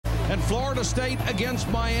And Florida State against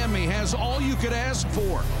Miami has all you could ask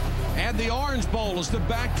for. Add the Orange Bowl as the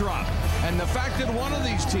backdrop, and the fact that one of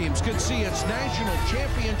these teams could see its national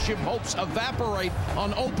championship hopes evaporate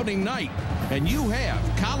on opening night, and you have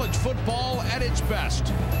college football at its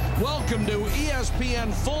best. Welcome to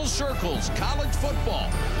ESPN Full Circle's College Football,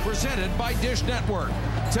 presented by Dish Network.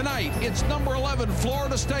 Tonight, it's number 11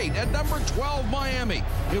 Florida State at number 12 Miami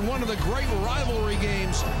in one of the great rivalry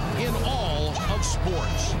games in all of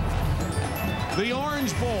sports. The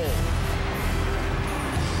Orange Bowl.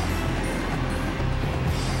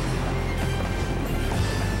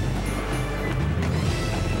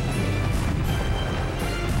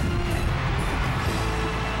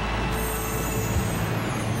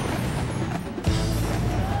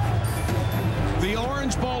 The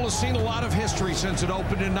Orange Bowl has seen a lot of history since it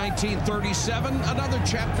opened in 1937. Another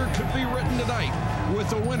chapter could be written tonight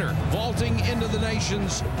with a winner vaulting into the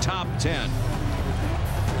nation's top 10.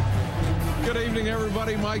 Good evening,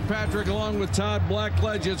 everybody. Mike Patrick along with Todd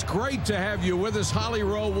Blackledge. It's great to have you with us. Holly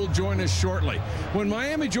Rowe will join us shortly. When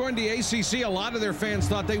Miami joined the ACC, a lot of their fans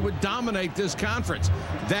thought they would dominate this conference.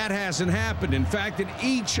 That hasn't happened. In fact, in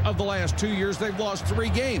each of the last 2 years, they've lost 3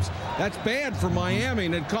 games. That's bad for Miami,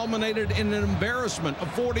 and it culminated in an embarrassment, a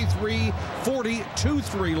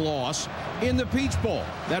 43-40-2-3 loss in the Peach Bowl.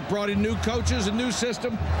 That brought in new coaches, a new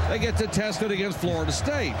system. They get to test it against Florida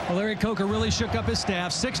State. Well, Larry Coker really shook up his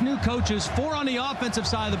staff. 6 new coaches, 4 on the offensive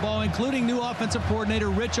side of the ball, including new offensive coordinator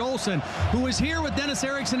Rich Olson, who was here with Dennis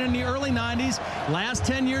Erickson in the early 90s. Last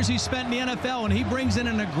 10 years he spent in the NFL, and he brings in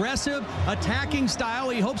an aggressive, attacking style.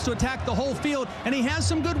 He hopes to attack the whole field, and he has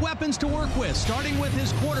some good weapons to work with, starting with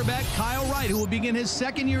his quarterback, Kyle Wright, who will begin his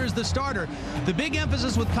 2nd year as the starter. The big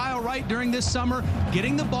emphasis with Kyle Wright during this summer,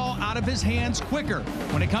 getting the ball out of his hands quicker.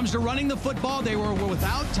 When it comes to running the football, they were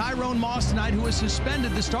without Tyrone Moss tonight, who was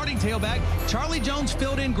suspended, the starting tailback. Charlie Jones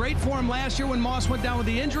filled in great for him last year when Moss went down with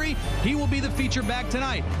the injury. He will be the feature back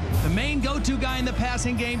tonight. The main go-to guy in the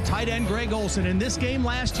passing game, tight end Greg Olson. In this game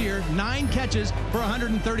last year, 9 catches for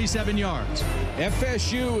 137 yards.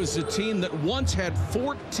 FSU is a team that once had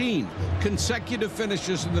 14 consecutive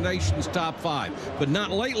finishes in the nation's top 5, but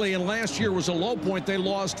not lately, and last year was a low point. They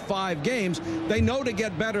lost 5 games. They know to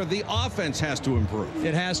get better, the offense has to improve.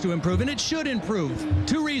 It has to improve, and it should improve.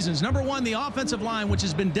 2 reasons. Number 1, the offensive line, which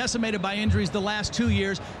has been decimated by injuries the last 2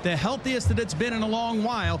 years, the healthiest that it's been in a long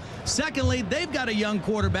while. Secondly, they've got a young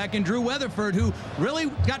quarterback in Drew Weatherford, who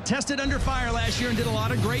really got tested under fire last year and did a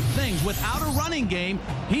lot of great things. Without a running game,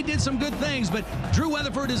 he did some good things, but Drew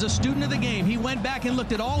Weatherford is a student of the game. He went back and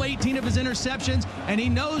looked at all 18 of his interceptions, and he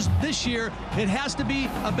knows this year it has to be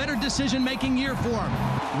a better decision-making year for him.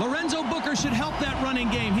 Lorenzo Booker should help that running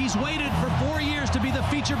game. He's waited for 4 years to be the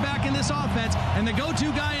feature back in this offense, and the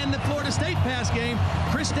go-to guy in the Florida State pass game,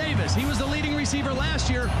 Chris Davis. He was the leading receiver last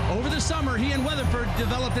year. Over the summer, he and Weatherford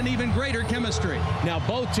developed an even greater chemistry. Now,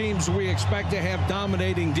 both teams we expect to have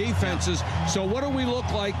dominating defenses, so what do we look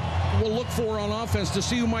for on offense to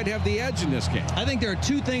see who might have the edge in this game? I think there are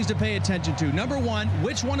 2 things to pay attention to. Number 1,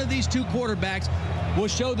 which one of these 2 quarterbacks will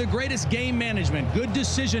show the greatest game management, good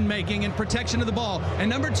decision-making, and protection of the ball. And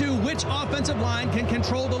number 2, which offensive line can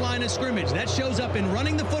control the line of scrimmage. That shows up in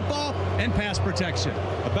running the football and pass protection.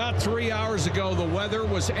 About 3 hours ago, the weather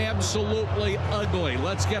was absolutely ugly.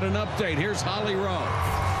 Let's get an update. Here's Holly Rowe.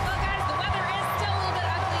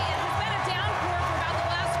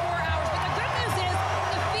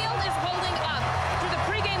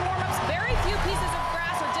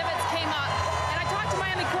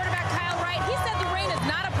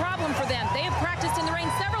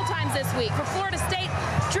 For Florida State,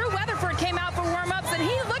 Drew Weatherford came out for warm-ups, and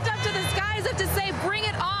he looked up to the sky as if to say, bring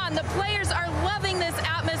it on. The players are loving this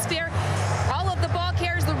atmosphere. All of the ball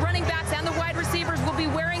carriers, the running backs, and the wide receivers will be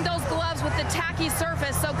wearing those gloves with the tacky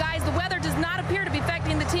surface. So, guys, the weather does not appear to be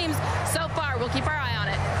affecting the teams so far. We'll keep our eye on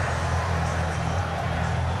it.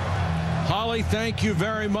 Holly, thank you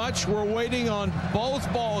very much. We're waiting on both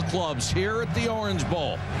ball clubs here at the Orange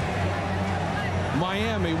Bowl.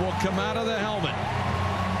 Miami will come out of the helmet.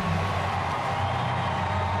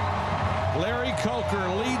 Larry Coker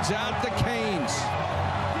leads out the Canes.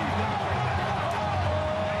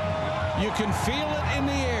 You can feel it in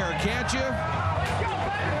the air, can't you?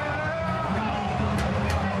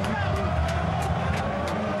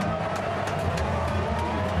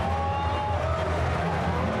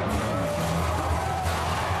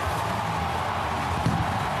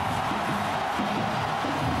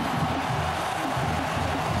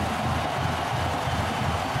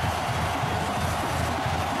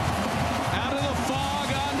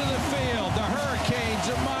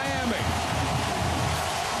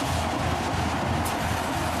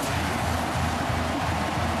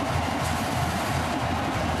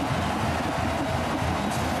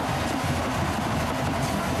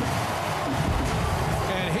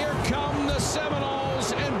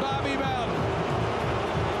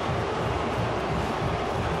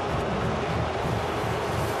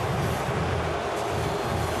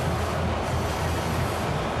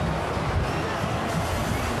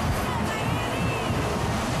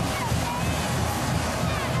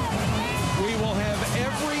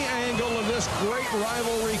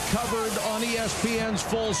 rivalry covered on ESPN's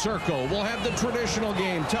Full Circle. We'll have the traditional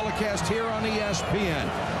game telecast here on ESPN.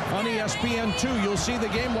 On ESPN2, you'll see the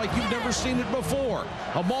game like you've never seen it before.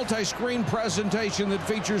 A multi-screen presentation that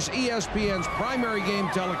features ESPN's primary game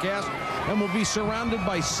telecast and will be surrounded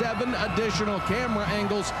by 7 additional camera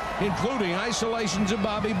angles, including isolations of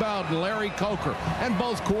Bobby Bowden, Larry Coker, and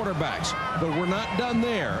both quarterbacks. But we're not done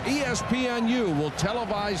there. ESPNU will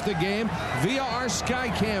televise the game via our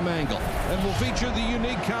Skycam angle and will feature the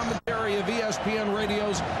unique commentary of ESPN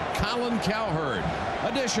Radio's Colin Cowherd.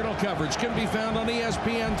 Additional coverage can be found on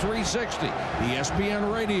ESPN 360,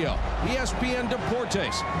 ESPN Radio, ESPN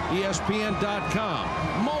Deportes,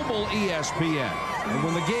 ESPN.com, mobile ESPN. And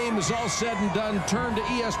when the game is all said and done, turn to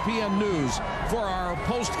ESPN News for our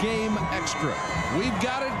post-game extra. We've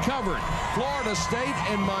got it covered. Florida State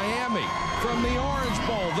and Miami from the Orange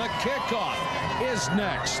Bowl. The kickoff is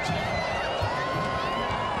next.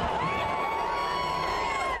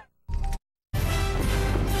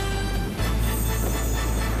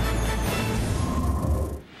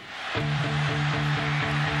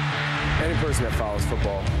 Any person that follows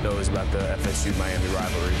football knows about the FSU-Miami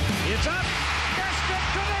rivalry. It's up. To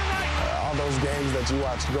the right. All those games that you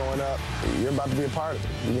watch growing up, you're about to be a part of it.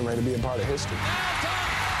 You're getting ready to be a part of history.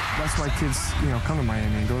 That's why kids, come to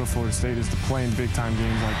Miami and go to Florida State, is to play in big-time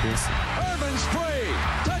games like this. Urban's free.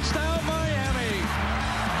 Touchdown, Miami.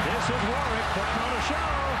 This is Warwick putting on a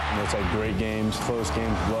show. It's like great games, close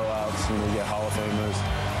games, blowouts, and we get Hall of Famers.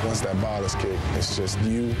 Once that ball is kicked, it's just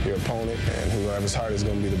you, your opponent, and whoever's heart is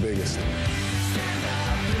going to be the biggest.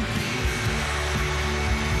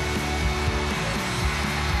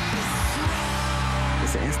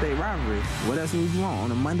 It's an in-state rivalry. What else would you want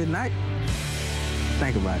on a Monday night?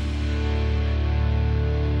 Think about it.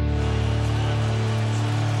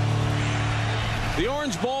 The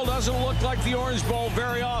Orange Bowl doesn't look like the Orange Bowl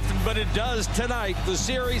very often, but it does tonight. The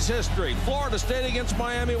series history. Florida State against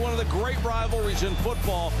Miami, one of the great rivalries in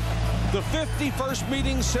football. The 51st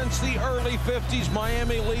meeting since the early 50s.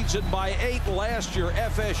 Miami leads it by 8 last year.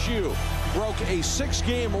 FSU broke a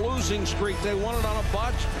 6-game losing streak. They won it on a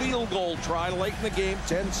botched field goal try late in the game,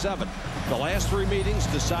 10-7. The last 3 meetings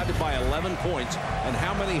decided by 11 points. And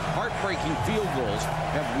how many heartbreaking field goals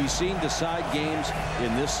have we seen decide games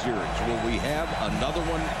in this series? Will we have another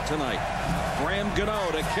one tonight? Graham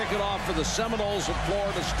Gano to kick it off for the Seminoles of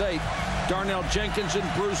Florida State. Darnell Jenkins and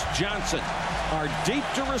Bruce Johnson are deep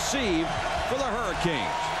to receive for the Hurricanes.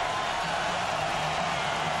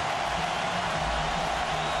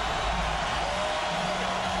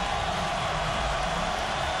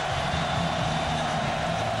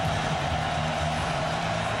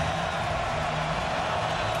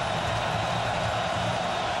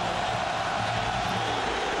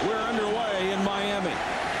 We're underway in Miami.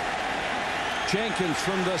 Jenkins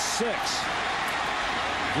from the 6.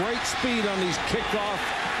 Great speed on these kickoff,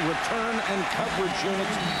 return, and coverage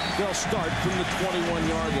units. They'll start from the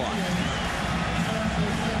 21-yard line.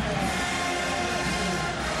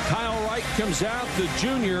 Kyle Wright comes out, the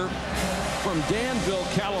junior from Danville,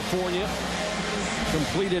 California.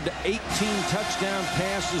 Completed 18 touchdown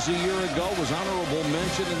passes a year ago. Was honorable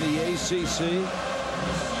mention in the ACC.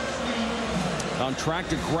 On track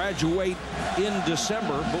to graduate in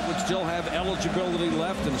December, but would still have eligibility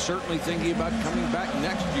left and certainly thinking about coming back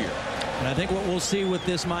next year. And I think what we'll see with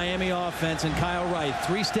this Miami offense and Kyle Wright,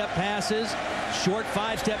 3-step passes, short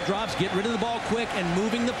 5-step drops, get rid of the ball quick, and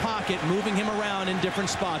moving the pocket, moving him around in different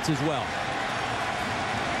spots as well.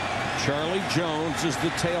 Charlie Jones is the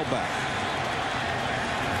tailback.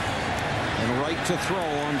 And Wright to throw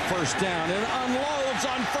on first down, and unloads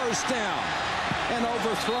on first down. And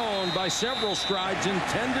overthrown by several strides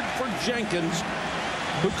intended for Jenkins,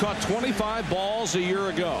 who caught 25 balls a year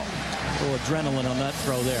ago. A little adrenaline on that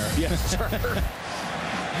throw there. Yes, sir.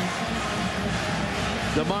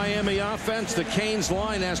 The Miami offense, the Canes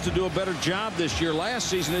line has to do a better job this year. Last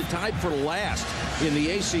season, it tied for last in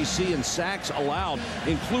the ACC in sacks allowed,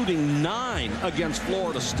 including 9 against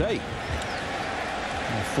Florida State.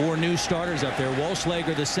 4 new starters up there.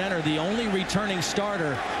 Wolfslager, the center, the only returning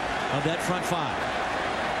starter of that front 5.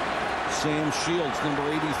 Sam Shields, number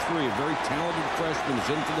 83, a very talented freshman, is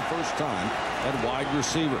in for the first time at wide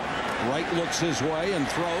receiver. Wright looks his way and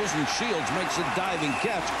throws, and Shields makes a diving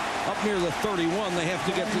catch up near the 31. They have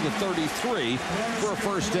to get to the 33 for a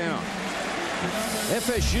first down.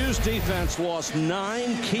 FSU's defense lost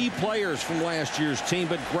 9 key players from last year's team,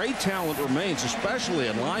 but great talent remains, especially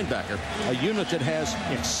at linebacker, a unit that has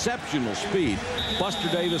exceptional speed. Buster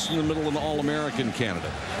Davis in the middle, an All-American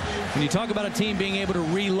candidate. When you talk about a team being able to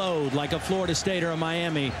reload like a Florida State or a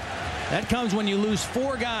Miami, That comes when you lose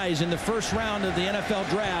 4 guys in the first round of the NFL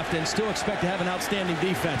draft and still expect to have an outstanding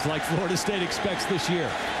defense like Florida State expects this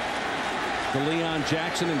year. The Leon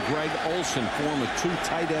Jackson and Greg Olsen form a 2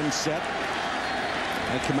 tight end set.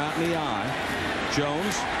 They come out in the eye.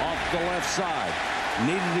 Jones off the left side.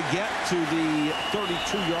 Needed to get to the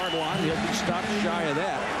 32-yard line. He'll be stopped shy of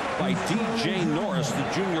that by DJ Norris, the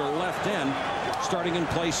junior left end, starting in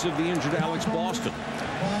place of the injured Alex Boston.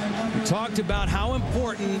 We talked about how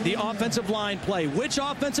important the offensive line play. Which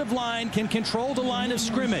offensive line can control the line of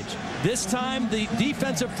scrimmage? This time, the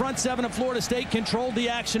defensive front 7 of Florida State controlled the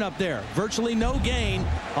action up there. Virtually no gain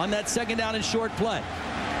on that 2nd down and short play.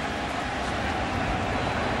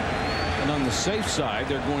 And on the safe side,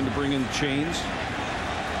 they're going to bring in chains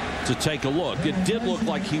to take a look. It did look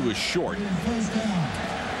like he was short.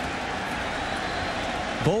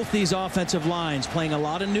 Both these offensive lines playing a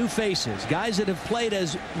lot of new faces, guys that have played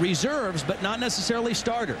as reserves but not necessarily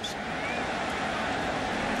starters.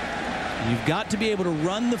 You've got to be able to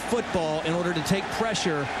run the football in order to take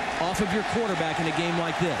pressure off of your quarterback in a game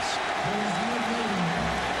like this.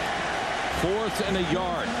 4th and a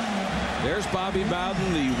yard. There's Bobby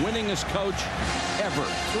Bowden, the winningest coach ever.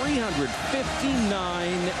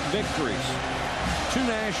 359 victories. 2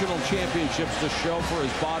 national championships to show for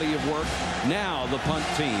his body of work. Now the punt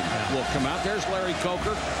team will come out. There's Larry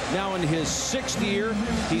Coker. Now in his 6th year,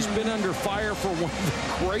 he's been under fire for one of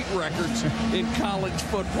the great records in college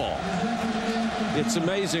football. It's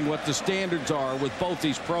amazing what the standards are with both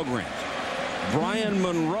these programs. Brian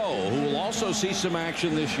Monroe, who will also see some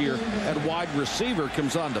action this year at wide receiver,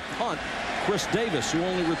 comes on to punt. Chris Davis, who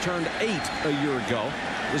only returned 8 a year ago,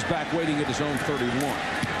 is back waiting at his own 31.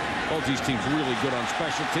 Both these teams really good on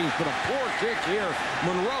special teams, but a poor kick here.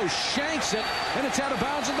 Monroe shanks it, and it's out of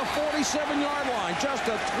bounds at the 47-yard line. Just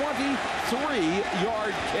a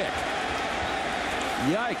 23-yard kick.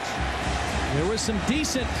 Yikes. There was some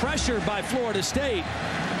decent pressure by Florida State,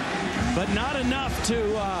 but not enough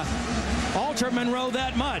to alter Monroe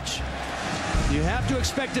that much. You have to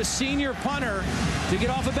expect a senior punter to get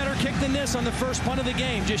off a better kick than this on the first punt of the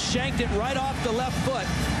game. Just shanked it right off the left foot.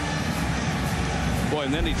 Boy,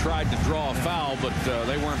 and then he tried to draw a foul, but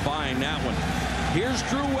they weren't buying that one. Here's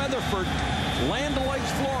Drew Weatherford, Land O'Lakes,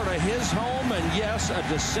 Florida, his home, and yes, a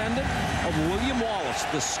descendant of William Wallace,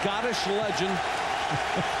 the Scottish legend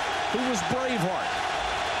who was Braveheart.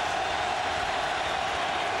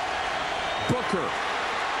 Booker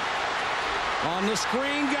on the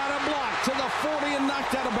screen, got a block to the 40 and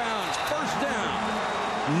knocked out of bounds. First down.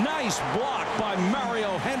 Nice block by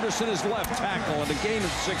Mario Henderson, his left tackle, at a gain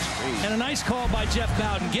of 16. And a nice call by Jeff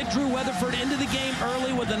Bowden. Get Drew Weatherford into the game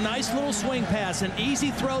early with a nice little swing pass. An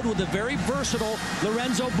easy throw with a very versatile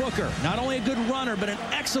Lorenzo Booker. Not only a good runner, but an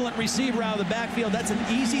excellent receiver out of the backfield. That's an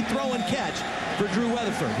easy throw and catch for Drew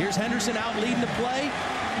Weatherford. Here's Henderson out leading the play.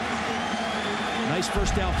 Nice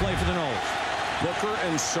first down play for the Noles. Booker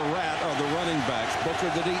and Surratt are the running backs. Booker,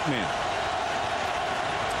 the deep man.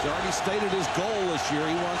 He's already stated his goal this year.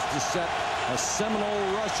 He wants to set a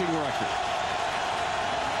Seminole rushing record.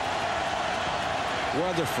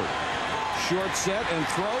 Weatherford, short set and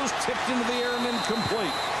throws, tipped into the air and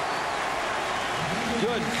incomplete.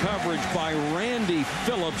 Good coverage by Randy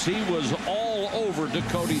Phillips. He was all over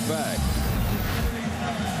Dakota Bag.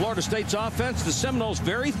 Florida State's offense, the Seminoles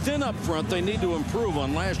very thin up front. They need to improve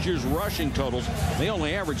on last year's rushing totals. They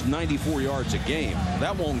only averaged 94 yards a game.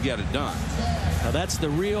 That won't get it done. Now that's the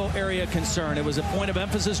real area of concern. It was a point of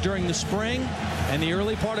emphasis during the spring and the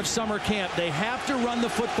early part of summer camp. They have to run the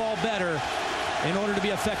football better in order to be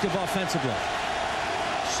effective offensively.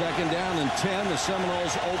 2nd down and 10, the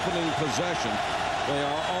Seminoles opening possession. They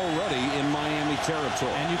are already in Miami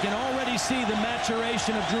territory. And you can already see the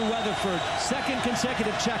maturation of Drew Weatherford. 2nd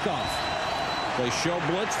consecutive checkoff. They show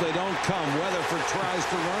blitz, they don't come. Weatherford tries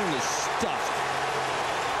to run and is stuffed.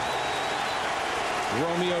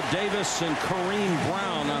 Romeo Davis and Kareem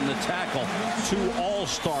Brown on the tackle. 2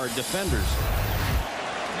 all-star defenders.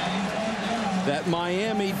 That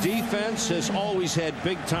Miami defense has always had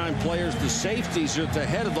big-time players. The safeties are at the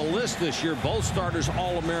head of the list this year. Both starters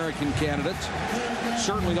All-American candidates.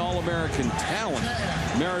 Certainly All-American talent.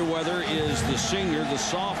 Merriweather is the senior. The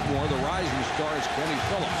sophomore, the rising star, is Kenny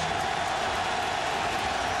Phillips.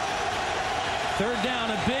 3rd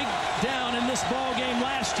down, a big down in this ball game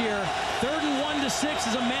last year. 3rd and 1 to 6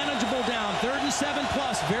 is a manageable down. 3rd and 7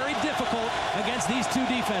 plus, very difficult against these 2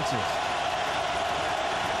 defenses.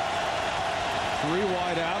 3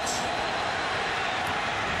 wideouts.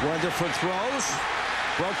 Weatherford throws.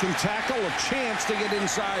 Broken tackle, a chance to get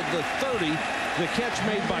inside the 30. The catch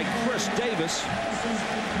made by Chris Davis.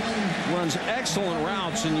 Runs excellent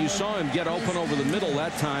routes, and you saw him get open over the middle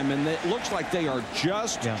that time, and it looks like they are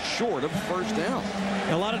just short of first down.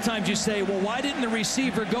 A lot of times you say, well, why didn't the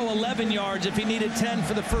receiver go 11 yards if he needed 10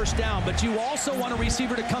 for the first down? But you also want a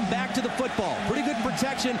receiver to come back to the football. Pretty good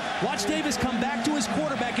protection. Watch Davis come back to his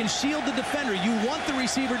quarterback and shield the defender. You want the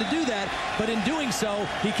receiver to do that, but in doing so,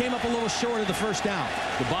 he came up a little short of the first down.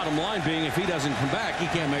 The bottom line being, if he doesn't come back, he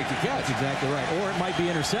can't make the catch. That's exactly right. Or it might be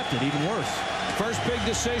intercepted, even worse. First big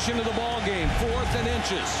decision of the ball game, 4th and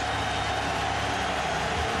inches.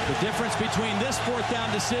 The difference between this 4th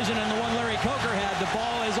down decision and the one Larry Coker had, the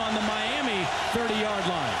ball is on the Miami 30-yard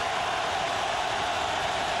line.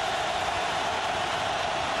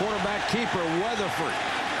 Quarterback keeper Weatherford.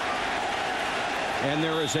 And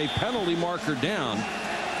there is a penalty marker down.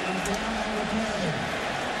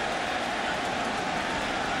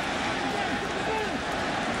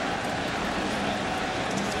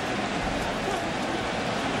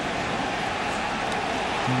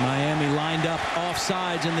 Miami lined up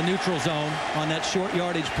offsides in the neutral zone on that short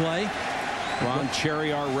yardage play. Ron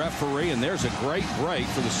Cherry, our referee, and there's a great break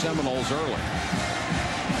for the Seminoles early.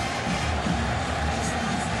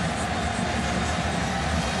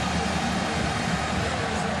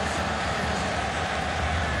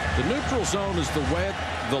 The neutral zone is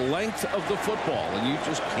the length of the football, and you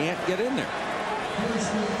just can't get in there.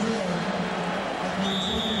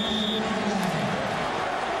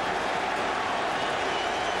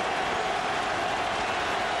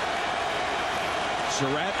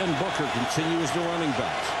 Surratt and Booker continue as the running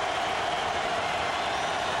backs.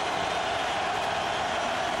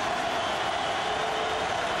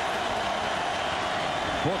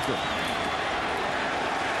 Booker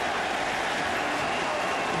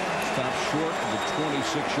stopped short of the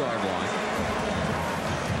 26-yard line.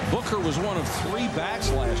 Booker was one of 3 backs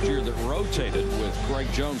last year that rotated with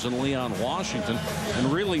Greg Jones and Leon Washington,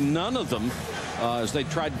 and really none of them, as they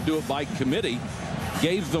tried to do it by committee,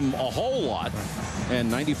 gave them a whole lot. And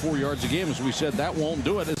 94 yards a game, as we said, that won't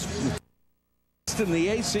do it. It's in the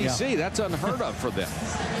ACC. That's unheard of for them.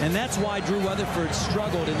 And that's why Drew Weatherford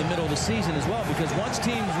struggled in the middle of the season as well, because once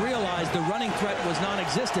teams realized the running threat was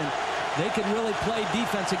non-existent, they could really play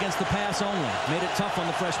defense against the pass only. Made it tough on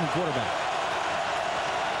the freshman quarterback.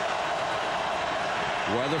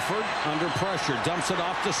 Weatherford under pressure, dumps it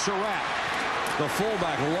off to Surratt. The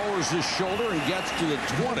fullback lowers his shoulder and gets to the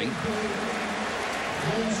 20.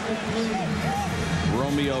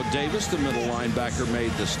 Romeo Davis, the middle linebacker,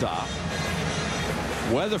 made the stop.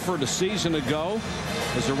 Weatherford a season ago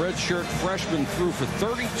as a redshirt freshman threw for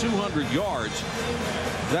 3,200 yards.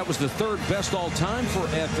 That was the 3rd best all time for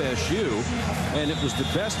FSU, and it was the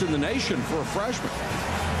best in the nation for a freshman.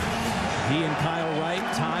 He and Kyle Wright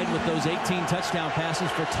tied with those 18 touchdown passes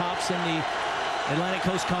for tops in the Atlantic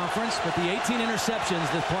Coast Conference, but the 18 interceptions,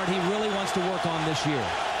 the part he really wants to work on this year.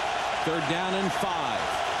 3rd down and 5.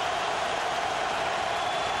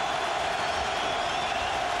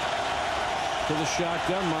 To the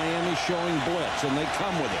shotgun, Miami showing blitz, and they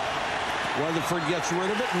come with it. Weatherford gets rid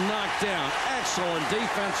of it, knocked down. Excellent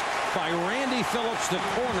defense by Randy Phillips, the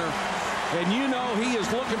corner. And you know he is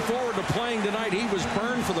looking forward to playing tonight. He was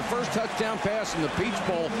burned for the first touchdown pass in the Peach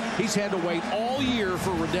Bowl. He's had to wait all year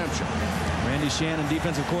for redemption. Randy Shannon,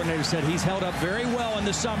 defensive coordinator, said he's held up very well in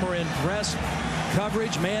the summer in press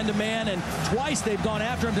coverage, man-to-man, and twice they've gone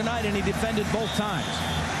after him tonight, and he defended both times.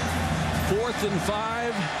 4th and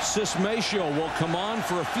 5. Sismatio will come on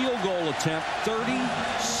for a field goal attempt,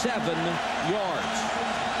 37 yards.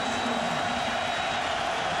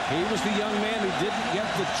 He was the young man who didn't get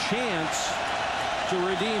the chance to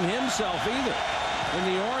redeem himself either. In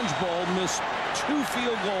the Orange Bowl, missed 2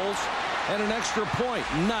 field goals and an extra point.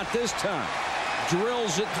 Not this time.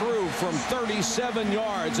 Drills it through from 37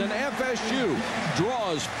 yards, and FSU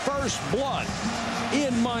draws first blood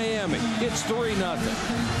in Miami. It's 3-0.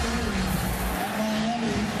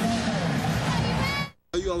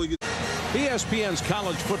 ESPN's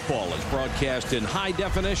college football is broadcast in high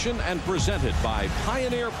definition and presented by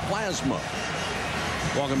Pioneer Plasma.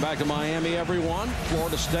 Welcome back to Miami, everyone.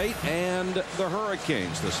 Florida State and the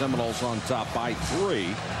Hurricanes. The Seminoles on top by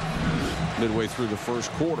 3 midway through the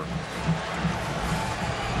first quarter.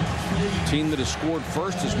 The team that has scored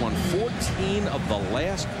first has won 14 of the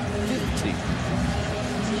last 15.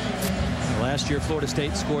 Last year, Florida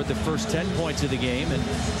State scored the first 10 points of the game, and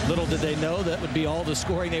little did they know that would be all the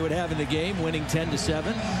scoring they would have in the game, winning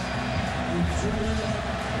 10-7.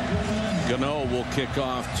 Gano will kick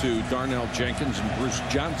off to Darnell Jenkins and Bruce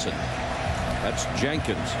Johnson. That's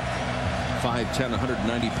Jenkins, 5'10",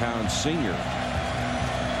 190-pound senior.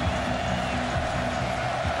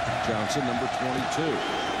 Johnson, number 22.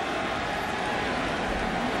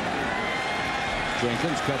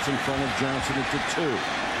 Jenkins cuts in front of Johnson at the 2.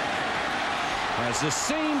 As the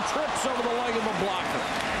seam trips over the leg of the blocker.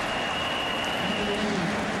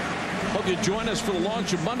 Hope you join us for the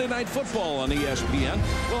launch of Monday Night Football on ESPN.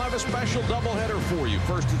 We'll have a special doubleheader for you.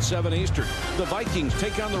 First at 7 Eastern, the Vikings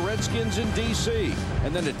take on the Redskins in D.C.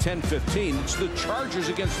 And then at 10:15, it's the Chargers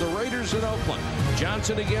against the Raiders in Oakland.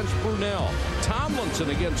 Johnson against Brunell. Tomlinson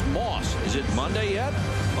against Moss. Is it Monday yet?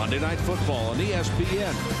 Monday Night Football on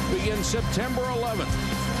ESPN begins September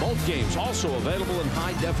 11th. Both games also available in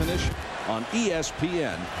high definition on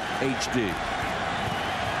ESPN HD.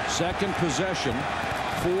 Second possession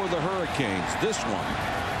for the Hurricanes. This one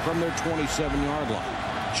from their 27-yard line.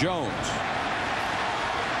 Jones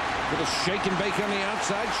with a shake and bake on the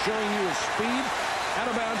outside, showing you his speed. Out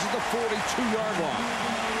of bounds at the 42-yard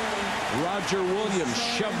line. Roger Williams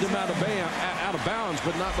shoved him out of bounds,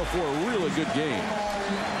 but not before a really good game.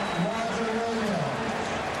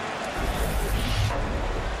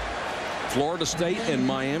 Florida State and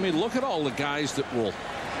Miami. Look at all the guys that will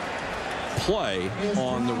play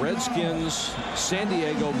on the Redskins, San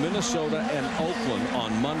Diego, Minnesota, and Oakland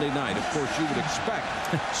on Monday night. Of course, you would expect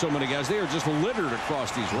so many guys. They are just littered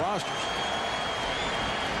across these rosters.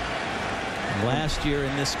 Last year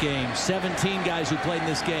in this game, 17 guys who played in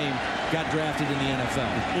this game got drafted in the NFL.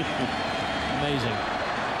 Amazing.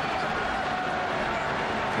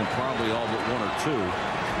 And probably all but 1 or 2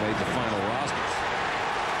 made the final rosters.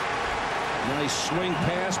 Nice swing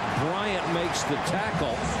pass. Bryant makes the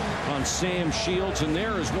tackle on Sam Shields, and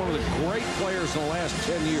there is one of the great players in the last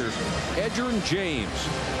 10 years, Edgerrin James,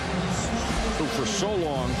 who for so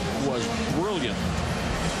long was brilliant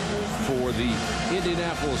for the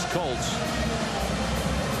Indianapolis Colts.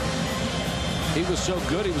 He was so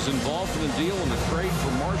good, he was involved in the deal in the trade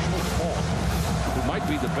for Marshall Faulk, who might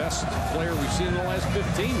be the best player we've seen in the last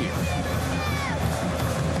 15 years.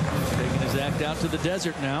 Taking his act out to the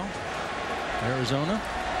desert now. Arizona.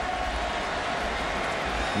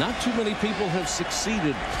 Not too many people have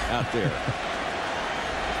succeeded out there.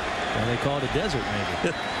 Well, they call it a desert,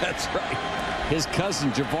 maybe. That's right. His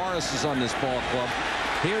cousin Javaris is on this ball club.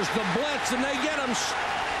 Here's the blitz, and they get him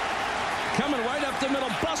coming right up the middle.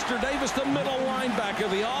 Buster Davis, the middle linebacker,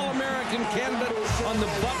 the All-American candidate on the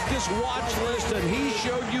Butkus watch list, and he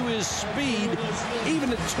showed you his speed.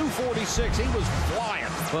 Even at 246, he was flying.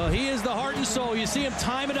 Well, he is the heart and soul. You see him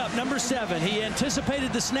time it up, number 7. He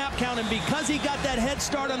anticipated the snap count, and because he got that head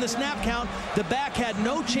start on the snap count, the back had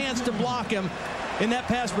no chance to block him in that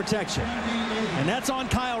pass protection. And that's on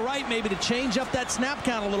Kyle Wright maybe to change up that snap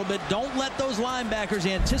count a little bit. Don't let those linebackers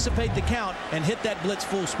anticipate the count and hit that blitz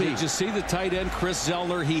full speed. Did you see the tight end, Chris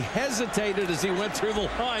Zellner? He hesitated as he went through the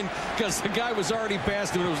line because the guy was already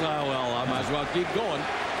past him. It was, oh, well, I might as well keep going.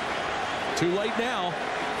 Too late now.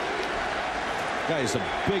 Guy is a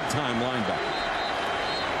big-time linebacker.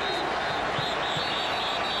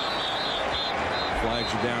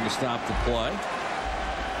 Flags are down to stop the play.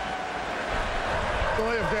 Go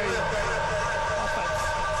ahead, Dave.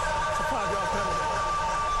 It's a 5-yard penalty.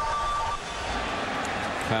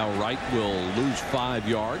 Kyle Wright will lose 5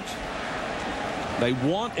 yards. They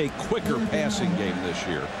want a quicker passing game this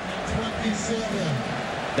year.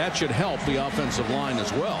 That should help the offensive line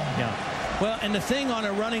as well. Yeah. Well, and the thing on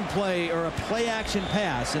a running play or a play action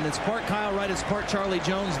pass, and it's part Kyle Wright, it's part Charlie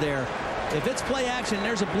Jones there. If it's play action,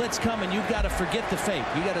 there's a blitz coming, you've got to forget the fake.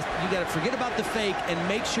 You got to forget about the fake and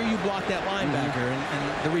make sure you block that linebacker.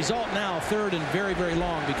 And the result now, 3rd and very, very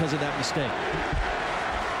long because of that mistake.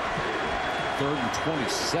 3rd and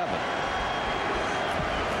 27.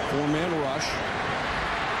 4-man rush.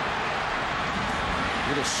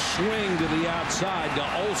 With a swing to the outside to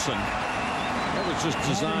Olsen. That was just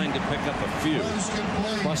designed to pick up a few.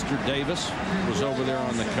 Buster Davis was over there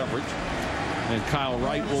on the coverage. And Kyle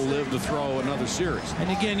Wright will live to throw another series. And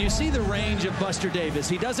again, you see the range of Buster Davis.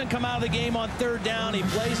 He doesn't come out of the game on 3rd down. He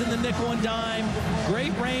plays in the nickel and dime.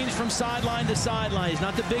 Great range from sideline to sideline. He's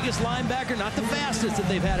not the biggest linebacker, not the fastest that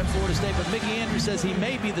they've had at Florida State, but Mickey Andrews says he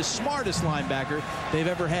may be the smartest linebacker they've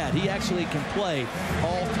ever had. He actually can play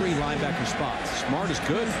all 3 linebacker spots. Smart is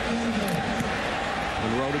good.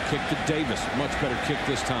 Monroe to kick to Davis. Much better kick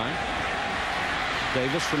this time.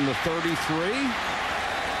 Davis from the 33.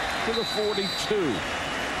 To the 42.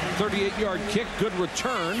 38-yard kick, good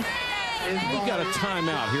return. We've got a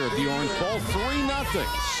timeout here at the Orange Bowl. 3-0.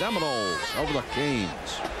 Seminoles over the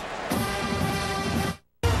Canes.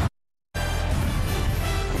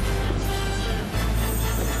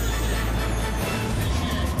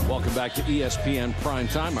 Welcome back to ESPN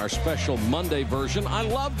Primetime, our special Monday version. I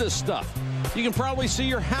love this stuff. You can probably see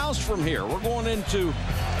your house from here. We're going into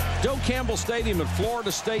Doak Campbell Stadium at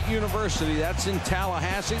Florida State University. That's in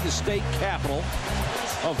Tallahassee, the state capital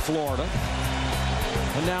of Florida.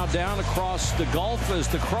 And now down across the Gulf as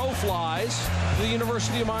the crow flies to the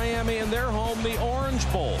University of Miami and their home, the Orange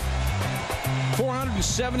Bowl.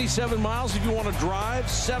 477 miles if you want to drive,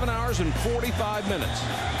 7 hours and 45 minutes.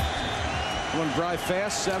 You want to drive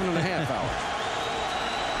fast, 7.5 hours.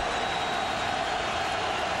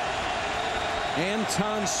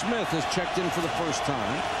 Anton Smith has checked in for the first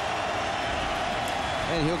time.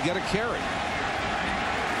 And he'll get a carry.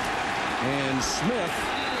 And Smith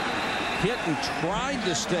hit and tried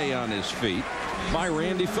to stay on his feet by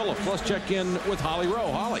Randy Phillips. Let's check in with Holly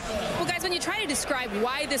Rowe. Holly. Well, guys, when you try to describe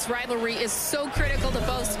why this rivalry is so critical to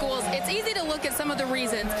both schools, it's easy to look at some of the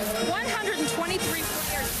reasons. 123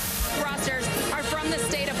 players rosters are from the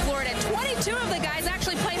state of Florida. 22 of the guys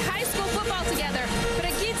actually played high school football together. But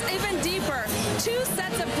it gets even deeper. 2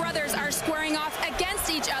 sets of brothers are squaring off against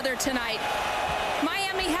each other tonight.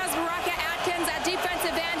 Miami has Baraka Atkins at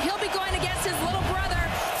defensive end. He'll be going against his little brother,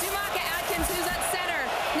 Dumaka Atkins, who's at center.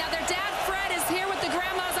 Now, their dad, Fred, is here with the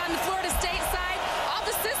grandmas on the Florida State side. All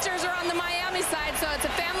the sisters are on the Miami side, so it's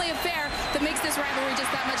a family affair that makes this rivalry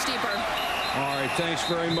just that much deeper. All right, thanks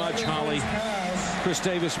very much, Holly. Chris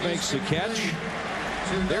Davis makes the catch.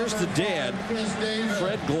 There's the dad,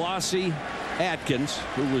 Fred Glossy Atkins,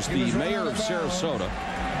 who was the mayor of Sarasota.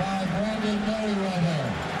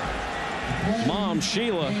 Mom,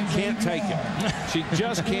 Sheila, can't take it. She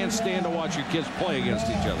just can't stand to watch her kids play against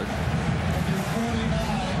each other.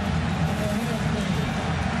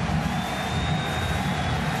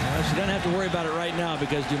 Well, she doesn't have to worry about it right now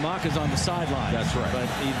because Dumaka's on the sideline. That's right. But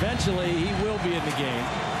eventually he will be in the game,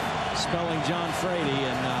 spelling John Frady,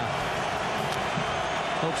 and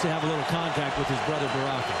hopes to have a little contact with his brother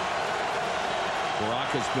Baraka.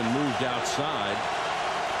 Baraka's been moved outside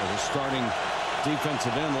as a starting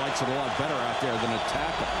defensive end. Likes it a lot better out there than a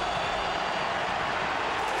tackle.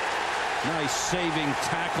 Nice saving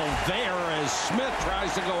tackle there as Smith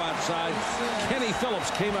tries to go outside. Kenny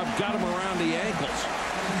Phillips came up, got him around the ankles.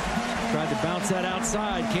 Tried to bounce that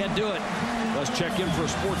outside. Can't do it. Let's check in for a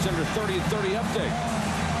SportsCenter 30 at 30 update.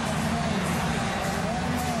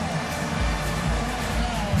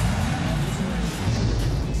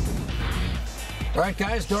 All right,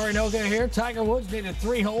 guys, Dory Noga here. Tiger Woods needed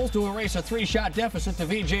 3 holes to erase a 3-shot deficit to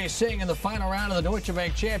Vijay Singh in the final round of the Deutsche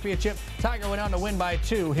Bank Championship. Tiger went on to win by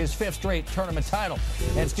 2, his 5th straight tournament title.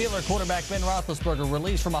 And Steeler quarterback Ben Roethlisberger,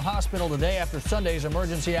 released from a hospital today after Sunday's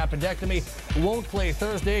emergency appendectomy, won't play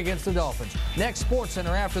Thursday against the Dolphins. Next SportsCenter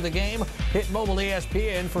after the game. Hit mobile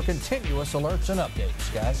ESPN for continuous alerts and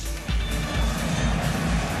updates, guys.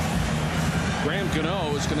 Graham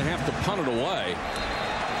Gano is going to have to punt it away.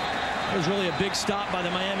 It was really a big stop by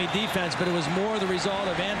the Miami defense, but it was more the result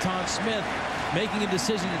of Anton Smith making a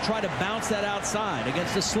decision to try to bounce that outside.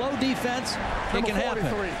 Against a slow defense, it can happen.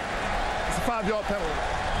 It's a 5-yard penalty.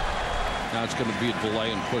 Now it's going to be a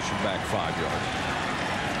delay and push it back 5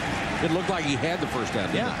 yards. It looked like he had the first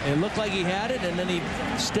down. Yeah, it looked like he had it, and then he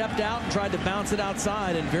stepped out and tried to bounce it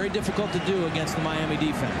outside, and very difficult to do against the Miami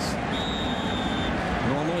defense.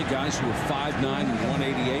 Normally, guys who are 5'9" and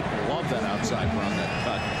 188 love that outside run, that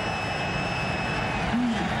cut.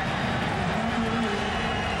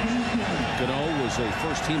 Gano was a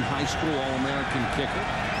first-team high school All-American kicker.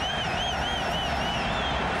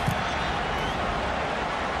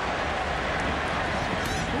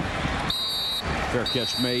 Fair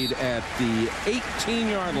catch made at the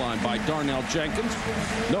 18-yard line by Darnell Jenkins.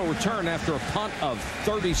 No return after a punt of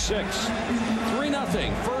 36.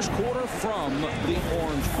 3-0 first quarter from the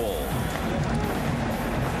Orange Bowl.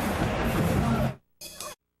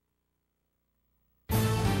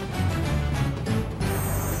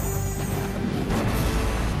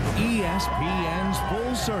 ESPN's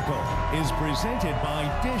Full Circle is presented by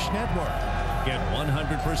Dish Network. Get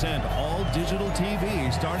 100% all digital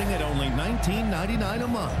TV starting at only $19.99 a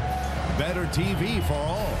month. Better TV for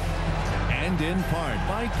all. And in part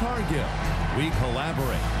by Cargill. We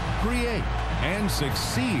collaborate, create, and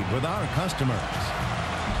succeed with our customers.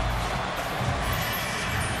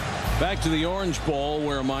 Back to the Orange Bowl,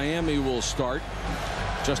 where Miami will start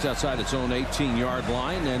just outside its own 18-yard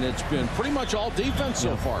line, and it's been pretty much all defense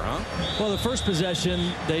so far, huh? Well, the first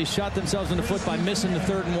possession, they shot themselves in the foot by missing the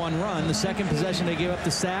 3rd and 1 run. The second possession, they gave up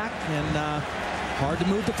the sack, and hard to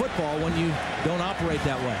move the football when you don't operate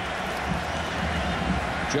that way.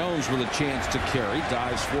 Jones with a chance to carry,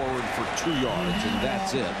 dives forward for 2 yards, and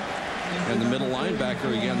that's it. And the middle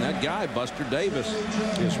linebacker again, that guy, Buster Davis,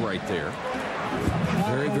 is right there.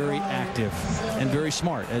 Very, very active and very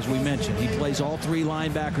smart, as we mentioned. He plays all three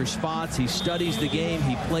linebacker spots. He studies the game.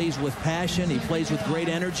 He plays with passion. He plays with great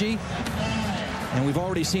energy. And we've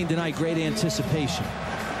already seen tonight great anticipation.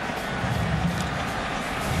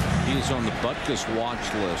 He is on the Butkus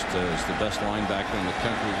watch list as the best linebacker in the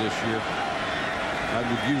country this year. I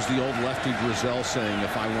would use the old Lefty Driesell saying,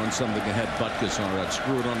 if I won something that had Butkus on it, I'd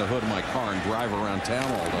screw it on the hood of my car and drive around town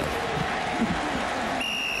all day.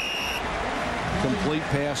 Complete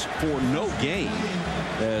pass for no gain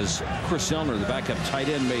as Chris Elner, the backup tight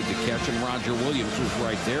end, made the catch, and Roger Williams was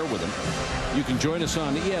right there with him. You can join us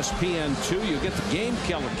on ESPN2. You get the game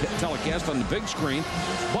telecast on the big screen,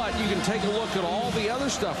 but you can take a look at all the other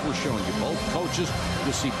stuff we're showing you. Both coaches,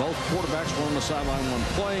 you'll see both quarterbacks, one on the sideline, one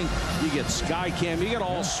playing. You get Skycam. You get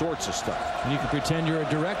all sorts of stuff. And you can pretend you're a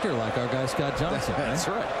director like our guy Scott Johnson. That's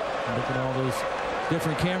right. Look at all those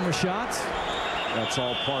different camera shots. That's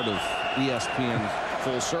all part of ESPN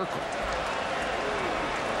Full Circle.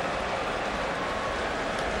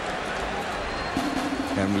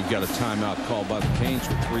 And we've got a timeout called by the Canes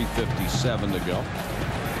with 3:57 to go.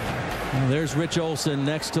 Well, there's Rich Olson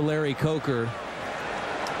next to Larry Coker.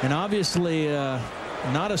 And obviously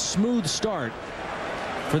not a smooth start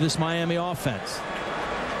for this Miami offense.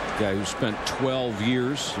 Guy who spent 12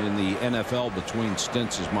 years in the NFL between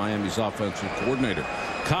stints as Miami's offensive coordinator.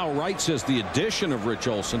 Kyle Wright says the addition of Rich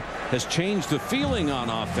Olson has changed the feeling on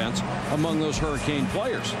offense among those Hurricane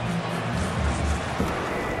players.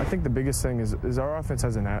 I think the biggest thing is our offense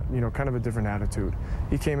has kind of a different attitude.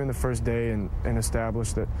 He came in the first day and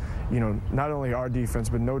established that, not only our defense,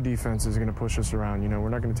 but no defense is going to push us around. We're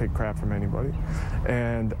not going to take crap from anybody.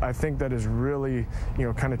 And I think that has really,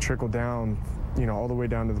 kind of trickled down, all the way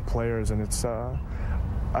down to the players. And it's,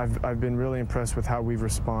 I've been really impressed with how we've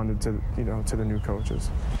responded to, to the new coaches.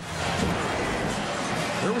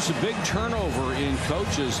 There was a big turnover in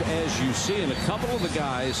coaches, as you see, and a couple of the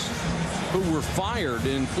guys who were fired,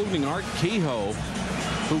 including Art Kehoe,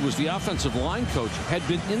 who was the offensive line coach, had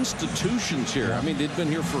been institutions here. I mean, they'd been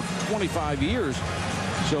here for 25 years.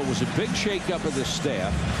 So it was a big shakeup of this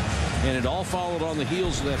staff, and it all followed on the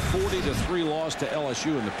heels of that 40-3 loss to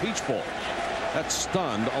LSU in the Peach Bowl. That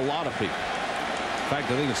stunned a lot of people. In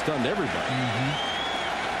fact, I think it stunned everybody.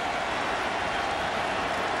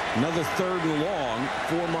 Another 3rd and long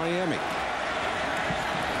for Miami.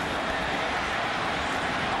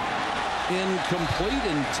 Incomplete,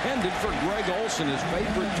 intended for Greg Olson, his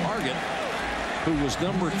favorite target, who was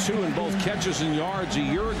number 2 in both catches and yards a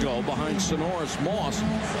year ago behind Sonoris Moss.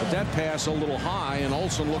 But that pass a little high, and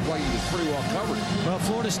Olson looked like he was pretty well covered. Well,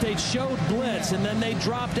 Florida State showed blitz, and then they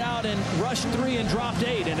dropped out and rushed 3 and dropped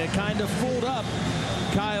 8, and it kind of fooled up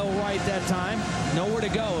Kyle Wright that time. Nowhere to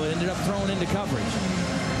go. It ended up thrown into coverage.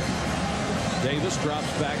 Davis drops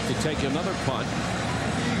back to take another punt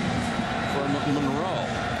from Monroe.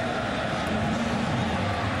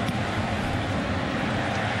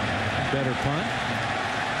 Better punt.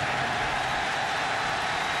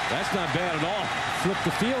 That's not bad at all. Flipped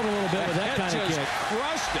the field a little bit with that kind of kick.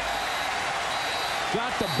 Crushed it.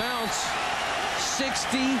 Got the bounce.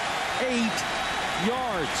 68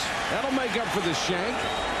 yards. That'll make up for the shank.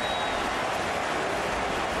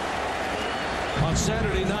 On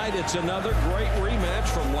Saturday night, it's another great rematch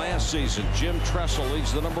from last season. Jim Tressel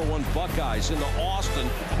leads the #1 Buckeyes into Austin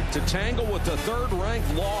to tangle with the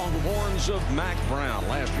 3rd-ranked Longhorns of Mack Brown.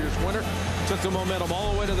 Last year's winner took the momentum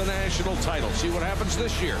all the way to the national title. See what happens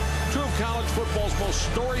this year. 2 of college football's most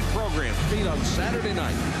storied programs meet on Saturday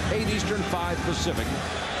night, 8 Eastern, 5 Pacific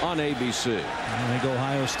on ABC. I think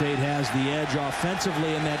Ohio State has the edge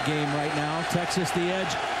offensively in that game right now. Texas the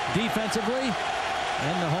edge defensively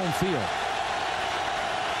and the home field.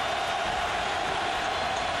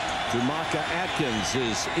 Dumaka Atkins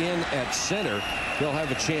is in at center. He'll have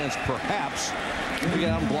a chance, perhaps, to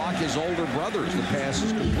get out and block his older brother as the pass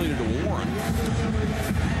is completed to Warren.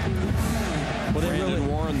 Well, Brandon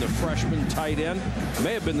Warren, the freshman tight end,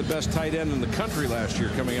 may have been the best tight end in the country last year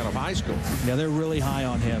coming out of high school. Yeah, they're really high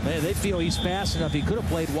on him. They feel he's fast enough. He could have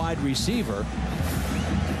played wide receiver.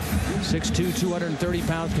 6'2", 230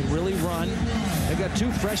 pounds, can really run. They've got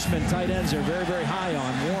 2 freshman tight ends they're very, very high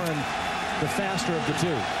on. Warren, the faster of the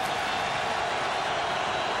 2.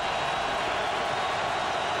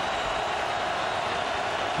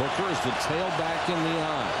 Booker is the tailback in the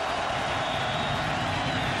eye.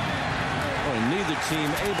 Well, neither team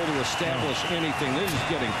able to establish anything. They're just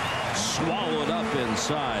getting swallowed up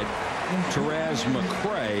inside. Taraz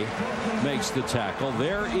McCray makes the tackle.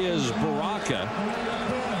 There is Baraka,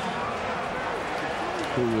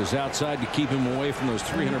 who is outside to keep him away from those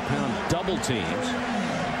 300-pound double teams.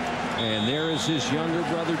 And there is his younger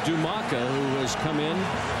brother, Dumaka, who has come in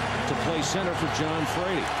to play center for John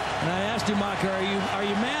Frady. And I asked Dumaka, are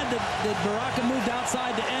you mad that Baraka moved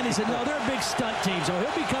outside to end? He said, no, they're a big stunt team, so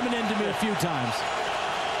he'll be coming into me a few times.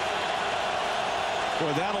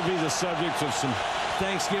 Boy, that'll be the subject of some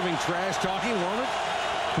Thanksgiving trash talking, won't it?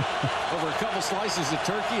 Over a couple slices of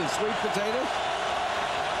turkey and sweet potatoes.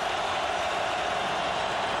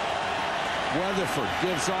 Weatherford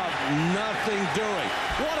gives off, nothing doing.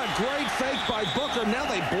 What a great fake by Booker. Now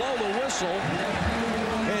they blow the whistle,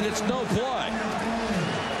 and it's no play.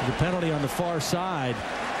 The penalty on the far side.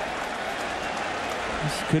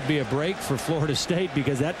 This could be a break for Florida State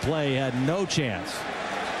because that play had no chance.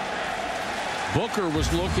 Booker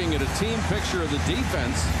was looking at a team picture of the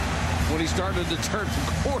defense when he started to turn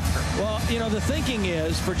the corner. Well, you know, the thinking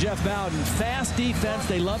is for Jeff Bowden, fast defense,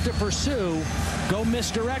 they love to pursue, go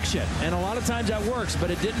misdirection. And a lot of times that works, but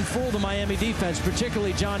it didn't fool the Miami defense,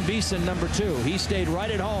 particularly John Beeson, number 2. He stayed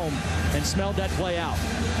right at home and smelled that play out.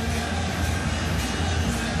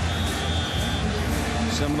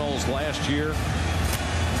 Seminoles last year,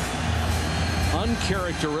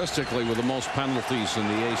 uncharacteristically with the most penalties in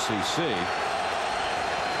the ACC.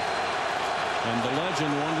 And the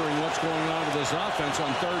legend wondering what's going on with this offense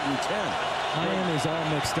on 3rd and 10. Miami's all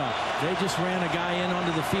mixed up. They just ran a guy in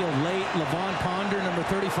onto the field late. Levon Ponder, number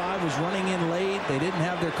 35, was running in late. They didn't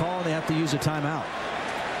have their call, and they have to use a timeout.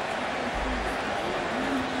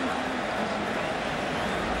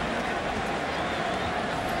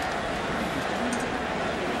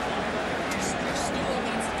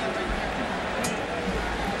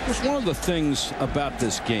 Just one of the things about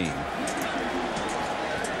this game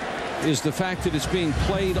is the fact that it's being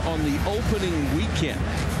played on the opening weekend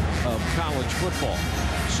of college football.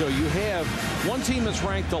 So you have one team that's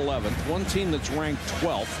ranked 11th, one team that's ranked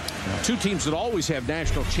 12th, 2 teams that always have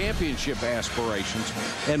national championship aspirations,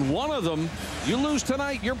 and one of them, you lose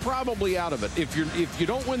tonight, you're probably out of it. If you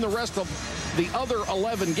don't win the rest of the other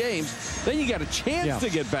 11 games, then you got a chance to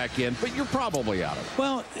get back in, but you're probably out of it.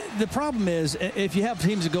 Well, the problem is if you have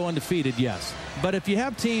teams that go undefeated, yes. But if you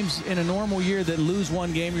have teams in a normal year that lose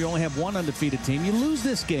one game, you only have one undefeated team, you lose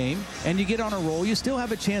this game and you get on a roll, you still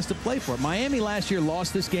have a chance to play for it. Miami last year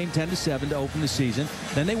lost this game 10-7 to open the season.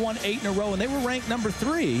 Then they won 8 in a row, and they were ranked number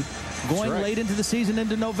 3 going late into the season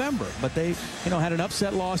into November. But they, had an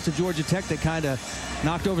upset loss to Georgia Tech that kind of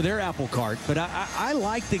knocked over their apple cart. But I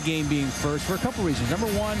like the game being first for a couple reasons. Number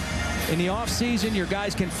one, in the offseason, your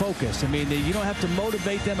guys can focus. I mean, you don't have to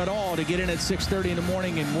motivate them at all to get in at 6:30 in the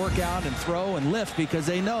morning and work out and throw and lift because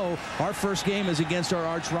they know our first game is against our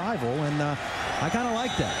arch rival. And I kind of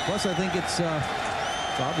like that. Plus, I think it's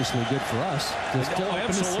obviously good for us.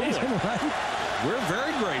 Absolutely. Season, right? We're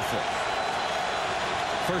very grateful.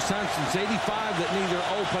 First time since '85 that neither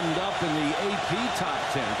opened up in the AP top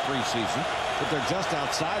 10 preseason, but they're just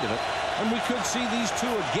outside of it. And we could see these 2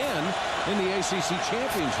 again in the ACC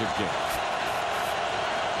championship game.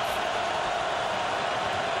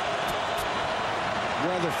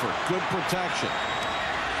 Weatherford, good protection.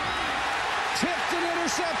 Tipped and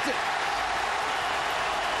intercepted.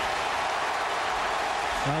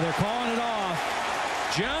 Now they're calling it off.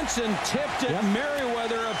 Johnson tipped it.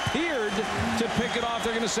 Merriweather appeared to pick it off.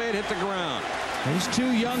 They're going to say it hit the ground. These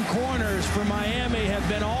 2 young corners for Miami have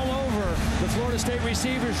been all over the Florida State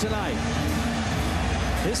receivers tonight.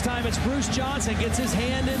 This time it's Bruce Johnson gets his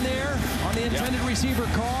hand in there on the intended receiver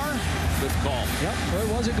Carr. Good call. Yep, it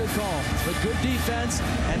was a good call. But good defense.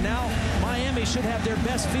 And now Miami should have their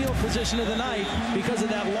best field position of the night because of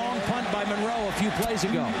that long punt by Monroe a few plays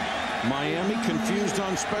ago. Miami confused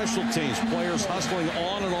on special teams. Players hustling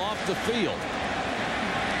on and off the field.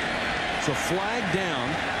 So flag down.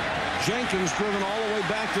 Jenkins driven all the way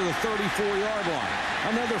back to the 34-yard line.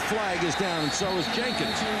 Another flag is down, and so is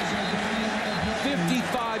Jenkins.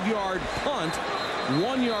 55-yard punt,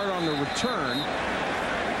 1 yard on the return.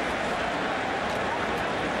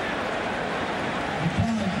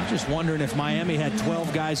 Just wondering if Miami had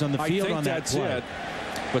 12 guys on the field on that play. It.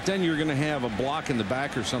 But then you're going to have a block in the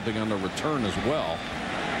back or something on the return as well.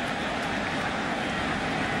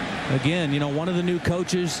 Again, one of the new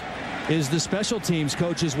coaches is the special teams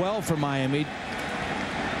coach as well for Miami.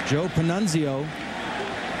 Joe Panunzio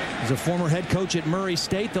is a former head coach at Murray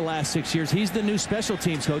State the last 6 years. He's the new special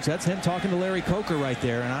teams coach. That's him talking to Larry Coker right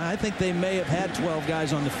there. And I think they may have had 12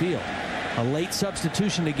 guys on the field. A late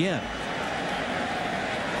substitution again.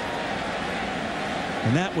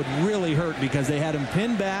 And that would really hurt because they had him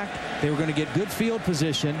pinned back. They were going to get good field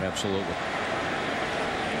position. Absolutely.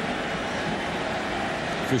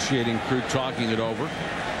 Officiating crew talking it over.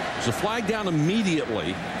 There's a flag down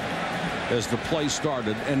immediately as the play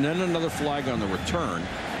started, and then another flag on the return.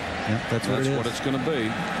 Yeah, that's what it's going to be.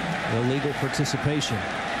 Illegal participation.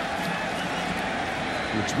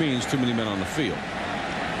 Which means too many men on the field.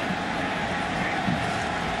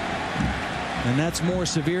 And that's more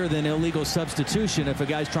severe than illegal substitution if a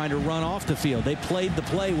guy's trying to run off the field. They played the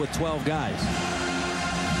play with 12 guys.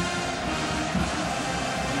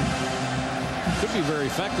 Could be very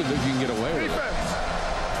effective if you can get away with it.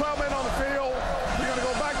 Defense. 12 men on the field. We're going to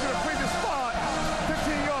go back to the previous spot.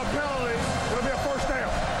 15-yard penalty. It'll be a first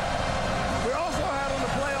down. We also had on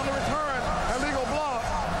the play on the return a legal block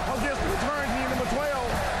against the return team number 12.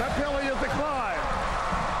 That penalty is declined.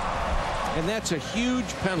 And that's a huge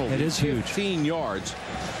penalty. It is huge. 15 yards.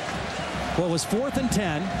 Well, it was 4th and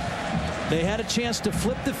 10. They had a chance to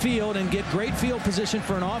flip the field and get great field position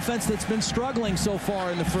for an offense that's been struggling so far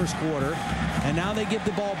in the first quarter. And now they give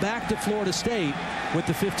the ball back to Florida State with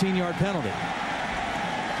the 15-yard penalty.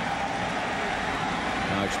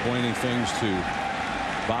 Now explaining things to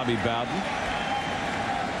Bobby Bowden.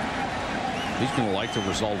 He's going to like the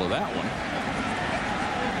result of that one.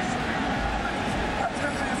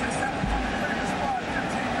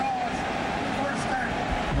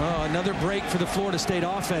 Oh, another break for the Florida State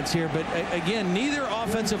offense here. But again, neither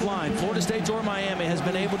offensive line, Florida State or Miami, has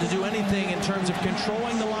been able to do anything in terms of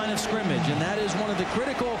controlling the line of scrimmage. And that is one of the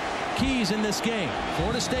critical keys in this game.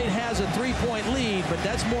 Florida State has a 3-point lead, but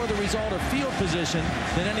that's more the result of field position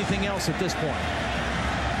than anything else at this point.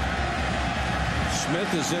 Smith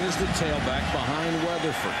is in as the tailback behind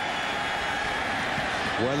Weatherford.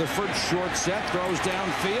 Weatherford short set, throws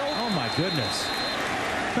downfield. Oh, my goodness.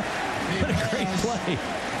 What a great play.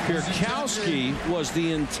 Pierkowski was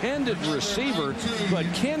the intended receiver,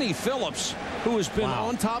 but Kenny Phillips, who has been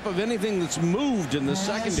on top of anything that's moved in the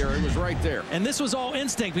secondary, was right there. And this was all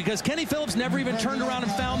instinct because Kenny Phillips never even turned around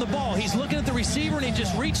and found the ball. He's looking at the receiver, and he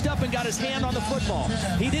just reached up and got his hand on the football.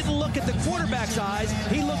 He didn't look at the quarterback's eyes.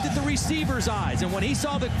 He looked at the receiver's eyes. And when he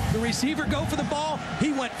saw the receiver go for the ball,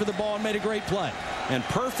 he went for the ball and made a great play. And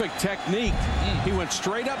perfect technique. He went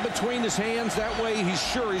straight up between his hands. That way he's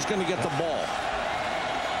sure he's going to get the ball.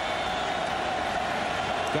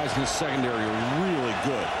 Guys in the secondary are really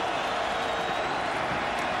good.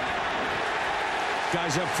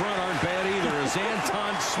 Guys up front aren't bad either, as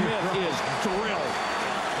Anton Smith is drilled.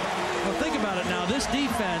 Well, think about it now. This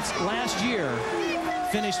defense last year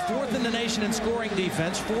finished 4th in the nation in scoring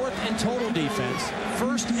defense, 4th in total defense,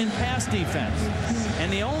 1st in pass defense.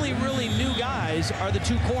 And the only really new guys are the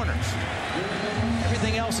 2 corners.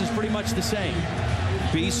 Everything else is pretty much the same.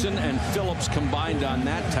 Beeson and Phillips combined on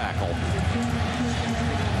that tackle.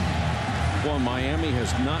 Well, Miami has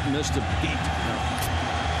not missed a beat.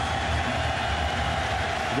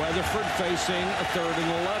 Weatherford facing a 3rd and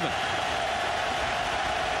 11.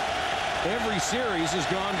 Every series has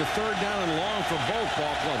gone to 3rd down and long for both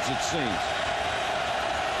ball clubs, it seems.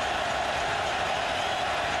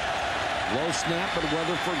 Low snap, but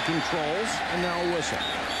Weatherford controls, and now a whistle.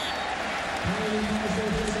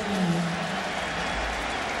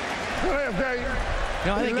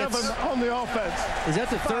 No, I think 11 on the offense. Is that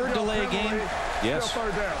the 3rd delay game? Yes.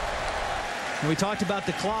 3rd down. We talked about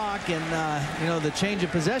the clock and, you know, the change of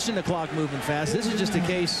possession, the clock moving fast. This is just a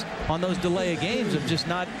case on those delay of games of just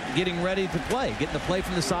not getting ready to play, getting the play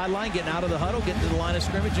from the sideline, getting out of the huddle, getting to the line of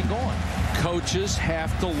scrimmage and going. Coaches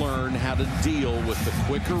have to learn how to deal with the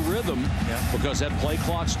quicker rhythm because that play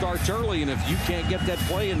clock starts early, and if you can't get that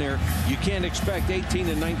play in there, you can't expect 18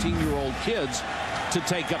 and 19-year-old kids to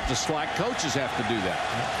take up the slack. Coaches have to do that.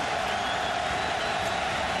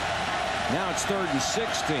 Now it's 3rd and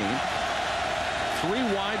 16. 3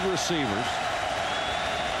 wide receivers.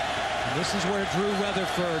 This is where Drew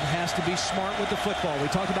Weatherford has to be smart with the football. We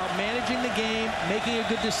talked about managing the game, making a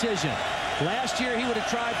good decision. Last year, he would have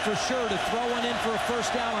tried for sure to throw one in for a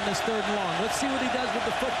first down on this 3rd and long. Let's see what he does with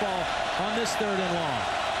the football on this 3rd and long.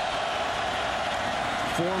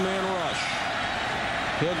 4-man rush.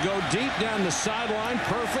 He'll go deep down the sideline.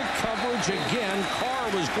 Perfect coverage again. Carr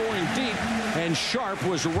was going deep, and Sharp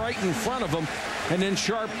was right in front of him. And then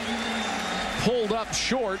Sharp pulled up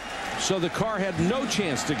short, so the Carr had no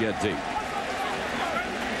chance to get deep.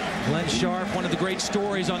 Glenn Sharp, one of the great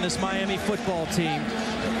stories on this Miami football team.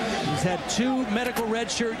 He's had 2 medical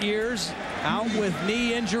redshirt years, out with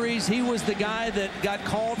knee injuries. He was the guy that got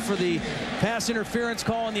called for the pass interference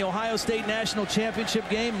call in the Ohio State National Championship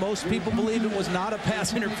game. Most people believe it was not a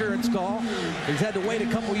pass interference call. He's had to wait a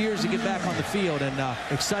couple years to get back on the field, and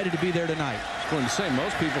excited to be there tonight. I was going to say,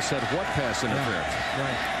 most people said, what pass interference? Yeah,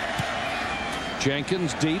 right.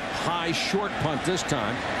 Jenkins deep, high, short punt this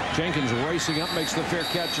time. Jenkins racing up, makes the fair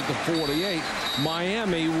catch at the 48.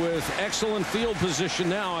 Miami with excellent field position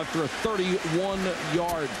now after a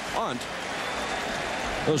 31-yard punt.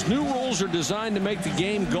 Those new rules are designed to make the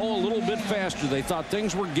game go a little bit faster. They thought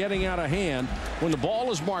things were getting out of hand. When the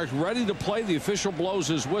ball is marked ready to play, the official blows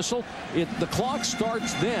his whistle. The clock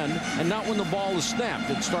starts then and not when the ball is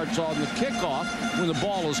snapped. It starts on the kickoff when the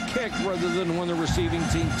ball is kicked rather than when the receiving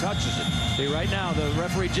team touches it. See, right now the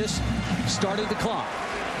referee just started the clock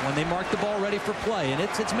when they mark the ball ready for play, and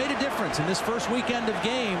it's made a difference in this first weekend of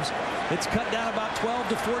games. It's cut down about 12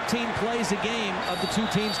 to 14 plays a game of the two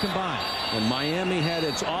teams combined. And Miami had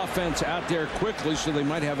its offense out there quickly, so they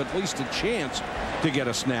might have at least a chance to get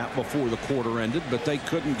a snap before the quarter ended, but they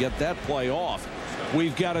couldn't get that play off.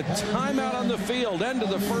 We've got a timeout on the field, end of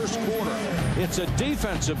the first quarter. It's a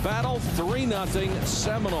defensive battle, 3-0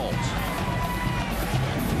 Seminoles.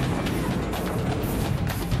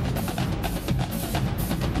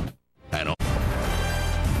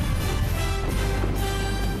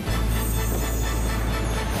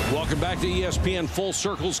 Welcome back to ESPN Full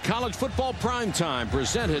Circle's College Football Primetime,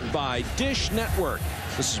 presented by Dish Network.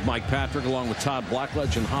 This is Mike Patrick along with Todd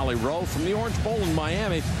Blackledge and Holly Rowe from the Orange Bowl in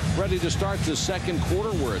Miami, ready to start the second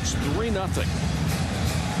quarter where it's 3-0.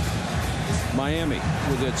 Miami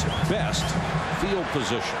with its best field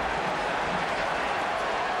position.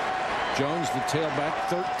 Jones, the tailback,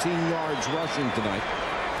 13 yards rushing tonight.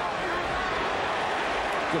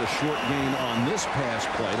 Got a short gain on this pass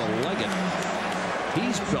play to Leggett.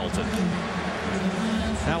 He's belted.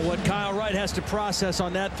 Now what Kyle Wright has to process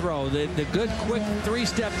on that throw, the good quick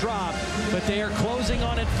three-step drop, but they are closing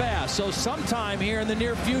on it fast. So sometime here in the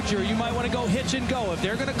near future you might want to go hitch and go. If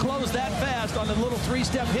they're going to close that fast on the little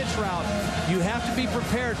three-step hitch route, you have to be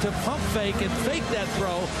prepared to pump fake and fake that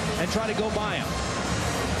throw and try to go by him.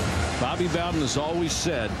 Bobby Bowden has always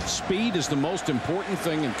said speed is the most important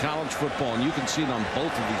thing in college football, and you can see it on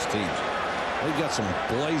both of these teams. They've got some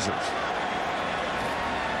blazers.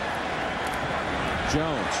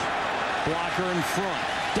 Jones, blocker in front,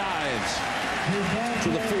 dives to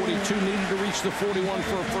the 42, needed to reach the 41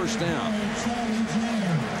 for a first down.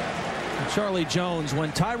 Charlie Jones,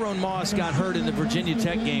 when Tyrone Moss got hurt in the Virginia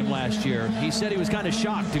Tech game last year, he said he was kind of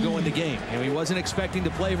shocked to go in the game. You know, he wasn't expecting to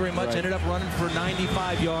play very much, ended up running for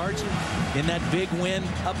 95 yards in that big win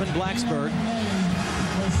up in Blacksburg.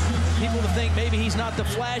 People to think maybe he's not the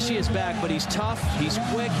flashiest back, but he's tough, he's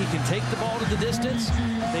quick, he can take the ball to the distance.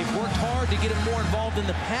 They've worked hard to get him more involved in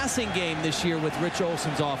the passing game this year with Rich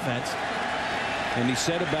Olson's offense. And he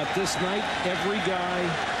said about this night, every guy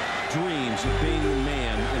dreams of being the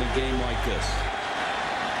man in a game like this.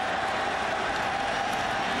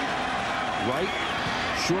 Right.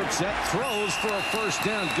 Short set, throws for a first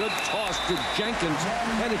down. Good toss to Jenkins,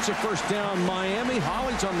 and it's a first down Miami.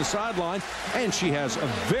 Holly's on the sideline, and she has a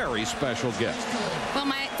very special guest. Well,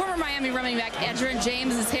 my former Miami running back Edgerrin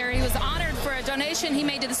James is here. He was honored for a donation he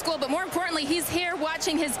made to the school, but more importantly, he's here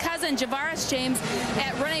watching his cousin Javaris James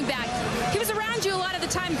at running back. He was around you a lot of the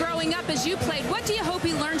time growing up as you played. What do you hope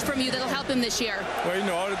he learned from you that'll help him this year? Well, you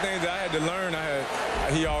know, all the things that I had to learn,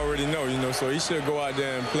 he already know, you know, so he should go out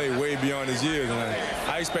there and play way beyond his years. And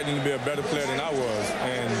I expect him to be a better player than I was,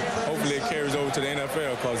 and hopefully it carries over to the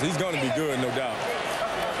NFL because he's going to be good, no doubt.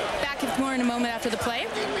 Back with more in a moment after the play.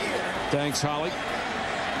 Thanks, Holly.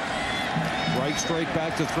 Wright straight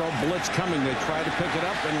back to throw. Blitz coming. They try to pick it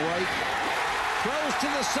up, and Wright throws to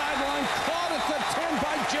the sideline. Caught at the 10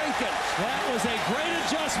 by Jenkins. That was a great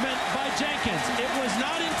adjustment by Jenkins. It was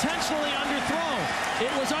not intentionally underthrown.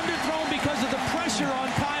 It was underthrown because of the pressure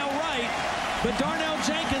on Kyle Wright, but Darnell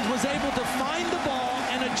Jenkins was able to find the ball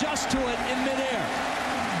and adjust to it in midair.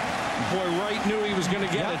 Boy, Wright knew he was going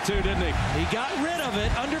to get it too, didn't he? He got rid of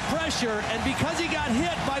it under pressure, and because he got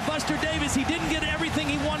hit by Buster Davis, he didn't get everything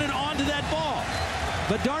he wanted onto that ball.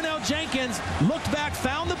 But Darnell Jenkins looked back,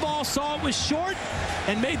 found the ball, saw it was short,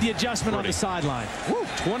 and made the adjustment on the sideline.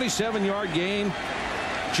 27-yard gain.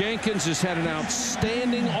 Jenkins has had an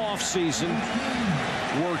outstanding offseason.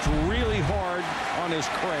 Worked really hard on his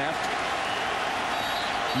craft.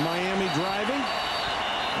 Miami driving.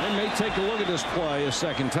 They may take a look at this play a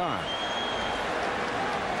second time.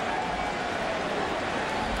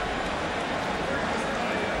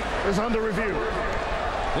 It's under review.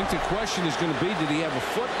 I think the question is going to be, did he have a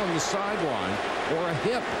foot on the sideline or a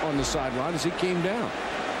hip on the sideline as he came down?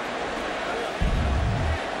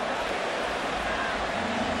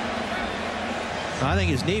 I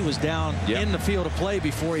think his knee was down in the field of play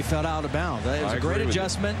before he fell out of bounds. It was a great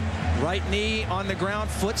adjustment. Right knee on the ground,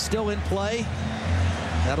 foot still in play.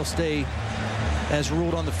 That'll stay as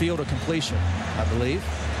ruled on the field of completion, I believe.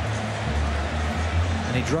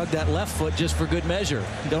 And he drugged that left foot just for good measure.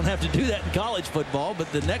 You don't have to do that in college football,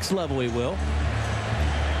 but the next level he will.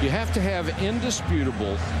 You have to have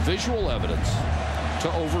indisputable visual evidence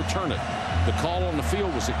to overturn it. The call on the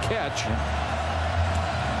field was a catch.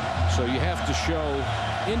 So you have to show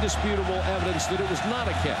indisputable evidence that it was not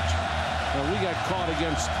a catch. Now, we got caught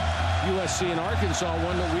against USC and Arkansas,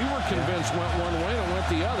 one that we were convinced went one way and went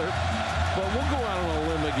the other. But we'll go out on a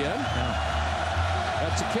limb again.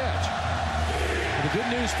 That's a catch. The good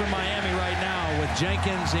news for Miami right now with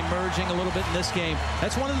Jenkins emerging a little bit in this game,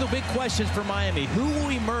 that's one of the big questions for Miami. Who will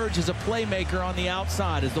emerge as a playmaker on the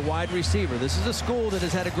outside as the wide receiver? This is a school that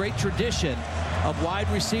has had a great tradition of wide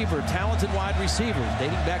receiver, talented wide receivers,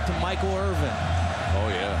 dating back to Michael Irvin. Oh,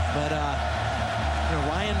 yeah. But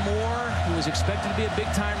Ryan Moore, who was expected to be a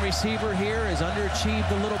big-time receiver here, has underachieved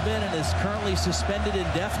a little bit and is currently suspended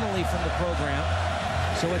indefinitely from the program.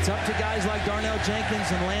 So it's up to guys like Darnell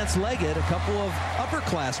Jenkins and Lance Leggett, a couple of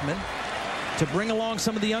upperclassmen, to bring along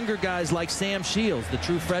some of the younger guys like Sam Shields, the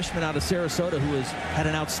true freshman out of Sarasota, who has had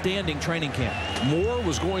an outstanding training camp. Moore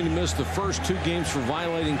was going to miss the first 2 games for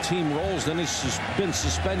violating team rules. Then he's been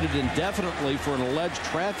suspended indefinitely for an alleged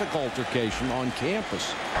traffic altercation on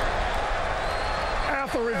campus.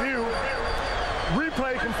 After review,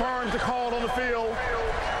 replay confirms the call on the field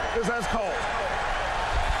is as called.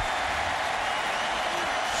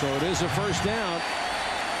 So it is a first down.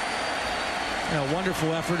 A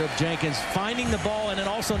wonderful effort of Jenkins finding the ball and then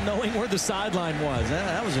also knowing where the sideline was.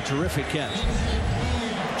 That was a terrific catch.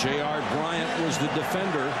 J.R. Bryant was the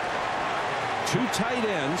defender. 2 tight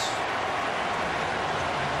ends.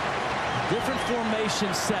 Different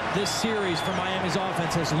formation set this series for Miami's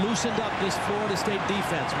offense has loosened up this Florida State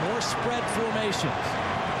defense. More spread formations.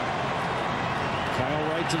 Kyle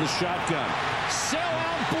Wright to the shotgun.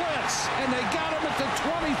 Sell-out blitz, and they got him at the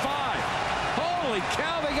 25. Holy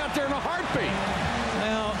cow, they got there in a heartbeat.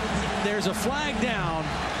 Well, there's a flag down,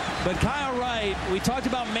 but Kyle Wright, we talked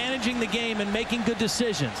about managing the game and making good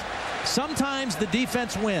decisions. Sometimes the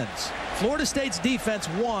defense wins. Florida State's defense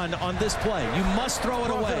won on this play. You must throw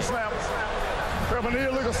it away. We have an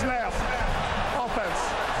illegal snap. Offense.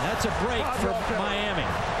 That's a break for Miami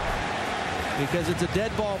because it's a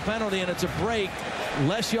dead ball penalty and it's a break,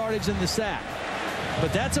 less yardage than the sack.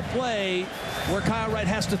 But that's a play where Kyle Wright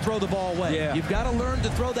has to throw the ball away. Yeah. You've got to learn to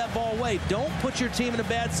throw that ball away. Don't put your team in a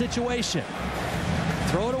bad situation.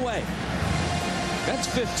 Throw it away. That's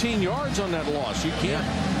 15 yards on that loss. You can't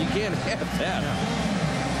have that.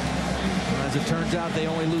 Yeah. As it turns out, they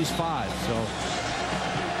only lose 5. So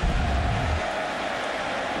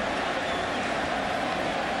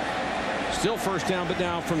still first down, but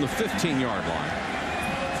now from the 15-yard line.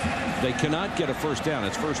 They cannot get a first down.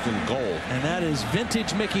 It's first and goal. And that is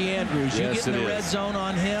vintage Mickey Andrews. You get in the red zone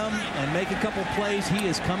on him and make a couple plays, he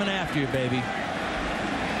is coming after you, baby.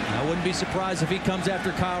 I wouldn't be surprised if he comes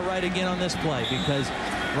after Kyle Wright again on this play because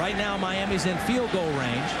right now Miami's in field goal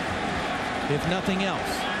range, if nothing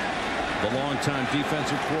else. The longtime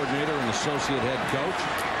defensive coordinator and associate head coach.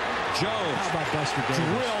 Jones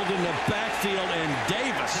drilled in the backfield, and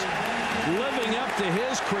Davis, living up to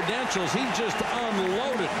his credentials, he just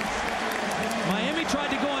unloaded. Miami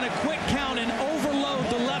tried to go on a quick count and overload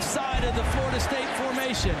the left side of the Florida State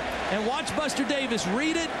formation. And watch Buster Davis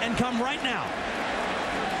read it and come right now.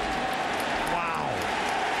 Wow.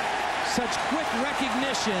 Such quick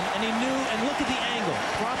recognition, and he knew, and look at the angle,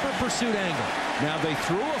 proper pursuit angle. Now they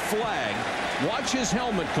threw a flag. Watch his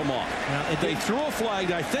helmet come off. Now, they threw a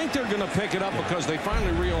flag. I think they're going to pick it up because they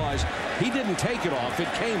finally realized he didn't take it off.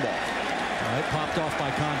 It came off. It popped off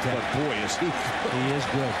by contact. But boy, is he good. He is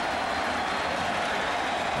good.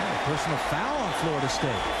 Oh, personal foul on Florida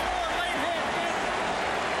State.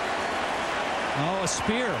 Oh, a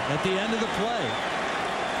spear at the end of the play.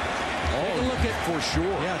 Take a look at, for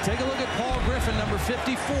sure. Yeah, take a look at Paul Griffin, number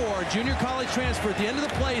 54, junior college transfer. At the end of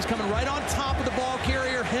the play, he's coming right on top of the ball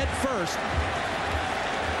carrier head first.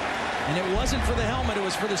 And it wasn't for the helmet, it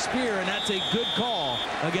was for the spear, and that's a good call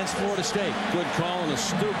against Florida State. Good call and a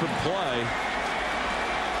stupid play.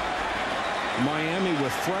 Miami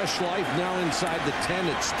with fresh life now inside the 10.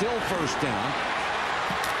 It's still first down.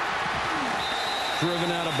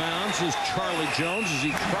 Driven out of bounds is Charlie Jones as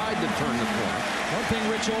he tried to turn the corner. One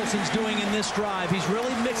thing Rich Olson's doing in this drive, he's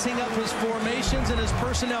really mixing up his formations and his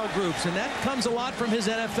personnel groups, and that comes a lot from his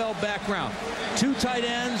NFL background. 2 tight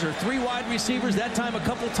ends or 3 wide receivers, that time a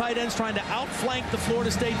couple tight ends trying to outflank the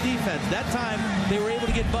Florida State defense. That time they were able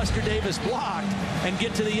to get Buster Davis blocked and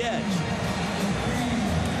get to the edge.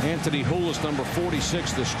 Anthony Hulis, number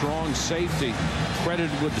 46, the strong safety,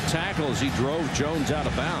 credited with the tackle as he drove Jones out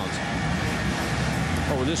of bounds.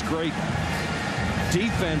 Oh, this great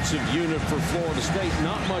defensive unit for Florida State.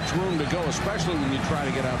 Not much room to go, especially when you try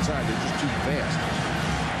to get outside. They're just too fast.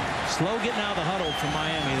 Slow getting out of the huddle from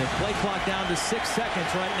Miami. The play clock down to 6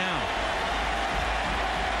 seconds right now.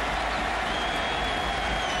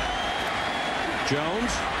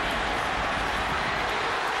 Jones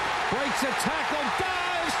breaks a tackle,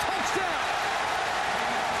 dives, touchdown.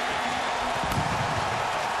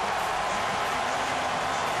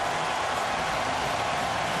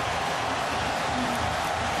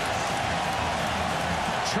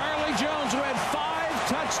 Charlie Jones, who had 5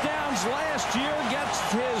 touchdowns last year, gets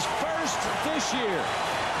his first this year.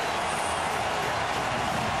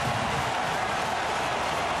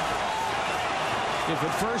 If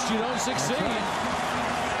at first you don't succeed.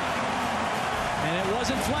 And it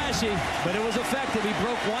wasn't flashy, but it was effective. He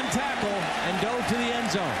broke 1 tackle and dove to the end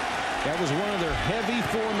zone. That was one of their heavy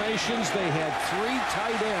formations. They had 3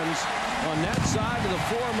 tight ends on that side of the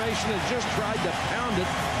formation that just tried to pound it.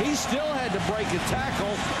 He still had to break a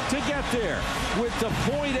tackle to get there. With the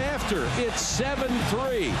point after, it's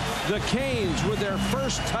 7-3. The Canes with their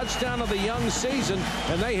first touchdown of the young season,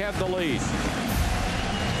 and they have the lead.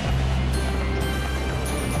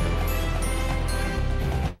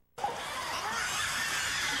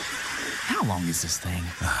 How long is this thing?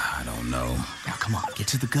 I don't know. Now, come on, get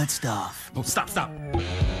to the good stuff. Oh, stop. There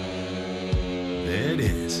it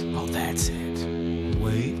is. Oh, that's it.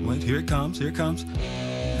 Wait, here it comes. Nice.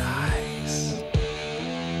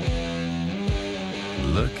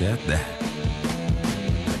 Look at that.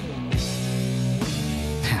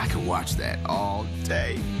 I could watch that all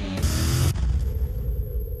day.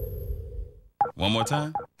 One more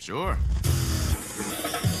time? Sure.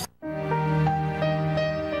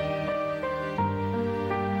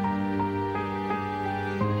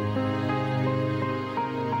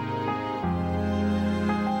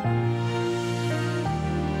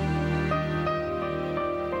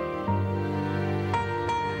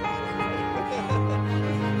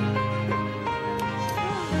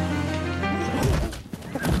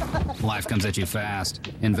 Life comes at you fast.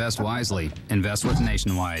 Invest wisely. Invest with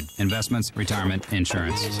Nationwide. Investments, retirement,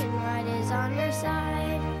 insurance. Nationwide is on your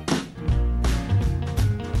side.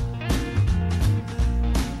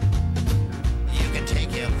 You can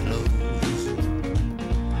take your clothes,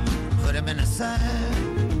 put them in the sun.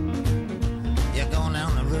 You're going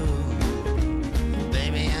down the road,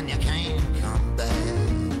 baby, and you can't come back.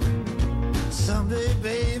 Someday,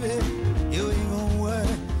 baby, you ain't gonna work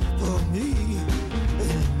for me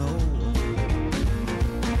anymore.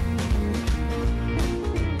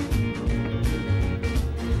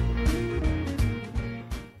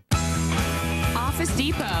 Office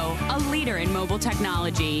Depot, a leader in mobile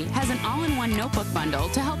technology, has an all-in-one notebook bundle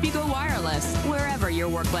to help you go wireless wherever your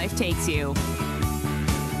work life takes you.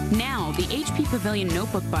 Now, the HP Pavilion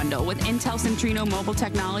Notebook Bundle with Intel Centrino mobile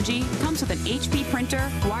technology comes with an HP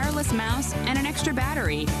printer, wireless mouse, and an extra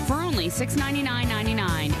battery for only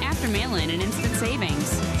 $699.99 after mail-in and instant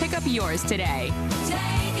savings. Pick up yours today.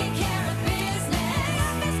 Taking care of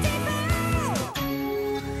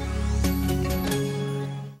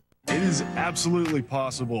It is absolutely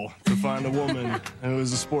possible to find a woman who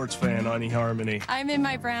is a sports fan on eHarmony. I'm in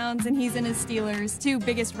my Browns and he's in his Steelers, 2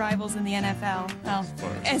 biggest rivals in the NFL. Well,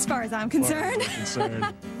 as far as I'm concerned.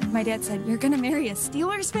 My dad said, "You're gonna marry a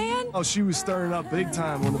Steelers fan?" Oh, she was stirring up big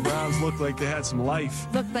time when the Browns looked like they had some life.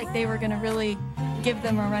 Looked like they were gonna really give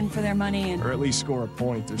them a run for their money. Or at least score a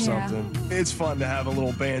point or something. It's fun to have a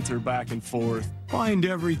little banter back and forth. Find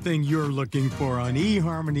everything you're looking for on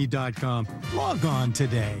eHarmony.com. Log on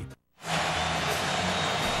today.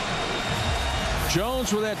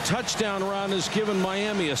 Jones with that touchdown run has given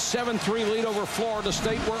Miami a 7-3 lead over Florida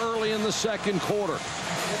State. We're early in the second quarter.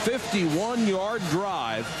 51-yard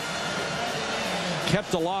drive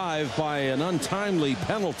kept alive by an untimely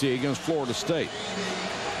penalty against Florida State.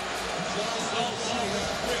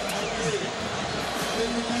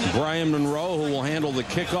 Brian Monroe, who will handle the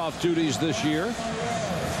kickoff duties this year.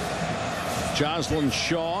 Joslyn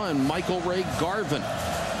Shaw and Michael Ray Garvin,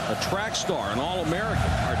 a track star, an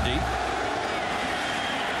All-American, are deep.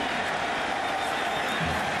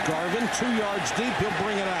 Garvin 2 yards deep. He'll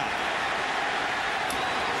bring it out.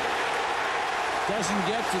 Doesn't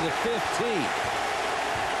get to the 15.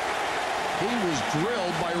 He was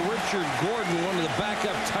drilled by Richard Gordon, one of the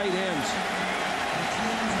backup tight ends.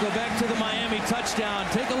 Go back to the Miami touchdown.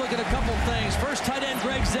 Take a look at a couple things. First, tight end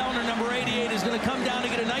Greg Zellner, number 88, is going to come down to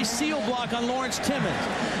get a nice seal block on Lawrence Timmons.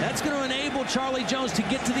 That's going to enable Charlie Jones to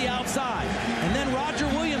get to the outside. And then Roger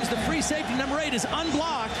Williams, the free safety, number 8, is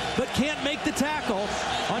unblocked but can't make the tackle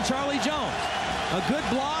on Charlie Jones. A good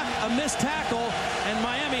block, a missed tackle, and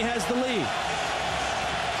Miami has the lead.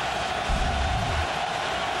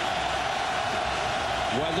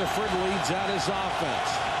 Weatherford leads out his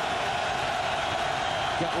offense.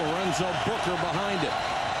 Got Lorenzo Booker behind it.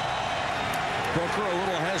 Booker, a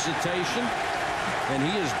little hesitation. And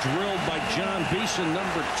he is drilled by John Beeson,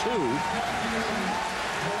 number 2.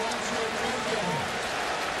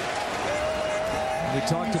 We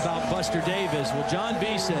talked about Buster Davis. Well, John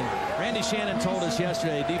Beeson, Randy Shannon told us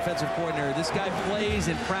yesterday, defensive coordinator, this guy plays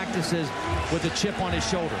and practices with a chip on his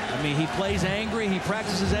shoulder. I mean, he plays angry. He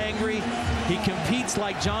practices angry. He competes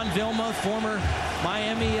like John Vilma, former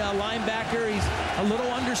Miami linebacker. He's a little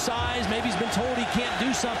undersized. Maybe he's been told he can't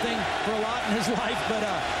do something for a lot in his life, but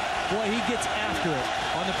boy, he gets after it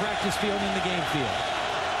on the practice field and in the game field.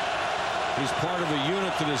 He's part of a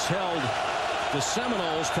unit that has held the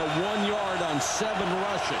Seminoles to 1 yard on 7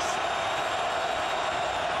 rushes.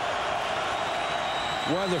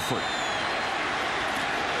 Weatherford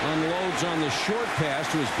unloads on the short pass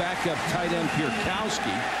to his backup tight end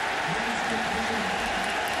Pierkowski.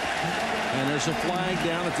 And there's a flag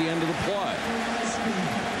down at the end of the play.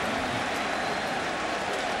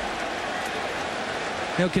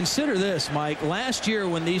 Now consider this, Mike. Last year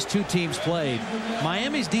when these two teams played,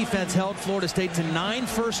 Miami's defense held Florida State to 9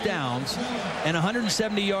 first downs and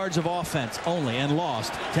 170 yards of offense only and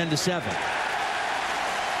lost 10-7.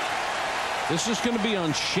 This is going to be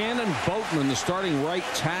on Shannon Boatman, the starting right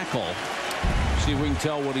tackle. See if we can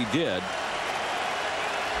tell what he did.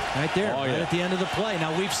 Right there, right at the end of the play.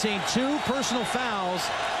 Now we've seen 2 personal fouls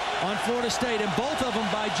on Florida State, and both of them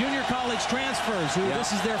by junior college transfers who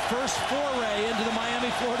this is their first foray into the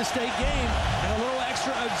Miami-Florida State game, and a little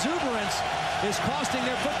extra exuberance is costing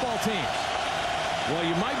their football teams. Well,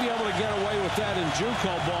 you might be able to get away with that in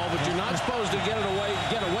JUCO ball, but you're not supposed to get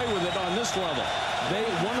away with it on this level.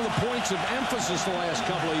 One of the points of emphasis the last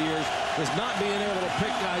couple of years is not being able to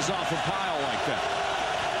pick guys off a pile like that.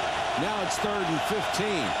 Now it's 3rd and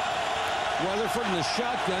 15. Weatherford in the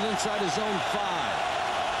shotgun inside his own 5.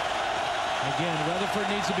 Again, Weatherford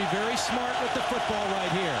needs to be very smart with the football right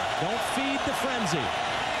here. Don't feed the frenzy.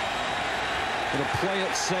 Going to play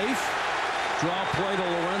it safe. Draw play to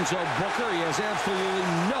Lorenzo Booker. He has absolutely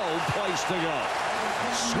no place to go.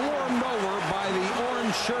 Swarmed over by the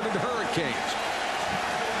orange-shirted Hurricanes.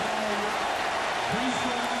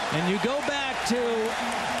 And you go back to,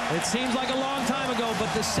 it seems like a long time ago,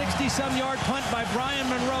 but the 60-some-yard punt by Brian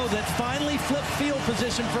Monroe that finally flipped field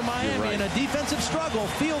position for Miami. In a defensive struggle,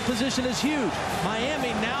 field position is huge.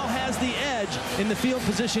 Miami now has the edge in the field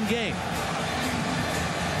position game.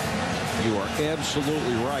 You are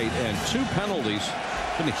absolutely right. And 2 penalties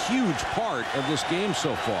been a huge part of this game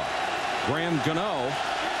so far. Graham Gano.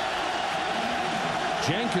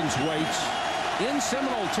 Jenkins waits in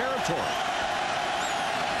Seminole territory.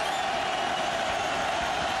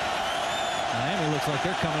 Miami looks like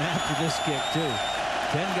they're coming after this kick, too.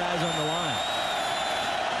 10 guys on the line.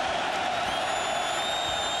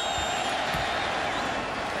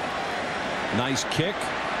 Nice kick.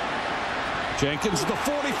 Jenkins, the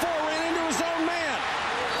 44, ran into his own man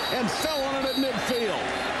and fell on it at midfield.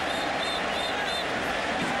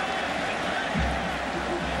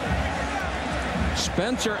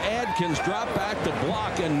 Spencer Adkins dropped back to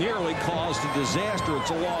block and nearly caused a disaster. It's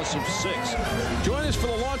a loss of 6. Join us for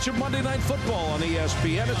the launch of Monday Night Football on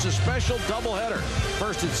ESPN. It's a special doubleheader.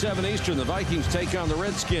 First at 7 Eastern, the Vikings take on the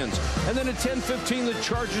Redskins. And then at 10:15, the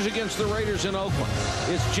Chargers against the Raiders in Oakland.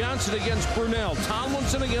 It's Johnson against Brunel.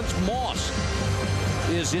 Tomlinson against Moss.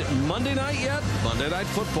 Is it Monday night yet? Monday Night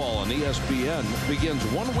Football on ESPN begins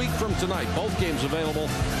 1 week from tonight. Both games available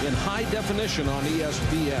in high definition on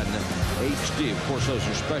ESPN HD. Of course, those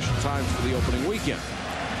are special times for the opening weekend.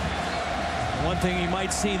 One thing you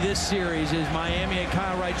might see this series is Miami and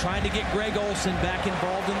Kyle Wright trying to get Greg Olsen back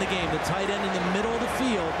involved in the game. The tight end in the middle of the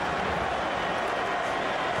field.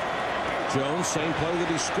 Jones, same play that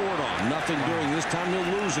he scored on. Nothing doing. This time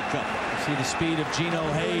he'll lose a couple. See the speed of Geno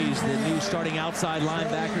Hayes, the new starting outside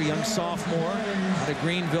linebacker, young sophomore out of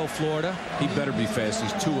Greenville, Florida. He better be fast.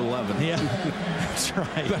 He's 2'11". Yeah, that's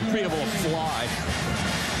right. Better be able to fly.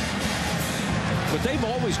 But they've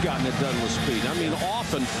always gotten it done with speed. I mean,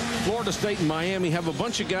 often Florida State and Miami have a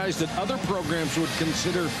bunch of guys that other programs would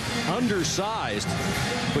consider undersized,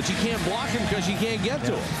 but you can't block him because you can't get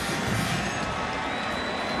to him.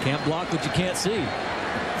 Can't block what you can't see.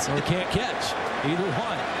 So they can't catch. Either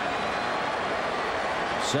one.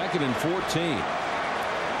 2nd and 14.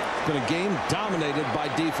 It's been a game dominated by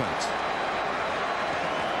defense.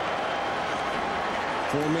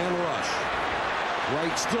 4-man rush.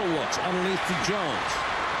 Wright still looks underneath to Jones.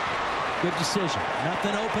 Good decision.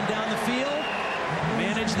 Nothing open down the field.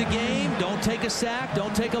 Manage the game. Don't take a sack.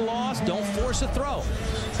 Don't take a loss. Don't force a throw.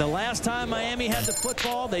 The last time Miami had the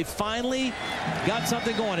football, they finally got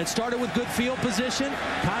something going. It started with good field position.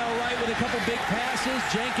 Kyle Wright with a couple big passes.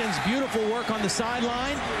 Jenkins, beautiful work on the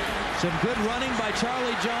sideline. Some good running by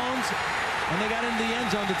Charlie Jones. and they got into the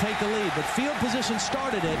end zone to take the lead. But field position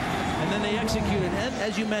started it, and then they executed. And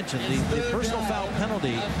as you mentioned, the personal foul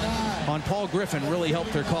penalty on Paul Griffin really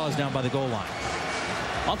helped their cause down by the goal line.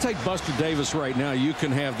 I'll take Buster Davis right now. You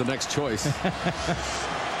can have the next choice.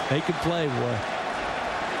 They could play, boy.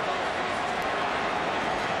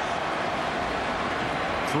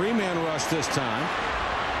 3-man rush this time.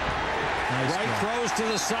 Nice Wright throws to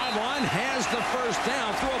the sideline, has the first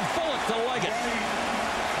down, throw a bullet to Leggett.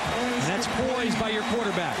 And that's poised by your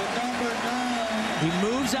quarterback. He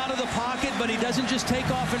moves out of the pocket, but he doesn't just take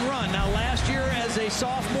off and run. Now, last year, as a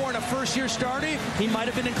sophomore and a first-year starter, he might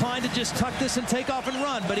have been inclined to just tuck this and take off and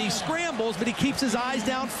run. But he scrambles, but he keeps his eyes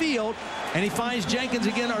downfield, and he finds Jenkins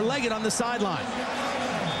again, or Leggett, on the sideline.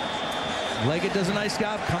 Leggett does a nice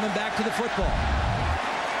job coming back to the football.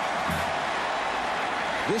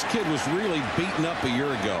 This kid was really beaten up a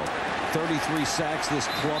year ago. 33 sacks this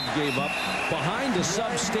club gave up behind a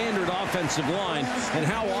substandard offensive line. And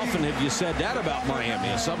how often have you said that about Miami?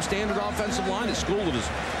 A substandard offensive line at school that has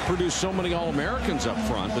produced so many All-Americans up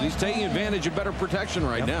front. But he's taking advantage of better protection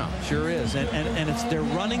right now. Sure is. And they're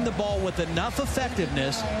running the ball with enough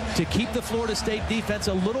effectiveness to keep the Florida State defense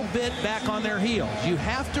a little bit back on their heels. You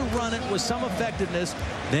have to run it with some effectiveness.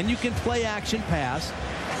 Then you can play action pass.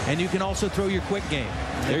 And you can also throw your quick game.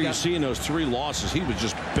 There you see in those 3 losses, he was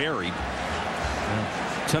just buried.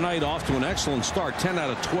 Yeah. Tonight off to an excellent start. 10 out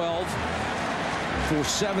of 12 for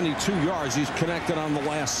 72 yards. He's connected on the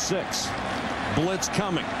last 6. Blitz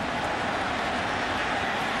coming.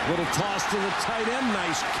 Little toss to the tight end.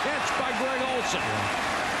 Nice catch by Greg Olsen.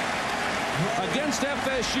 Against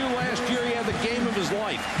FSU last year, he had the game of his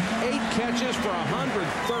life. 8 catches for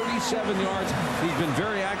 137 yards. He's been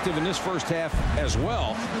very active in this first half as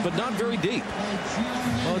well, but not very deep.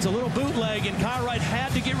 Well, it's a little bootleg, and Wright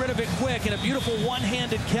had to get rid of it quick, and a beautiful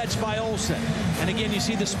one-handed catch by Olsen. And again, you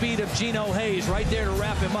see the speed of Geno Hayes right there to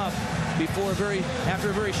wrap him up after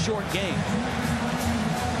a very short game.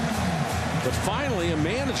 But finally, a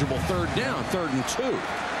manageable third down, 3rd and 2.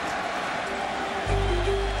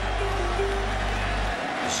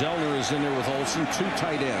 Zellner is in there with Olsen, 2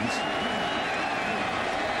 tight ends.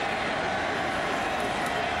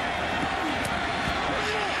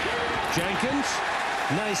 Jenkins,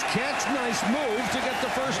 nice catch, nice move to get the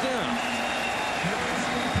first down.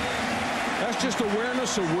 That's just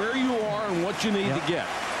awareness of where you are and what you need to get.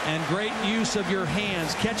 And great use of your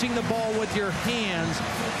hands, catching the ball with your hands.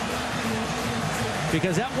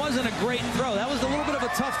 Because that wasn't a great throw. That was a little bit of a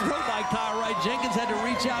tough throw by Kyle Wright. Jenkins had to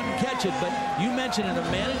reach out and catch it. But you mentioned it, a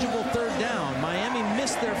manageable third down. Miami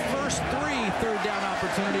missed their first 3 third down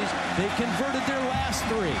opportunities. They converted their last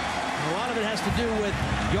 3. And a lot of it has to do with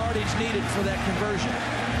yardage needed for that conversion.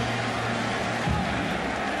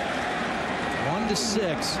 1 to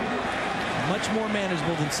 6. Much more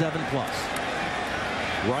manageable than 7+.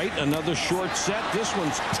 Wright, another short set. This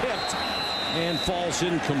one's tipped and falls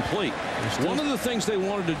incomplete. One of the things they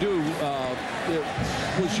wanted to do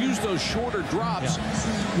was use those shorter drops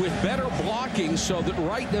with better blocking so that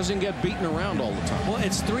Wright doesn't get beaten around all the time. Well,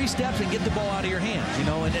 it's 3 steps and get the ball out of your hands, you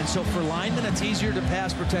know, and so for linemen, it's easier to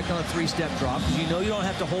pass protect on a 3-step drop because you know you don't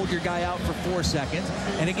have to hold your guy out for 4 seconds,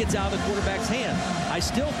 and it gets out of the quarterback's hand. I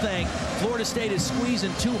still think Florida State is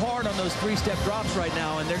squeezing too hard on those 3-step drops right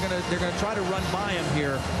now, and they're gonna try to run by him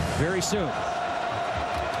here very soon.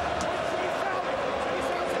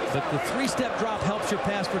 But the 3-step drop helps your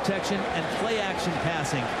pass protection, and play action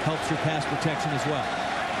passing helps your pass protection as well.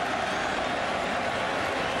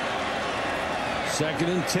 2nd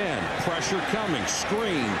and 10. Pressure coming.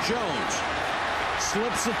 Screen. Jones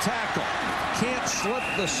slips a tackle. Can't slip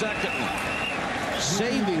the second one.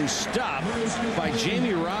 Saving stop by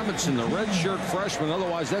Jamie Robinson, the redshirt freshman.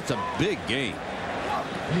 Otherwise, that's a big game.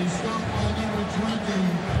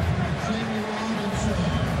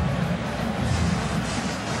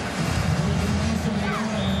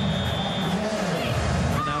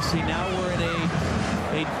 See, now we're in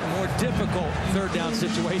a more difficult third down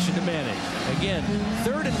situation to manage. Again,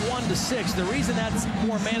 3rd and 1 to 6. The reason that's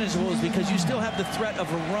more manageable is because you still have the threat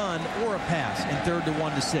of a run or a pass in 3rd to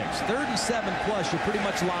 1 to 6. 3rd and 7+, you're pretty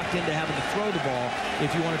much locked into having to throw the ball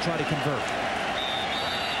if you want to try to convert.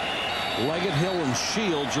 Leggett, Hill, and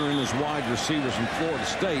Shields are in as wide receivers in Florida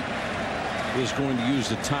State. Is going to use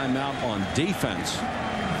the timeout on defense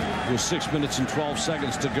with 6 minutes and 12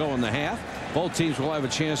 seconds to go in the half. Both teams will have a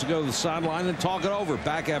chance to go to the sideline and talk it over.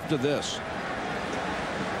 Back after this.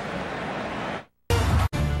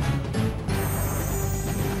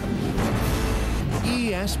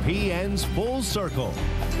 ESPN's Full Circle,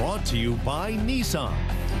 brought to you by Nissan,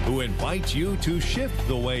 who invites you to shift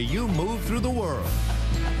the way you move through the world.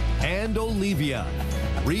 And Olivia,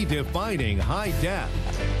 redefining high def.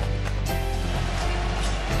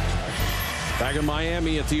 Back in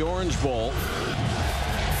Miami at the Orange Bowl.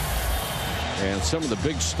 And some of the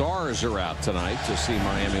big stars are out tonight to see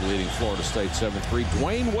Miami leading Florida State 7-3.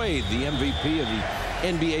 Dwayne Wade, the MVP of the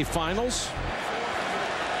NBA Finals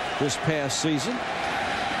this past season.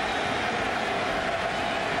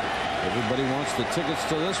 Everybody wants the tickets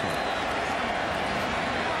to this one.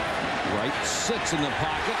 Wright sits in the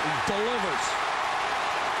pocket and delivers.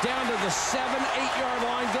 Down to the 7-8-yard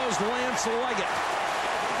line goes Lance Leggett.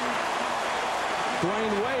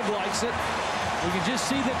 Dwayne Wade likes it. We can just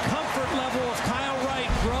see the comfort level of Kyle Wright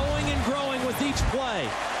growing and growing with each play.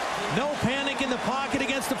 No panic in the pocket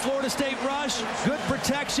against the Florida State rush. Good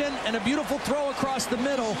protection and a beautiful throw across the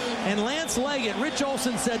middle. And Lance Leggett, Rich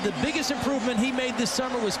Olson said the biggest improvement he made this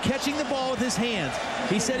summer was catching the ball with his hands.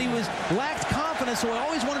 He said he lacked confidence, so he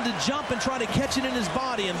always wanted to jump and try to catch it in his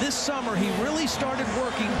body. And this summer, he really started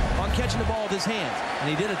working on catching the ball with his hands. And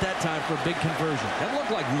he did it that time for a big conversion. That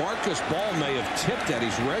looked like Marcus Ball may have tipped that.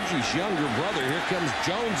 He's Reggie's younger brother. Here comes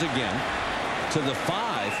Jones again to the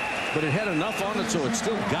 5. But it had enough on it, so it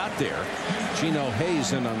still got there. Gino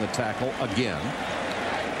Hayes in on the tackle again.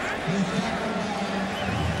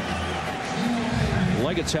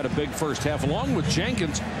 Leggett's had a big first half, along with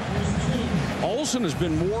Jenkins. Olson has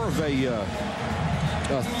been more of a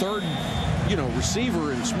third,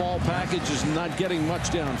 receiver in small packages, and not getting much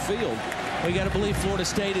downfield. We got to believe Florida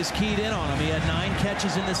State is keyed in on him. He had 9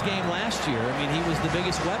 catches in this game last year. I mean, he was the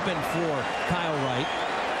biggest weapon for Kyle Wright.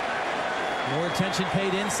 More attention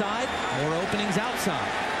paid inside, more openings outside.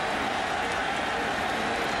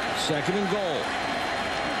 2nd and goal.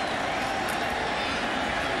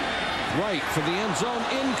 Wright for the end zone,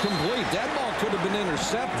 incomplete. That ball could have been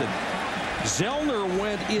intercepted. Zellner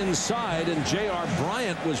went inside, and J.R.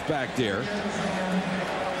 Bryant was back there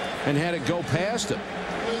and had it go past him.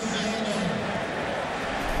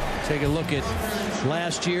 Take a look at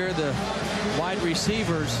last year, the wide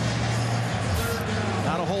receivers.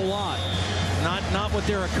 Not a whole lot. Not what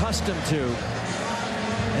they're accustomed to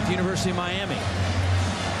at the University of Miami.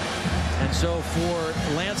 And so for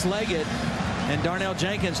Lance Leggett and Darnell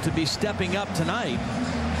Jenkins to be stepping up tonight,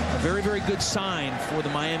 a very, very good sign for the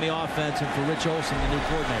Miami offense and for Rich Olson, the new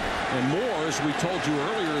coordinator. And Moore, as we told you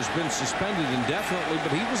earlier, has been suspended indefinitely,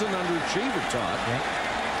 but he was an underachiever, Todd. Yeah.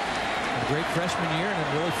 A great freshman year, and it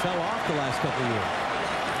really fell off the last couple of years.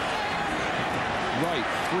 Wright,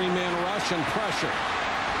 3-man rush and pressure.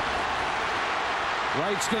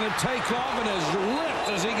 Wright's going to take off and is ripped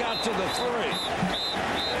as he got to the 3.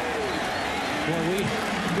 Well,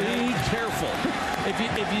 be careful. If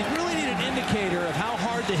you really need an indicator of how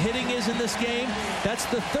hard the hitting is in this game, that's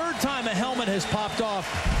the 3rd time a helmet has popped off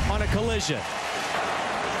on a collision.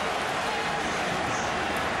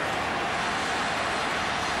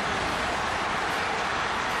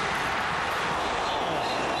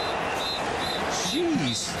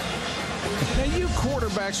 Jeez. Now, you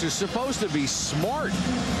quarterbacks are supposed to be smart.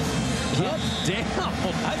 Get down.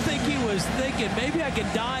 I think he was thinking maybe I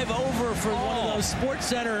could dive over for one of those Sports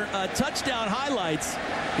Center touchdown highlights.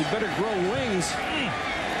 He better grow wings.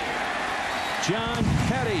 John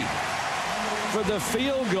Petty for the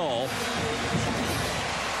field goal.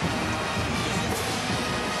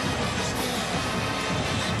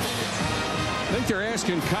 I think they're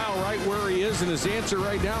asking Kyle Wright where he is, and his answer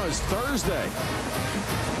right now is Thursday.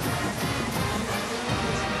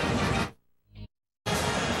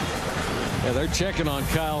 Yeah, they're checking on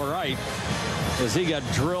Kyle Wright as he got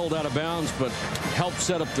drilled out of bounds, but helped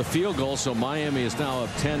set up the field goal. So Miami is now up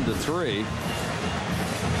 10-3.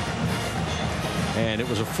 And it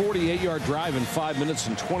was a 48-yard drive in 5 minutes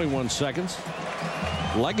and 21 seconds.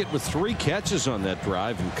 Leggett with 3 catches on that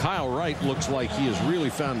drive, and Kyle Wright looks like he has really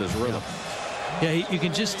found his rhythm. Yeah, you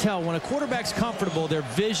can just tell when a quarterback's comfortable, their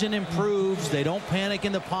vision improves. They don't panic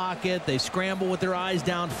in the pocket. They scramble with their eyes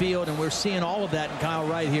downfield, and we're seeing all of that in Kyle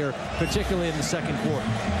Wright here, particularly in the 2nd quarter.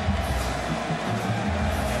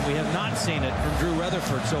 And we have not seen it from Drew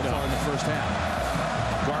Rutherford so far in the first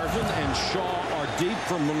half. Garvin and Shaw are deep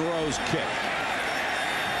from Monroe's kick.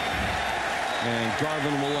 And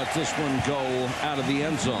Garvin will let this one go out of the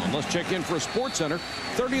end zone. Let's check in for a Sports Center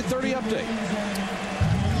 30-30 update.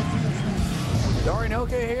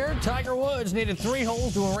 Dorinoka here. Tiger Woods needed 3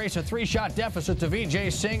 holes to erase a 3-shot deficit to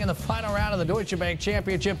Vijay Singh in the final round of the Deutsche Bank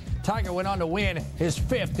Championship. Tiger went on to win his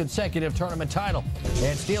 5th consecutive tournament title.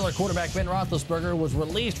 And Steeler quarterback Ben Roethlisberger was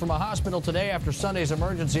released from a hospital today after Sunday's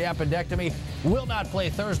emergency appendectomy. Will not play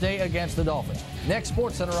Thursday against the Dolphins. Next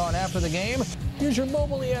Sports Center on after the game. Use your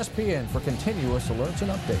mobile ESPN for continuous alerts and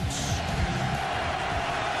updates.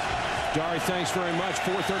 Dari, thanks very much.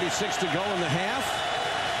 4:36 to go in the half.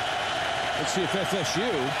 Let's see if FSU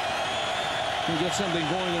can get something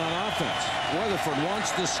going on offense. Weatherford wants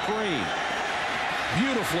the screen.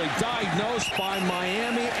 Beautifully diagnosed by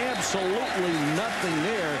Miami. Absolutely nothing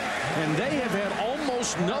there. And they have had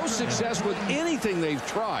almost no success with anything they've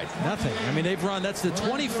tried. Nothing. I mean, they've run, that's the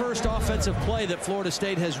 21st offensive play that Florida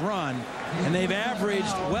State has run, and they've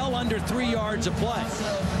averaged well under 3 yards a play.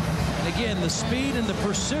 And again, the speed and the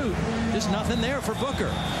pursuit, just nothing there for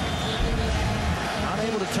Booker. Not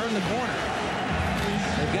able to turn the corner.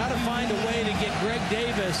 They've got to find a way to get Greg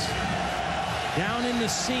Davis down in the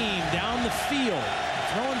seam, down the field.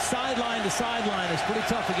 Throwing sideline to sideline is pretty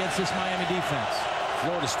tough against this Miami defense.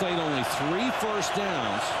 Florida State only 3 first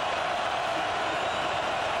downs.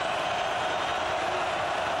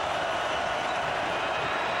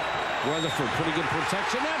 Weatherford, pretty good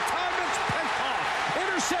protection. That time it's picked off.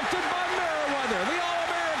 Intercepted by Merriweather. The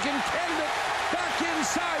All-American candidate back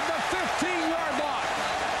inside the 15-yard line.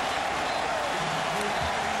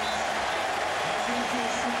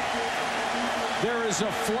 There is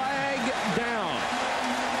a flag down.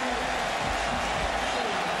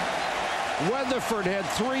 Weatherford had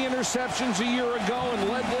 3 interceptions a year ago and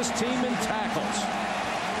led this team in tackles.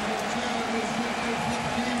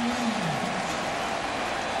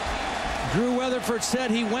 Drew Weatherford said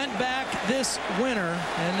he went back this winter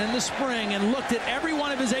and in the spring and looked at every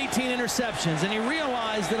one of his 18 interceptions, and he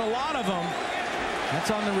realized that a lot of them, that's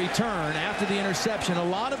on the return after the interception, a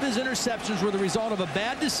lot of his interceptions were the result of a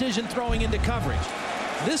bad decision throwing into coverage.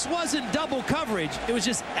 This wasn't double coverage. It was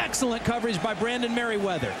just excellent coverage by Brandon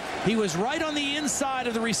Merriweather. He was right on the inside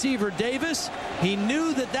of the receiver, Davis. He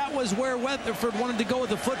knew that that was where Weatherford wanted to go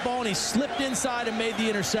with the football, and he slipped inside and made the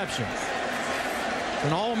interception.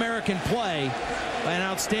 An All-American play by an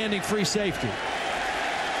outstanding free safety.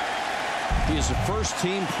 He is a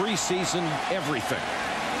first-team preseason everything.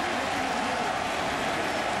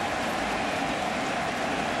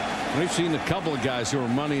 We've seen a couple of guys who are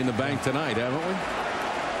money in the bank tonight, haven't we?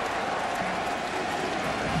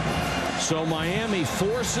 So Miami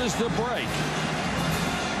forces the break.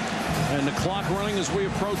 And the clock running as we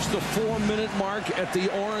approach the 4-minute mark at the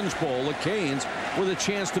Orange Bowl. The Canes with a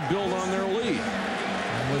chance to build on their lead.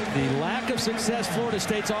 With the lack of success Florida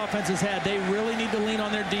State's offense has had, they really need to lean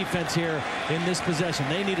on their defense here in this possession.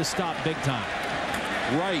 They need to stop big time.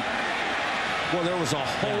 Right. Well, there was a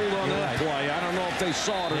hold on that play. I don't know if they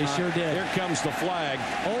saw it or not. They sure did. Here comes the flag.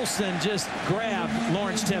 Olsen just grabbed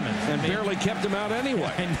Lawrence Timmons. And barely kept him out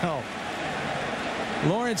anyway. I know.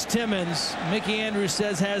 Lawrence Timmons, Mickey Andrews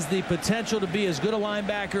says, has the potential to be as good a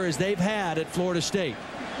linebacker as they've had at Florida State.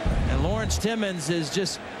 And Lawrence Timmons is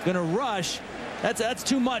just going to rush. That's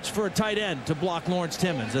too much for a tight end to block Lawrence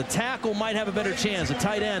Timmons. A tackle might have a better chance. A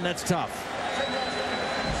tight end, that's tough.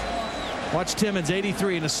 Watch Timmons,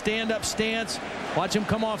 83, in a stand-up stance. Watch him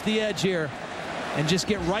come off the edge here and just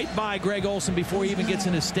get right by Greg Olsen before he even gets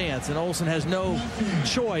in his stance. And Olsen has no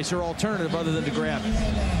choice or alternative other than to grab him.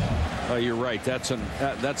 You're right. That's a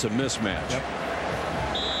mismatch. Yep.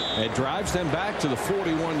 It drives them back to the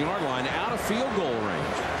 41-yard line, out of field goal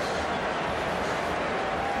range.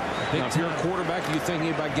 Now, if you're a quarterback, are you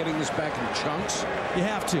thinking about getting this back in chunks? You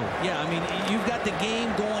have to. Yeah, I mean, you've got the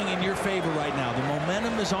game going in your favor right now. The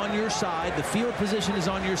momentum is on your side. The field position is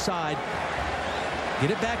on your side.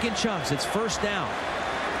 Get it back in chunks. It's first down.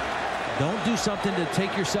 Don't do something to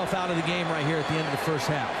take yourself out of the game right here at the end of the first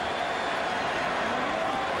half.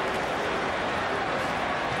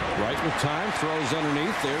 Right with time, throws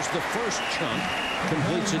underneath. There's the first chunk.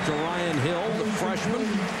 Completes it to Ryan Hill, the freshman,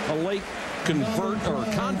 a late convert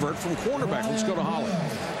from cornerback. Let's go to Holly.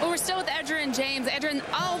 Well, we're still with Edgerrin James. Edgerrin,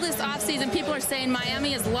 all this offseason, people are saying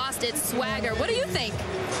Miami has lost its swagger. What do you think?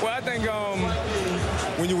 Well, I think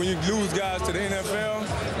when you lose guys to the NFL,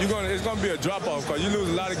 it's going to be a drop-off because you lose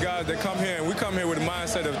a lot of guys that come here, and we come here with a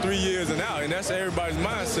mindset of 3 years and out, and that's everybody's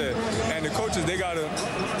mindset. And the coaches, they're going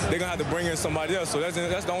to have to bring in somebody else. So that's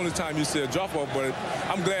the only time you see a drop-off. But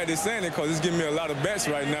I'm glad they're saying it because it's giving me a lot of bets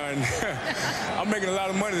right now, and I'm making a lot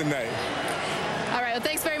of money tonight. All right, well,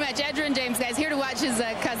 thanks very much. Edgerrin James, guys, here to watch his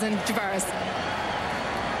cousin, Javaris.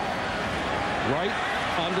 Right,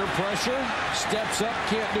 under pressure, steps up,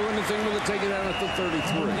 can't do anything with it, take it out at the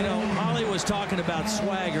 33. You know, Holly was talking about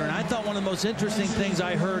swagger, and I thought one of the most interesting things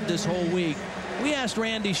I heard this whole week, we asked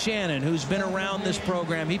Randy Shannon, who's been around this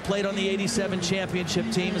program. He played on the '87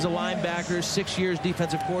 championship team as a linebacker, 6 years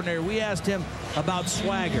defensive coordinator. We asked him about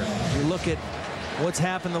swagger. You look at what's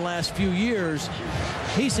happened the last few years.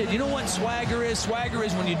 He said, you know what swagger is? Swagger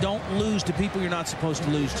is when you don't lose to people you're not supposed to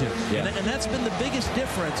lose to. Yeah. And that's been the biggest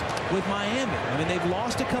difference with Miami. I mean, they've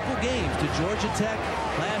lost a couple games to Georgia Tech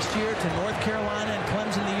last year, to North Carolina and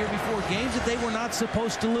Clemson the year before, games that they were not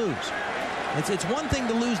supposed to lose. It's one thing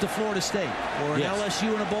to lose to Florida State or an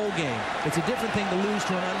LSU in a bowl game. It's a different thing to lose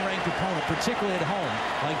to an unranked opponent, particularly at home,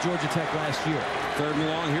 like Georgia Tech last year. 3rd and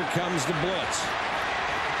long. Here comes the blitz.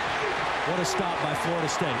 What a stop by Florida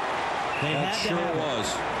State. That sure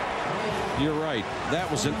was. You're right. That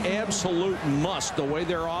was an absolute must the way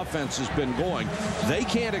their offense has been going. They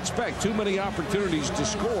can't expect too many opportunities to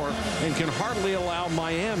score and can hardly allow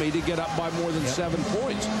Miami to get up by more than 7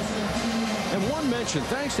 points. And one mention,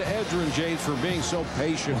 thanks to Edgerrin James for being so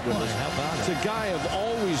patient with us. How about it? It's a guy I've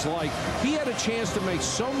always liked. He had a chance to make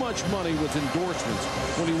so much money with endorsements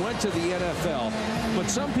when he went to the NFL. But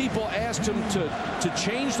some people asked him to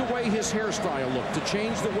change the way his hairstyle looked, to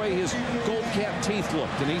change the way his gold cap teeth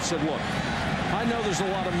looked. And he said, look, I know there's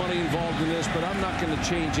a lot of money involved in this, but I'm not going to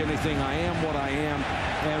change anything. I am what I am,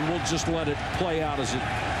 and we'll just let it play out as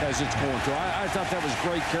it's going to. I thought that was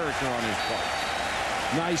great character on his part.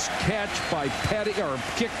 Nice catch by Petty, or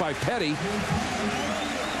kick by Petty.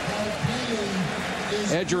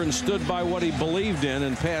 Edgerrin stood by what he believed in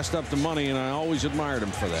and passed up the money, and I always admired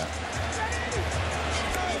him for that.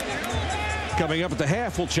 Coming up at the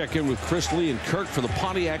half, we'll check in with Chris Lee and Kirk for the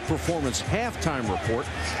Pontiac Performance halftime report.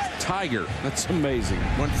 Tiger, that's amazing.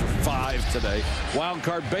 Went for 5 today. Wild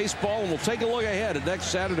card baseball, and we'll take a look ahead at next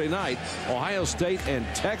Saturday night, Ohio State and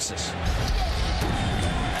Texas.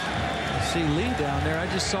 See Lee down there. I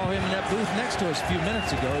just saw him in that booth next to us a few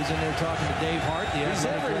minutes ago. He's in there talking to Dave Hart, the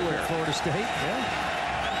athletic director at Florida State. Yeah.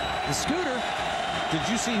 The scooter. Did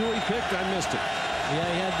you see who he picked? I missed it. Yeah,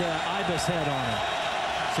 he had the Ibis head on him.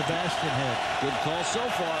 Sebastian head. Good call so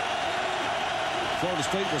far. Florida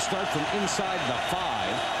State will start from inside the 5.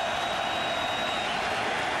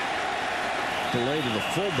 Delay to the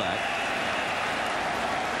fullback.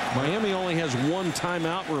 Miami only has 1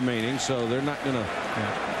 timeout remaining, so they're not going to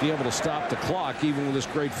be able to stop the clock even with this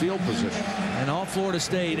great field position. And all Florida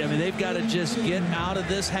State, I mean, they've got to just get out of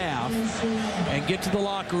this half and get to the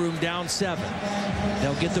locker room down 7.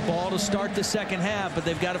 They'll get the ball to start the second half, but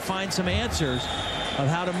they've got to find some answers of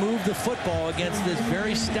how to move the football against this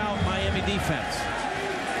very stout Miami defense.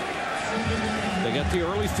 They got the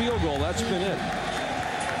early field goal. That's been it.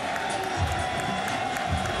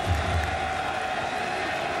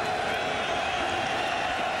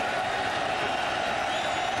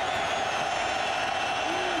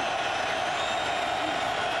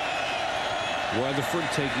 Weatherford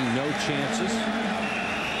taking no chances.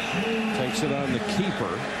 Takes it on the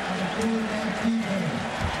keeper.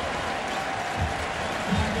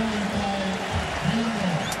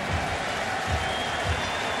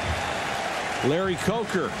 Larry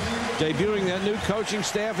Coker debuting that new coaching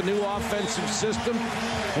staff, a new offensive system,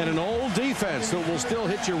 and an old defense that will still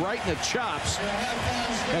hit you right in the chops.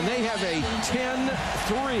 And they have a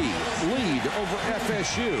 10-3 lead over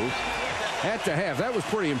FSU at the half. That was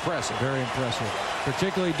pretty impressive. Very impressive.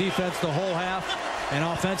 Particularly defense the whole half, and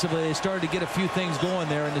offensively they started to get a few things going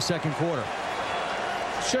there in the second quarter.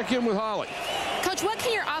 Check in with Holly. Coach, what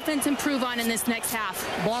can your offense improve on in this next half?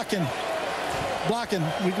 Blocking.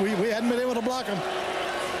 We hadn't been able to block them.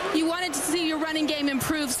 You wanted to see your running game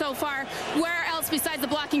improve so far. Where else besides the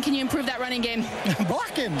blocking can you improve that running game?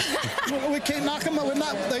 Blocking. We can't knock them.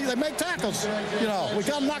 They make tackles. You know, we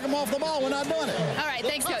got to knock them off the ball. We're not doing it. All right,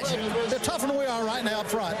 thanks, Coach. They're tougher than we are right now up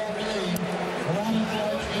front.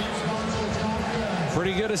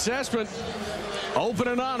 Pretty good assessment. Open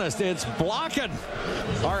and honest, it's blocking.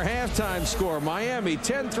 Our halftime score, Miami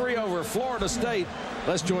 10-3 over Florida State.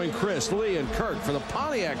 Let's join Chris, Lee, and Kirk for the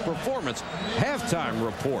Pontiac Performance halftime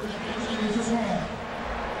report.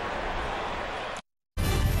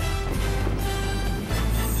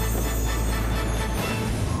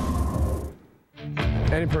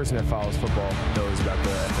 Any person that follows football knows about the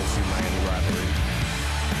FSU-Miami rivalry.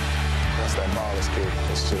 That's that baller's kick.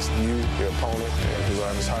 It's just you, your opponent, and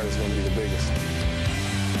whoever's heart is going to be the biggest.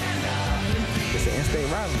 It's an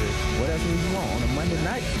in-state rivalry. What else would you want on a Monday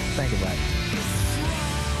night? Think about it.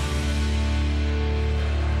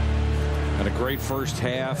 And a great first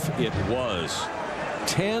half it was.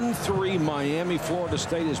 10-3 Miami. Florida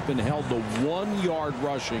State has been held to 1 yard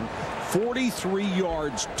rushing, 43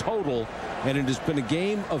 yards total, and it has been a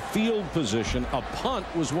game of field position. A punt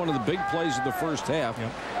was one of the big plays of the first half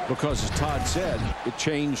because, as Todd said, it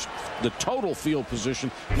changed the total field position.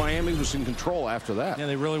 Miami was in control after that. Yeah,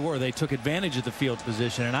 they really were. They took advantage of the field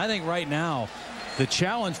position, and I think right now The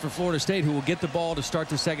challenge for Florida State, who will get the ball to start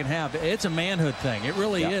the second half, it's a manhood thing. It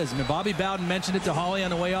really is. I mean, Bobby Bowden mentioned it to Holly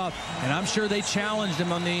on the way off, and I'm sure they challenged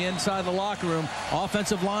him on the inside of the locker room.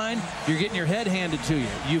 Offensive line, you're getting your head handed to you.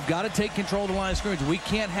 You've got to take control of the line of scrimmage. We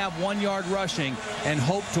can't have 1 yard rushing and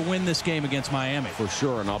hope to win this game against Miami. For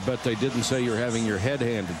sure, and I'll bet they didn't say you're having your head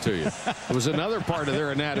handed to you. It was another part of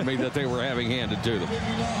their anatomy that they were having handed to them.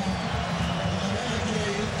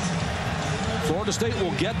 Florida State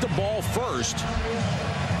will get the ball first.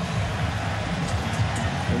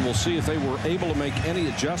 And we'll see if they were able to make any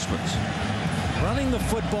adjustments. Running the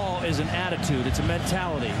football is an attitude. It's a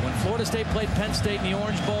mentality. When Florida State played Penn State in the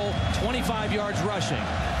Orange Bowl, 25 yards rushing.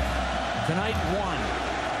 Tonight, 1.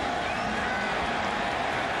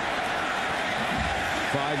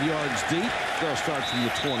 5 yards deep. They'll start from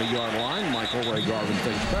the 20-yard line. Michael Ray Garvin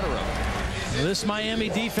thinks better of it. Well, this Miami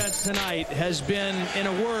defense tonight has been, in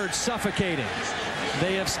a word, suffocating.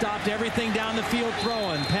 They have stopped everything down the field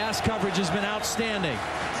throwing. Pass coverage has been outstanding.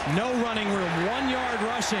 No running room. 1 yard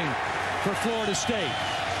rushing for Florida State.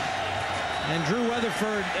 And Drew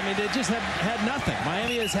Weatherford, I mean, they just have had nothing.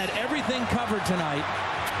 Miami has had everything covered tonight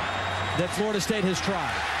that Florida State has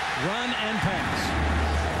tried. Run and pass.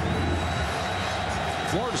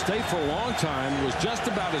 Florida State for a long time was just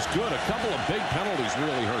about as good. A couple of big penalties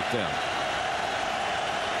really hurt them.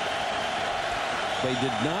 They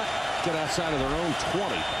did not get outside of their own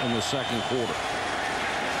 20 in the second quarter.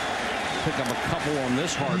 Pick up a couple on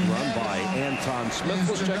this hard run by Anton Smith.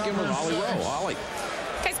 Let's check in with Holly Rowe. Holly.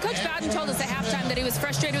 Guys, Coach Bowden told us at halftime that he was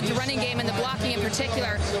frustrated with the running game and the blocking in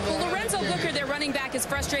particular. Well, Lorenzo Booker, their running back, is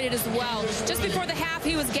frustrated as well. Just before the half,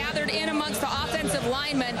 he was gathered in amongst the offensive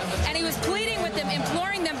linemen, and he was pleading with them,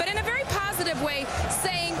 imploring them, but in a very positive way,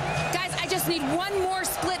 saying, guys, I just need one more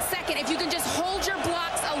split second. If you can just hold your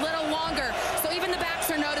blocks a little longer. So even the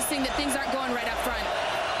backs are noticing that things aren't going right up front.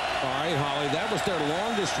 All right, Holly, that was their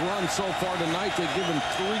longest run so far tonight. They've given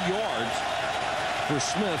 3 yards for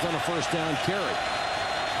Smith on a first down carry.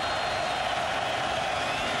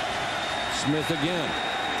 Smith again.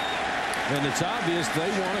 And it's obvious they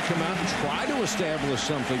want to come out and try to establish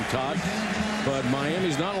something, Todd. But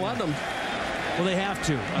Miami's not letting them. Well, they have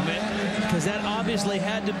to. I mean, because that obviously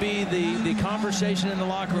had to be the conversation in the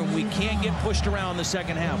locker room. We can't get pushed around in the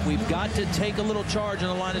second half. We've got to take a little charge on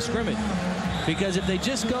the line of scrimmage. Because if they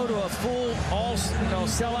just go to a full,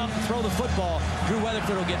 sell out and throw the football, Drew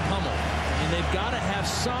Weatherford will get pummeled. And they've got to have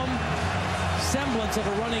some semblance of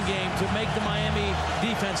a running game to make the Miami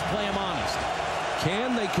defense play them honest.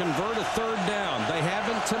 Can they convert a third down? They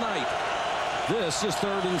haven't tonight. This is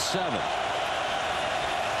 3rd and 7.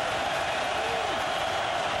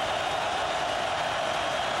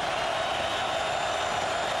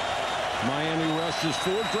 Miami rushes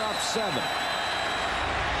 4, drops 7.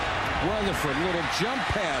 Weatherford, little jump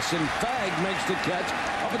pass, and Fagg makes the catch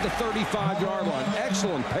up at the 35-yard line.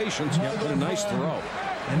 Excellent patience and a nice throw.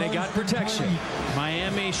 And they got protection.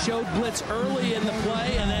 Miami showed blitz early in the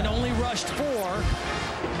play and then only rushed 4.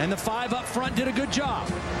 And the 5 up front did a good job.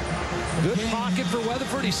 Good pocket for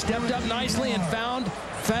Weatherford. He stepped up nicely and found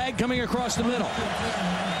Fagg coming across the middle.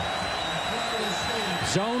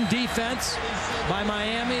 Zone defense by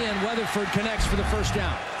Miami, and Weatherford connects for the first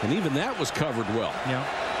down. And even that was covered well. Yeah.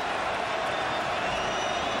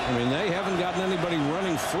 I mean, they haven't gotten anybody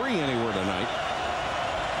running free anywhere tonight.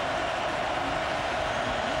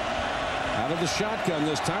 Out of the shotgun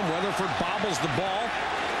this time. Weatherford bobbles the ball,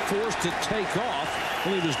 forced to take off.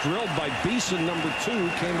 And he was drilled by Beeson, number 2,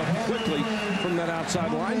 came up quickly from that outside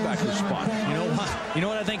linebacker spot. You know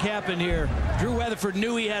what I think happened here? Drew Weatherford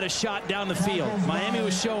knew he had a shot down the field. Miami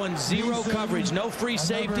was showing 0 coverage, no free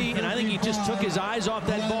safety, and I think he just took his eyes off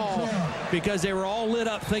that ball because they were all lit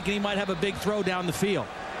up thinking he might have a big throw down the field.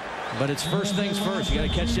 But it's first things first. You got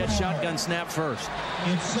to catch that shotgun snap first.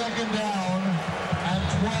 It's 2nd down and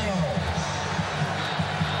 12.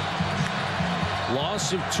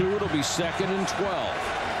 Loss of 2. It'll be 2nd and 12.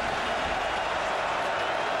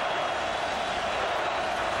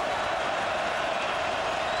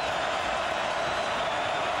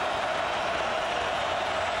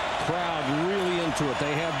 Crowd really into it.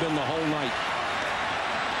 They have been the whole night.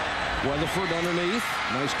 Weatherford underneath.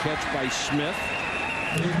 Nice catch by Smith.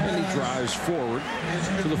 And he drives forward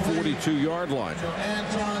to the 42-yard line.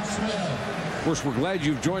 Of course, we're glad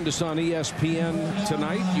you've joined us on ESPN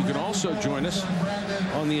tonight. You can also join us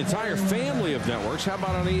on the entire family of networks. How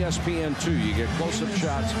about on ESPN2? You get close-up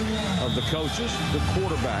shots of the coaches, the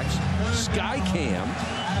quarterbacks, Skycam,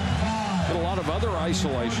 and a lot of other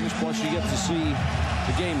isolations. Plus, you get to see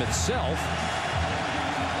the game itself.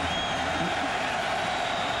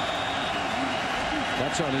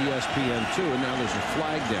 That's on ESPN2, and now there's a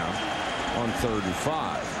flag down. on 3rd and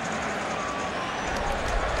 5.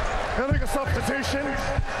 Illegal substitution,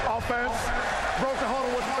 offense, broke the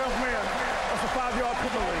huddle with 12 men. That's a 5-yard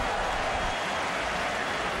penalty.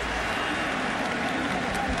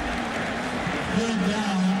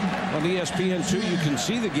 On ESPN2, you can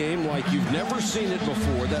see the game like you've never seen it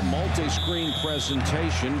before. That multi-screen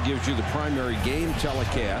presentation gives you the primary game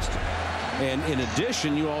telecast. And in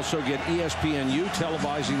addition, you also get ESPNU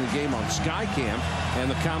televising the game on Skycam and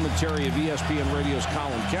the commentary of ESPN Radio's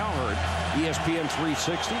Colin Cowherd, ESPN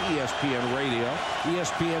 360, ESPN Radio,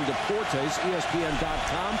 ESPN Deportes,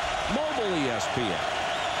 ESPN.com, mobile ESPN.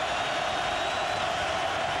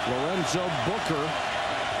 Lorenzo Booker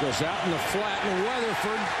goes out in the flat, and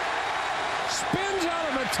Weatherford spins out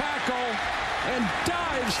of a tackle and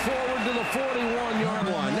dives forward to the 41-yard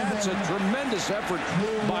line. That's a tremendous effort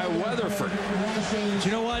by Weatherford. But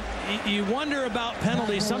you know what? You wonder about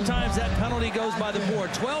penalties. Sometimes that penalty goes by the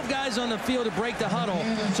board. 12 guys on the field to break the huddle,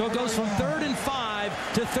 so it goes from 3rd and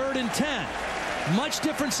 5 to 3rd and 10. Much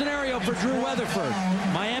different scenario for Drew Weatherford.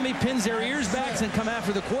 Miami pins their ears back and come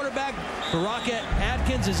after the quarterback. Baraka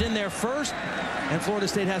Atkins is in there first, and Florida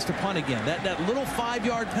State has to punt again. That little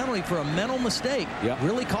 5-yard penalty for a mental mistake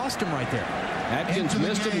really cost him right there. Atkins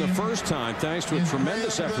missed him the first time thanks to a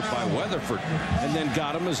tremendous effort by Weatherford, and then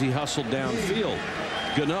got him as he hustled downfield.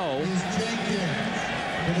 Gano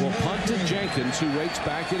will punt to Jenkins, who waits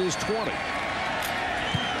back at his 20.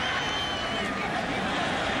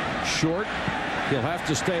 Short. He'll have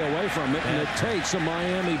to stay away from it, and it takes a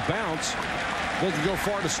Miami bounce. Doesn't go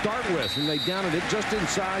far to start with, and they downed it just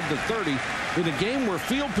inside the 30. In a game where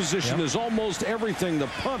field position is almost everything, the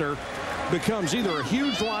punter becomes either a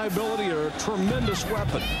huge liability or a tremendous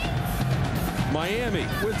weapon. Miami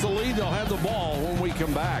with the lead. They'll have the ball when we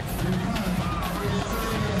come back.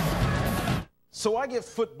 So I get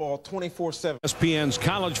football 24/7. ESPN's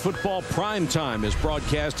College Football Primetime is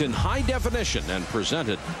broadcast in high definition and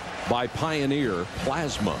presented by Pioneer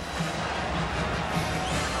Plasma.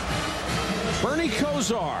 Bernie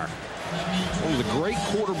Kosar, one of the great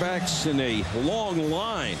quarterbacks in a long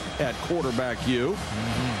line at quarterback U.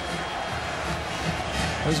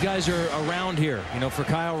 Those guys are around here. You know, for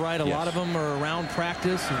Kyle Wright, a lot of them are around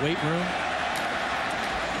practice and weight room.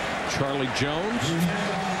 Charlie Jones.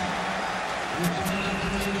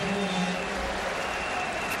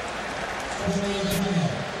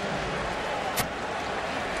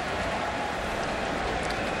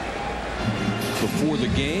 Before the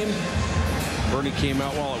game, Bernie came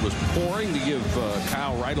out while it was pouring to give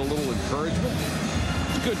Kyle Wright a little encouragement.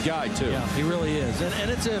 He's a good guy, too. Yeah, he really is.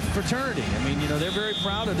 And it's a fraternity. I mean, you know, they're very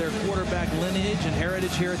proud of their quarterback lineage and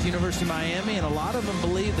heritage here at the University of Miami, and a lot of them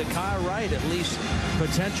believe that Kyle Wright, at least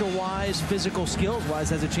potential-wise, physical skills-wise,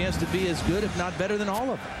 has a chance to be as good, if not better, than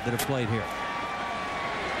all of them that have played here.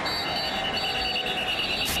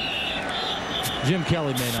 Jim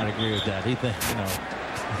Kelly may not agree with that. He thinks, you know,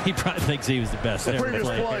 he probably thinks he was the best The ever previous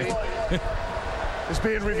play is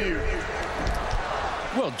being reviewed.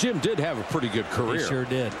 Well, Jim did have a pretty good career. He sure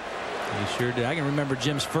did. He sure did. I can remember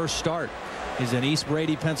Jim's first start. He's an East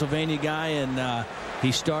Brady, Pennsylvania guy, and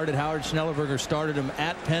he started. Howard Schnellenberger started him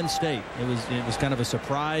at Penn State. It was kind of a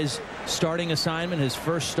surprise starting assignment, his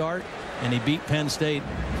first start, and he beat Penn State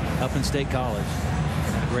up in State College.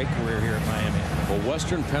 Had a great career here at Miami. Well,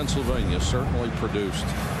 Western Pennsylvania certainly produced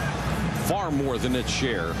far more than its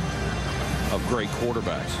share of great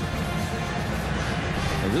quarterbacks.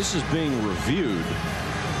 And this is being reviewed.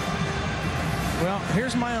 Well,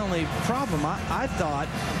 here's my only problem. I thought,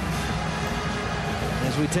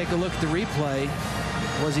 as we take a look at the replay,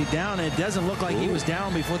 was he down? And it doesn't look like he was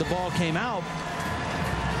down before the ball came out.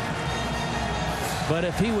 But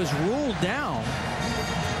if he was ruled down,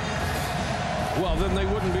 well, then they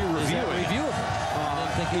wouldn't be reviewing. Is that reviewable?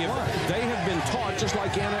 I didn't think he was. They have been taught, just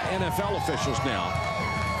like NFL officials now,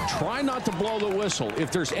 try not to blow the whistle.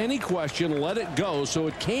 If there's any question, let it go so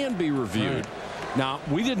it can be reviewed. Right. Now,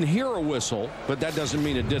 we didn't hear a whistle, but that doesn't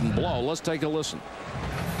mean it didn't blow. Let's take a listen.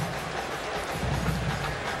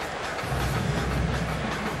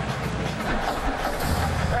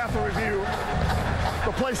 After review,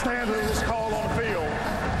 the play standard was called on the field.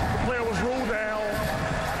 The player was ruled down.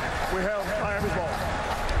 We have Miami's ball.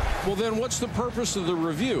 Well, then what's the purpose of the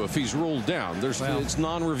review if he's ruled down? It's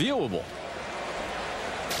non-reviewable.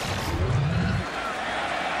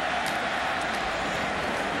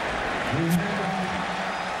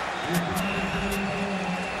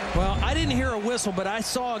 Well, I didn't hear a whistle, but I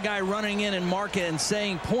saw a guy running in and marking and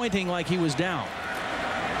saying, pointing like he was down.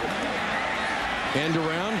 End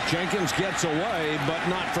around. Jenkins gets away, but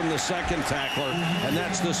not from the second tackler, and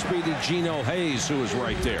that's the speedy Geno Hayes who is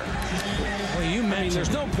right there. Well, you mentioned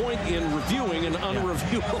there's no point in reviewing an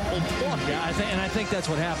unreviewable play. Yeah, I think that's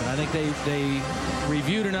what happened. I think they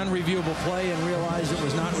reviewed an unreviewable play and realized it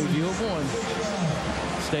was not reviewable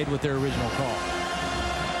and stayed with their original call.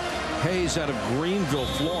 Hayes out of Greenville,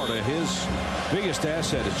 Florida. His biggest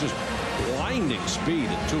asset is just blinding speed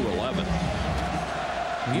at 211.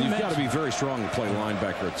 You've got to be very strong to play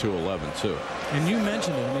linebacker at 211, too. And you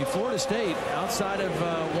mentioned it. I mean, Florida State, outside of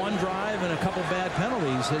one drive and a couple bad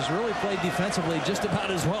penalties, has really played defensively just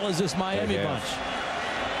about as well as this Miami bunch.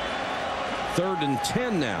 3rd and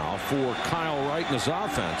 10 now for Kyle Wright and his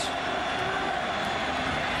offense.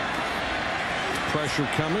 Pressure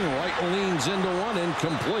coming. Wright leans into one,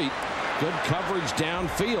 incomplete. Good coverage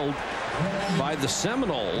downfield by the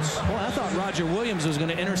Seminoles. Well, I thought Roger Williams was going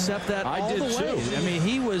to intercept that all the way. Too. I mean,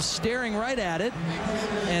 he was staring right at it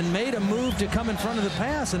and made a move to come in front of the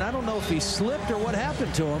pass, and I don't know if he slipped or what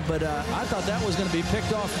happened to him, but I thought that was going to be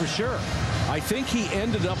picked off for sure. I think he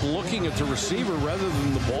ended up looking at the receiver rather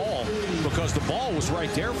than the ball because the ball was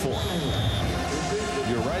right there for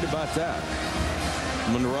him. You're right about that.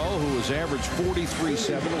 Monroe, who has averaged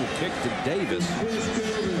 43-7, will kick to Davis.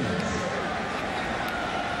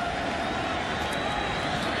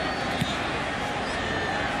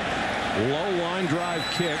 Low line drive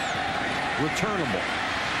kick, returnable.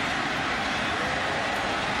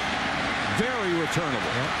 Very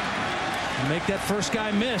returnable. You make that first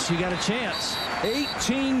guy miss, you got a chance.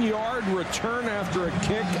 18-yard return after a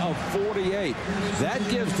kick of 48. That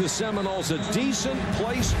gives the Seminoles a decent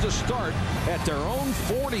place to start at their own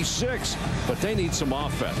 46, but they need some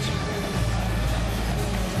offense.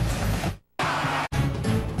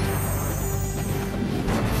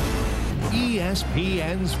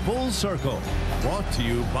 ESPN's Full Circle, brought to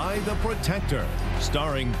you by The Protector,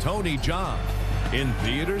 starring Tony Jaa. In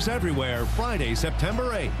theaters everywhere, Friday,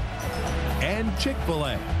 September 8th. And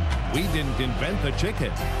Chick-fil-A. We didn't invent the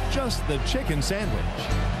chicken, just the chicken sandwich.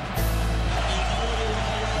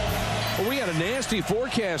 Well, we had a nasty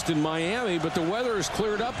forecast in Miami, but the weather has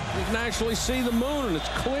cleared up. You can actually see the moon, and it's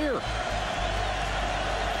clear. It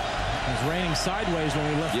was raining sideways when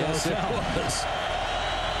we left the hotel. Yes, it was.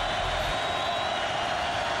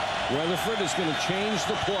 Weatherford is going to change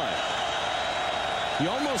the play. You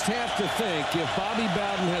almost have to think if Bobby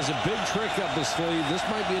Bowden has a big trick up his sleeve, this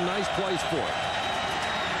might be a nice place for it.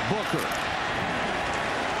 Booker.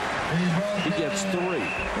 He gets 3.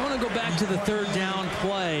 I want to go back to the 3rd down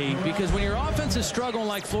play because when your offense is struggling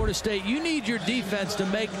like Florida State, you need your defense to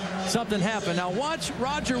make something happen. Now watch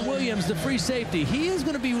Roger Williams, the free safety. He is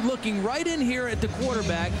going to be looking right in here at the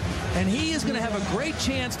quarterback, and he is going to have a great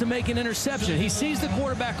chance to make an interception. He sees the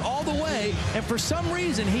quarterback all the way, and for some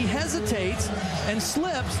reason he hesitates and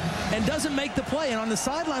slips and doesn't make the play. And on the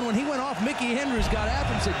sideline when he went off, Mickey Hendricks got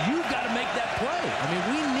after him and said, "You've got to make that play." I mean,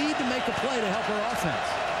 we need to make a play to help our offense.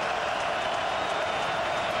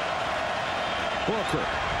 Booker.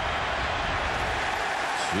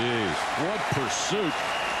 Jeez, what pursuit.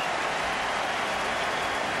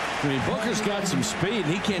 I mean, Booker's got some speed,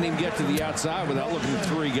 and he can't even get to the outside without looking at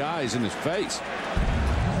 3 guys in his face.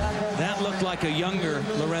 That looked like a younger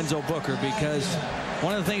Lorenzo Booker because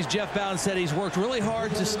one of the things Jeff Bowden said, he's worked really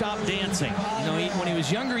hard to stop dancing. You know, when he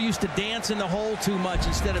was younger, he used to dance in the hole too much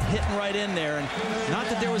instead of hitting right in there. And not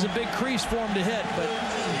that there was a big crease for him to hit, but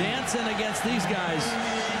dancing against these guys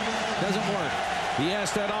doesn't work. He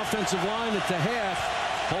asked that offensive line at the half,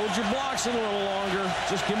 hold your blocks a little longer.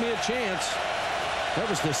 Just give me a chance. That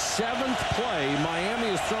was the 7th play.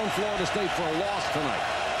 Miami has thrown Florida State for a loss tonight.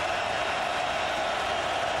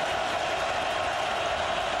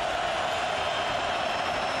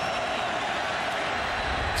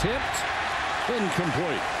 Tipped,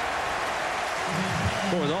 incomplete.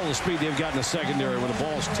 Boy, with all the speed they've got in the secondary when the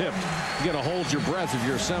ball's tipped, you got to hold your breath if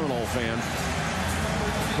you're a Seminole fan.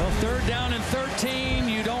 Well, 3rd down and 13.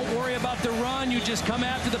 You don't worry about the run. You just come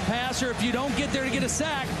after the passer. If you don't get there to get a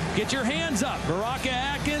sack, get your hands up. Baraka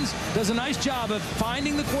Atkins does a nice job of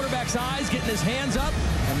finding the quarterback's eyes, getting his hands up,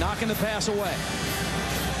 and knocking the pass away.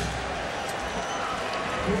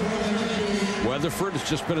 Weatherford, it's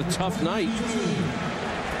just been a tough night.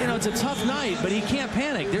 You know, it's a tough night, but he can't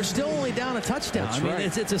panic. They're still only down a touchdown. That's I mean,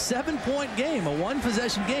 right. it's a 7-point game, a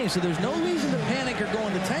 1-possession game, so there's no reason to panic or go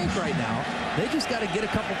in the tank right now. They just got to get a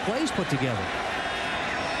couple plays put together.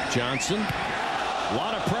 Johnson, a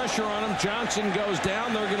lot of pressure on him. Johnson goes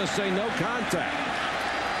down. They're going to say no contact.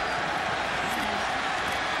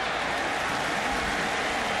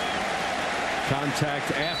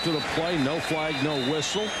 Contact after the play. No flag, no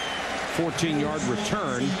whistle. 14-yard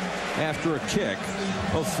return. after a kick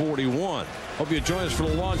of 41. Hope you join us for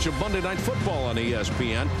the launch of Monday Night Football on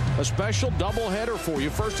ESPN. A special doubleheader for you.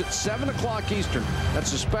 First at 7 o'clock Eastern.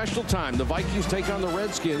 That's a special time. The Vikings take on the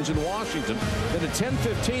Redskins in Washington. Then at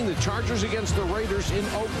 10:15, the Chargers against the Raiders in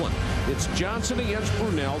Oakland. It's Johnson against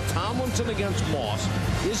Brunell, Tomlinson against Moss.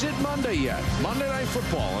 Is it Monday yet? Monday Night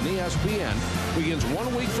Football on ESPN begins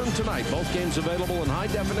 1 week from tonight. Both games available in high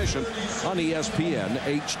definition on ESPN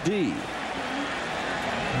HD.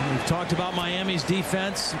 We've talked about Miami's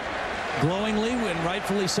defense glowingly, and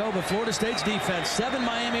rightfully so, but Florida State's defense, 7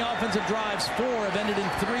 Miami offensive drives, 4 have ended in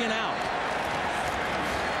 3 and out.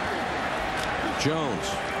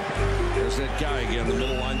 Jones. There's that guy again, the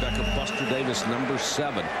middle linebacker, Buster Davis, number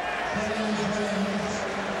 7.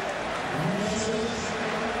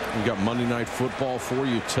 We've got Monday Night Football for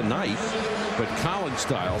you tonight, but college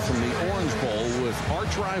style from the Orange Bowl with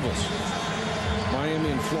arch rivals,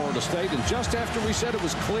 Miami and Florida State. And just after we said it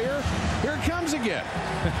was clear, here it comes again.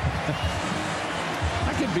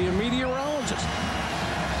 I could be a meteorologist.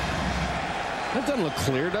 That doesn't look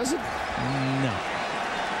clear, does it? No.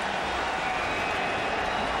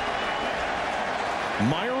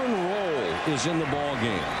 Myron Roll is in the ball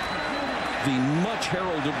game. The much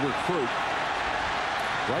heralded recruit.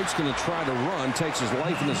 Wright's going to try to run, takes his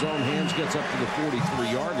life in his own hands, gets up to the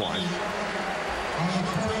 43-yard line.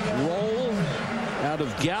 Roll out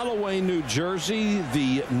of Galloway, New Jersey,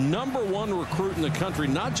 the #1 recruit in the country,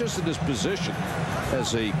 not just at his position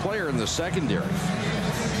as a player in the secondary,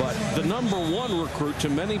 but the #1 recruit to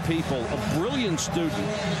many people, a brilliant student,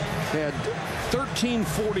 had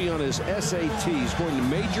 1340 on his SATs, going to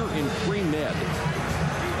major in pre-med.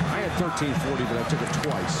 I had 1340, but I took it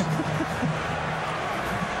twice.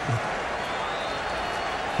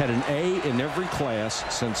 Had an A in every class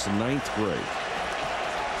since the 9th grade.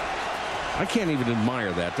 I can't even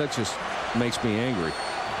admire that. That just makes me angry.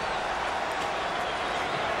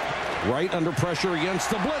 Wright under pressure against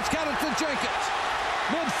the blitz. Got it to Jenkins.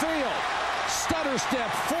 Midfield. Stutter step.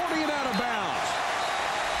 40 and out of bounds.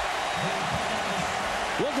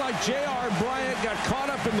 Looked like J.R. Bryant got caught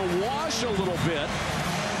up in the wash a little bit.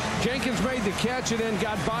 Jenkins made the catch and then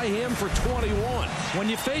got by him for 21. When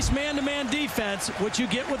you face man-to-man defense, what you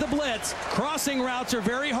get with a blitz, crossing routes are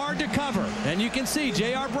very hard to cover. And you can see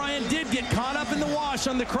J.R. Bryant did get caught up in the wash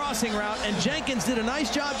on the crossing route, and Jenkins did a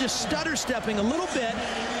nice job just stutter stepping a little bit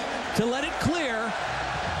to let it clear,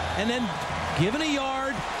 and then given a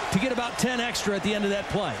yard to get about 10 extra at the end of that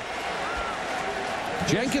play.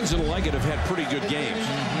 Jenkins and Leggett have had pretty good games.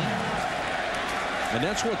 And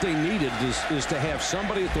that's what they needed is to have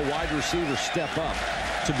somebody at the wide receiver step up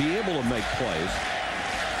to be able to make plays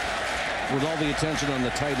with all the attention on the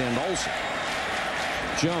tight end also.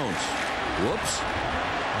 Jones. Whoops.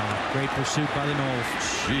 Great pursuit by the Noles.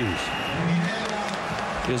 Jeez.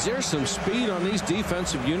 Is there some speed on these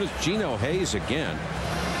defensive units? Geno Hayes again.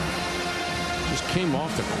 Just came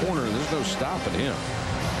off the corner. There's no stopping him.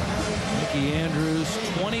 Mickey Andrews,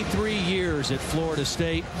 23 years at Florida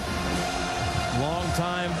State.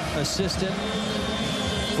 Longtime assistant,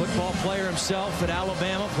 football player himself at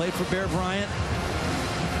Alabama, played for Bear Bryant.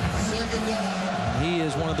 He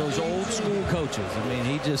is one of those old school coaches. I mean,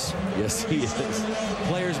 he just... Yes, he is.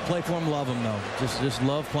 Players who play for him love him, though. Just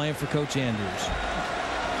love playing for Coach Andrews.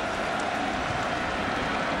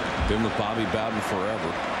 Been with Bobby Bowden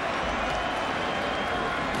forever.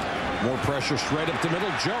 More pressure straight up the middle.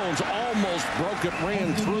 Jones almost broke it,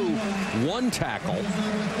 ran through one tackle.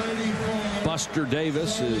 Buster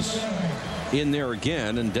Davis is in there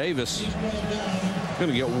again, and Davis going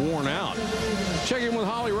to get worn out. Check in with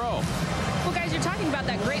Holly Rowe. Well, guys, you're talking about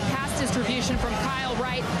that great pass distribution from Kyle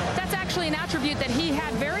Wright. That's actually an attribute that he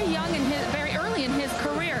had very early in his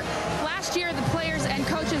career. Last year, the players and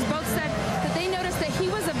coaches both said that they noticed that he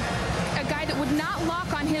was a guy that would not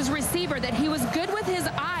lock on his receiver, that he was good with his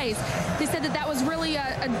eyes. They said that that was really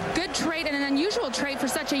a good trait and an unusual trait for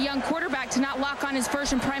such a young quarterback to not lock on his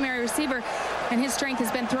first and primary receiver, and his strength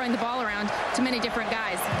has been throwing the ball around to many different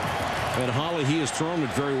guys. And Holly, he has thrown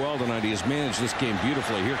it very well tonight. He has managed this game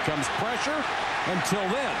beautifully. Here comes pressure. Until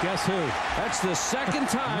then, guess who? That's the second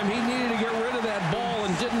time he needed to get rid of that ball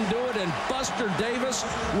and didn't do it. And Buster Davis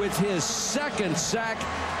with his second sack,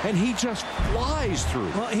 and he just flies through.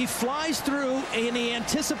 Well, he flies through, and he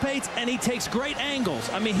anticipates, and he takes great angles.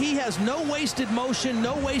 I mean, he has no wasted motion,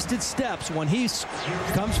 no wasted steps when he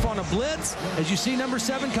comes from a blitz. As you see, number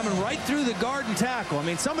 7 coming right through the guard and tackle. I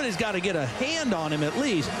mean, somebody's got to get a hand on him at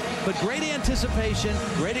least. But great anticipation,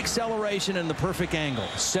 great acceleration, and the perfect angle.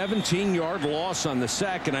 17-yard loss on the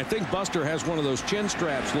sack, and I think Buster has one of those chin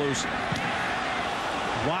straps loose.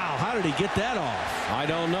 Wow, how did he get that off? I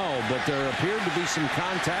don't know, but there appeared to be some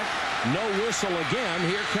contact. No whistle again.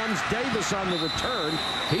 Here comes Davis on the return.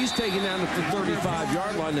 He's taken down at the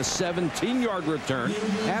 35-yard line, a 17-yard return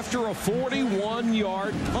after a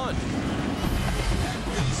 41-yard punt.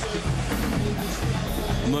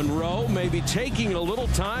 Monroe maybe taking a little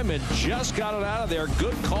time and just got it out of there.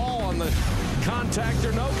 Good call on the contact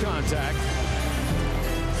or no contact.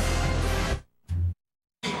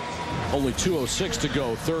 Only 2:06 to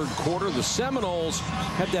go, third quarter. The Seminoles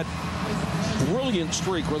had that brilliant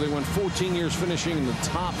streak where they went 14 years finishing in the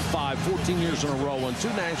top 5, 14 years in a row, won 2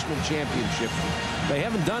 national championships. They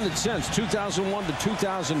haven't done it since 2001 to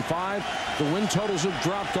 2005. The win totals have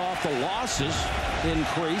dropped off. The losses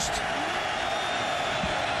increased.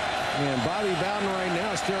 And Bobby Bowden right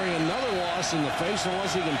now staring another loss in the face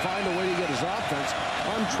unless he can find a way to get his offense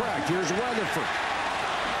on track. Here's Weatherford.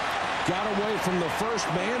 Got away from the first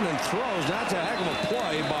man and throws. That's a heck of a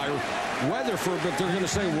play by Weatherford, but they're going to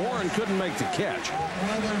say Warren couldn't make the catch.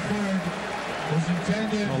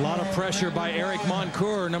 A lot of pressure by Eric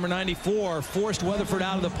Moncour, number 94, forced Weatherford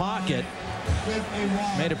out of the pocket.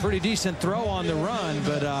 Made a pretty decent throw on the run,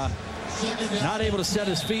 but not able to set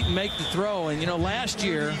his feet and make the throw. And, you know, last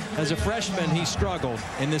year, as a freshman, he struggled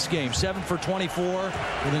in this game. 7 for 24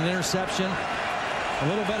 with an interception. A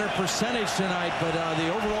little better percentage tonight, but the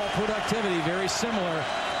overall productivity very similar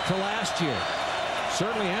to last year.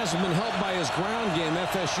 Certainly hasn't been helped by his ground game.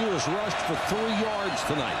 FSU has rushed for 3 yards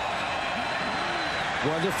tonight.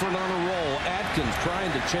 Weatherford on a roll. Atkins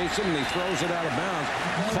trying to chase him, and he throws it out of bounds.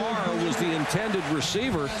 Carr was the intended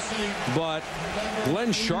receiver, but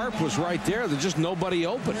Glenn Sharp was right there. There's just nobody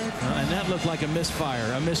open. And that looked like a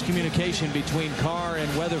misfire, a miscommunication between Carr and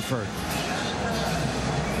Weatherford.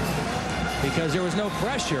 Because there was no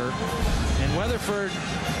pressure, and Weatherford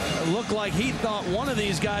looked like he thought one of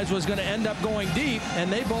these guys was going to end up going deep,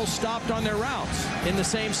 and they both stopped on their routes in the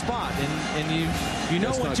same spot. And you know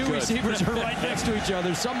when two receivers are right next to each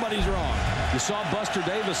other, somebody's wrong. You saw Buster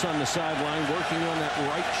Davis on the sideline working on that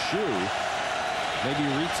right shoe, maybe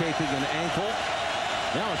retaping an ankle.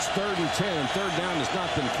 Now it's 3rd and 10, and third down has not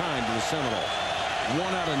been kind to the Seminoles.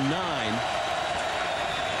 1 out of 9.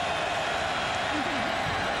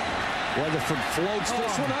 Weatherford floats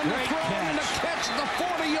this one underthrown and a catch at the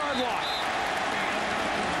 40-yard line.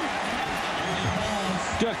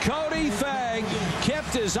 Dakota Fagg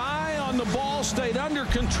kept his eye on the ball, stayed under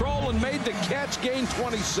control, and made the catch, gain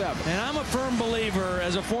 27. And I'm a firm believer,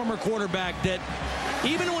 as a former quarterback, that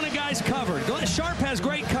even when a guy's covered, Sharp has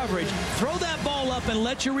great coverage, throw that ball up and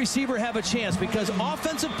let your receiver have a chance, because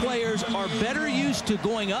offensive players are better used to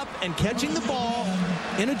going up and catching the ball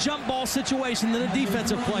in a jump ball situation than a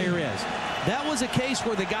defensive player is. That was a case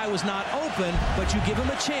where the guy was not open, but you give him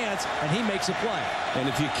a chance, and he makes a play. And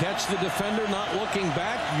if you catch the defender not looking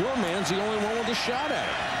back, your man's the only one with a shot at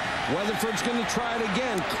it. Weatherford's going to try it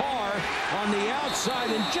again. Carr on the outside,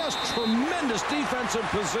 and just tremendous defensive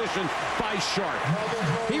position by Sharp.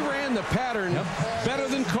 He ran the pattern better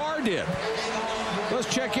than Carr did.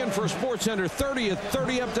 Let's check in for a SportsCenter 30th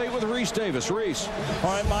 30 update with Reese Davis. Reese.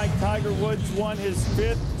 All right, Mike. Tiger Woods won his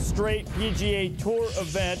 5th straight PGA Tour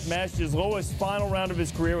event, matched his lowest final round of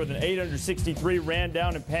his career with an 863, ran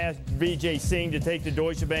down and passed Vijay Singh to take the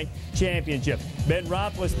Deutsche Bank Championship. Ben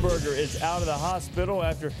Roethlisberger is out of the hospital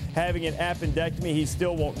after having an appendectomy. He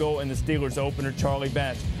still won't go in the Steelers opener. Charlie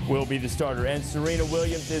Batch will be the starter. And Serena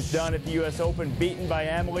Williams is done at the U.S. Open, beaten by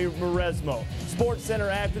Amalie Mauresmo. SportsCenter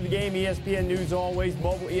after the game, ESPN News always,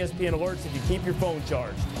 mobile ESPN alerts if you keep your phone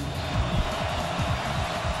charged.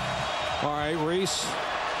 All right, Reese.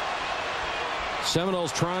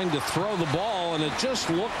 Seminoles trying to throw the ball, and it just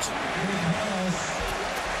looked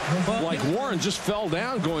like Warren just fell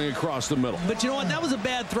down going across the middle. But you know what? That was a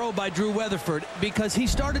bad throw by Drew Weatherford, because he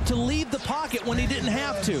started to leave the pocket when he didn't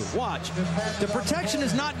have to. Watch. The protection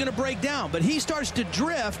is not going to break down, but he starts to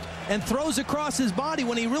drift and throws across his body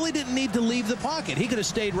when he really didn't need to leave the pocket. He could have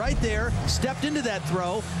stayed right there, stepped into that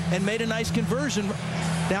throw, and made a nice conversion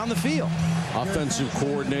down the field. Offensive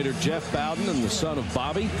coordinator Jeff Bowden and the son of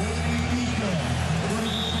Bobby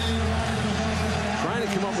trying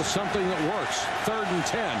to come up with something that works. 3rd and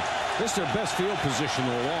 10. This is their best field position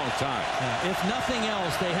in a long time. If nothing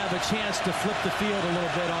else, they have a chance to flip the field a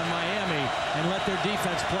little bit on Miami and let their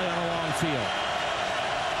defense play on a long field.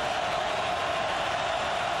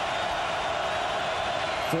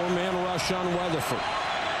 Four-man rush on Weatherford.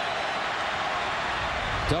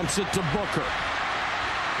 Dumps it to Booker.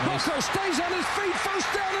 Booker stays on his feet. First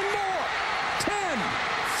down and more. 10,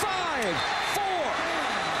 5, 4.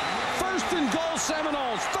 First and goal,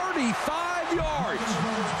 Seminoles. 35 5 yards.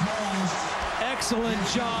 Excellent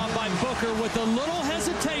job by Booker with a little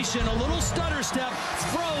hesitation, a little stutter step,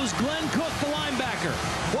 throws Glenn Cook, the linebacker.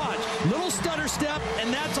 Watch, little stutter step,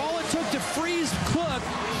 and that's all it took to freeze Cook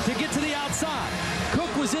to get to the outside.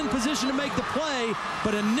 Cook was in position to make the play,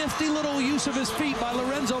 but a nifty little use of his feet by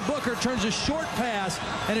Lorenzo Booker turns a short pass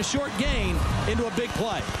and a short gain into a big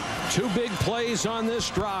play. 2 big plays on this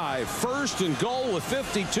drive. 1st and goal with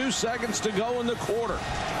 52 seconds to go in the quarter.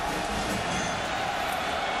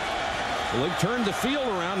 Well, they've turned the field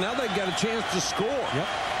around. Now they've got a chance to score. Yep.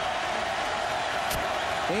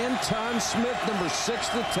 Anton Smith, number 6,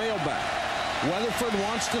 the tailback. Weatherford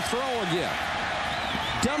wants to throw again.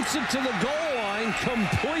 Dumps it to the goal line,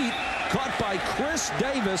 complete. Caught by Chris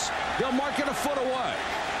Davis. They'll mark it a foot away.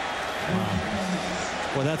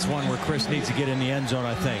 Well, that's one where Chris needs to get in the end zone,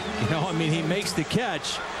 I think. You know, I mean, he makes the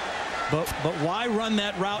catch, but why run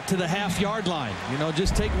that route to the half-yard line? You know,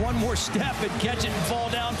 just take one more step and catch it and fall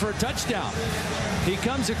down for a touchdown. He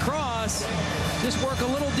comes across, just work a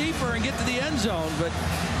little deeper and get to the end zone, but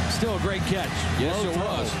still a great catch. Yes, it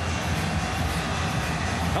was.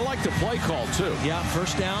 I like the play call, too. Yeah,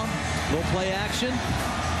 1st down, little play action.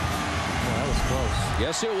 Well, that was close.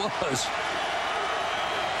 Yes, it was.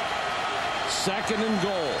 2nd and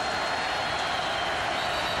goal.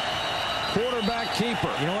 Quarterback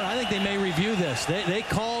keeper. You know what? I think they may review this.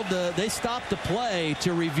 They stopped the play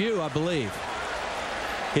to review, I believe.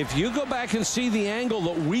 If you go back and see the angle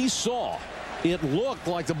that we saw, it looked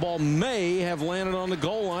like the ball may have landed on the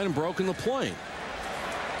goal line and broken the plane.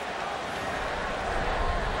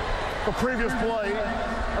 The previous play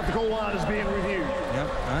at the goal line is being reviewed.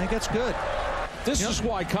 Yep, I think that's good. This is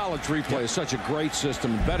why college replay is such a great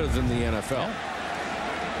system, better than the NFL.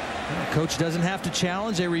 Coach doesn't have to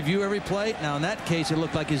challenge. They review every play. Now, in that case, it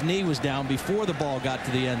looked like his knee was down before the ball got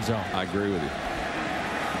to the end zone. I agree with you.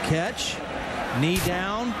 Catch, knee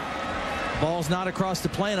down. Ball's not across the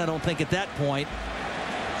plane, I don't think, at that point.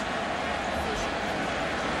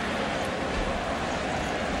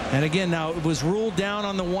 And again, now it was ruled down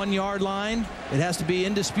on the 1-yard line. It has to be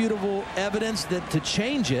indisputable evidence that to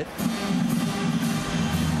change it.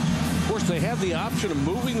 Of course, they have the option of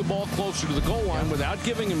moving the ball closer to the goal line without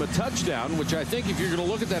giving him a touchdown, which I think if you're going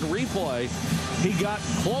to look at that replay, he got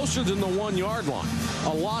closer than the 1-yard line,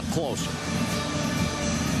 a lot closer.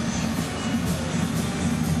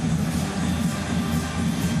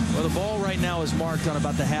 Well, the ball right now is marked on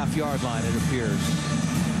about the half-yard line, it appears.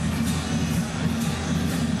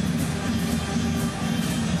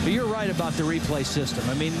 But you're right about the replay system.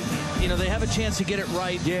 I mean, you know, they have a chance to get it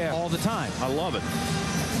right all the time. I love it.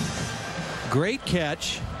 Great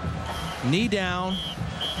catch. Knee down.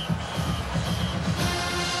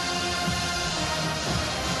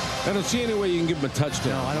 I don't see any way you can give him a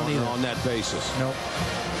touchdown. No, I don't either. On that basis. Nope.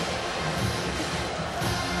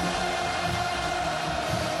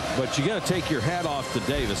 But you got to take your hat off to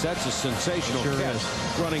Davis. That's a sensational catch.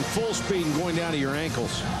 Running full speed and going down to your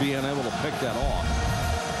ankles, being able to pick that off.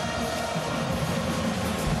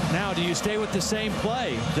 Now, do you stay with the same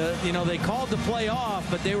play? You know, they called the play off,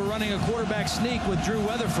 but they were running a quarterback sneak with Drew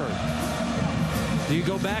Weatherford. Do you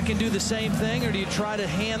go back and do the same thing, or do you try to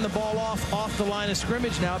hand the ball off the line of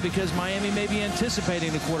scrimmage now because Miami may be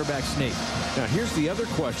anticipating the quarterback sneak? Now, here's the other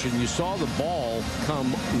question. You saw the ball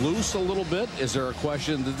come loose a little bit. Is there a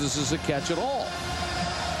question that this is a catch at all?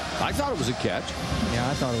 I thought it was a catch. Yeah,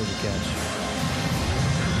 I thought it was a catch.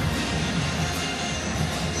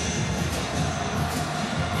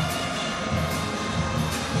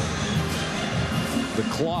 The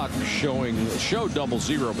clock showed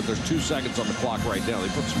 00, but there's 2 seconds on the clock right now. They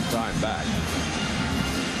put some time back.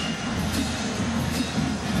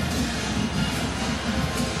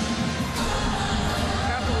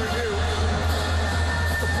 After review,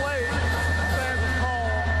 the play stands a call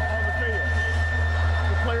on the field.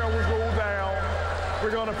 The player was ruled down.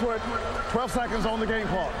 We're going to put 12 seconds on the game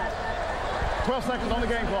clock. 12 seconds on the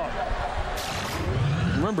game clock.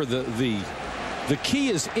 Remember, the key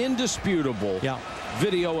is indisputable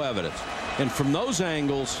video evidence. And from those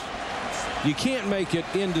angles, you can't make it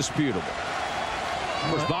indisputable. Of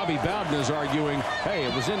course, Bobby Bowden is arguing, hey,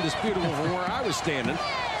 it was indisputable from where I was standing.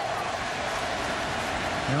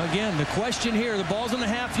 Now, again, the question here, the ball's on the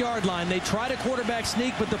half-yard line. They tried a quarterback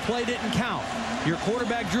sneak, but the play didn't count. Your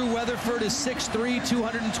quarterback, Drew Weatherford, is 6'3",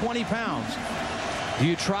 220 pounds. Do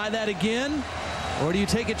you try that again, or do you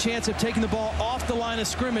take a chance of taking the ball off the line of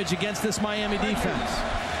scrimmage against this Miami defense?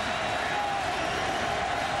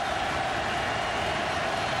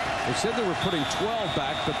 They said they were putting 12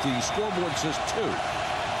 back, but the scoreboard says 2.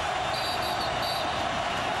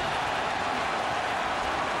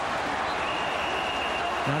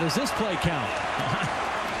 Now, does this play count?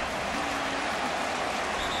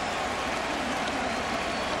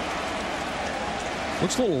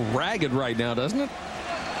 Looks a little ragged right now, doesn't it?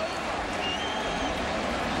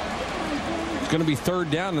 It's going to be 3rd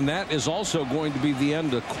down, and that is also going to be the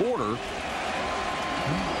end of quarter.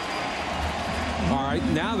 All right,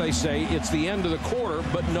 now they say it's the end of the quarter,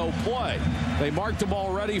 but no play. They marked the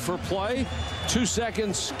ball ready for play. 2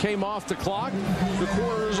 seconds came off the clock. The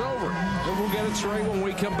quarter is over. And we'll get it straight when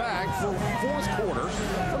we come back for 4th quarter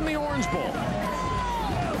from the Orange Bowl.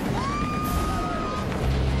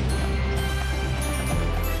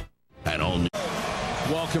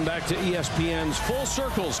 Welcome back to ESPN's Full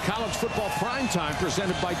Circles College Football Primetime,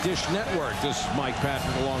 presented by Dish Network. This is Mike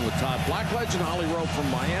Patrick along with Todd Blackledge and Holly Rowe from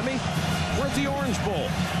Miami. We're at the Orange Bowl.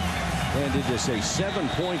 And it is a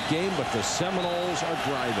 7-point game, but the Seminoles are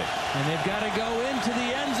driving. And they've got to go into the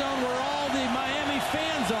end zone where all the Miami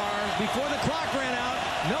fans are. Before the clock ran out,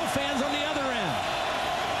 no fans on the other end.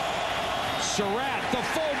 Surratt, the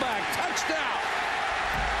fullback, touchdown.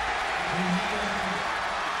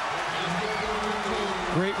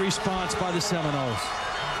 Great response by the Seminoles.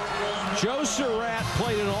 Joe Surratt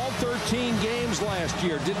played in all 13 games last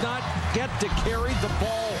year. Did not get to carry the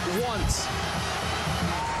ball once.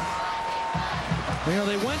 You know,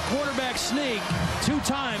 they went quarterback sneak 2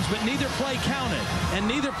 times, but neither play counted, and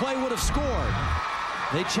neither play would have scored.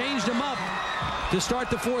 They changed them up to start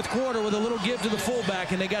the 4th quarter with a little give to the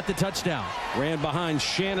fullback, and they got the touchdown. Ran behind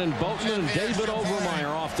Shannon Boatman and David Overmeyer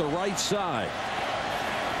off the right side.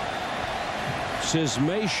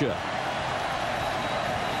 Sismacia.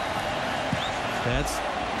 That's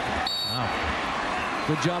wow.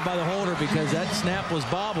 Good job by the holder, because that snap was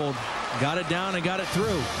bobbled. Got it down and got it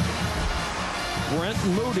through. Brent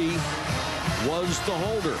Moody was the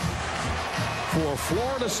holder. For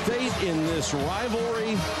Florida State in this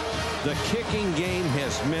rivalry, the kicking game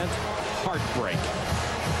has meant heartbreak.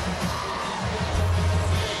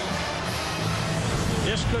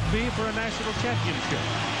 This could be for a national championship.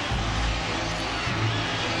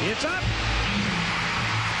 It's up.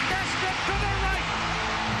 Missed it to the right.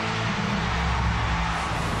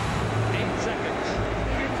 8 seconds.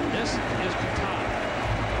 This is the time.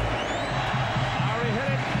 Lowry hit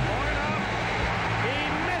it. Going up. He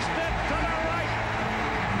missed it to the right.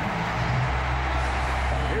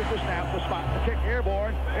 Here's the snap, the spot, the kick,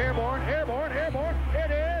 airborne, airborne, airborne, airborne. It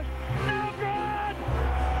is no good.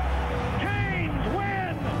 Canes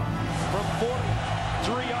win. From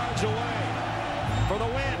 43 yards away. For the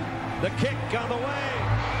win. The kick on the way.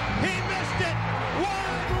 He missed it.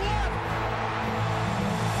 Wide left.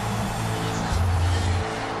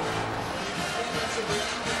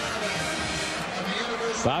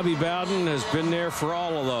 Bobby Bowden has been there for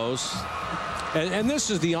all of those. And this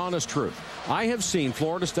is the honest truth. I have seen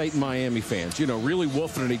Florida State and Miami fans, you know, really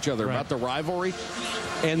woofing at each other about the rivalry.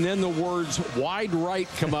 And then the words wide right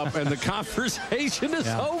come up and the conversation is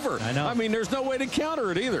over. I know. I mean, there's no way to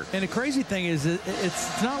counter it either. And the crazy thing is,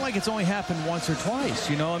 it's not like it's only happened once or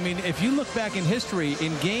twice. You know, I mean, if you look back in history,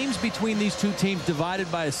 in games between these 2 teams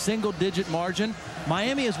divided by a single-digit margin,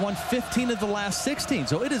 Miami has won 15 of the last 16.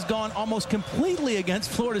 So it has gone almost completely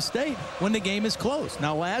against Florida State when the game is close.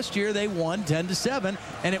 Now, last year they won 10-7,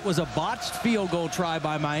 and it was a botched field goal try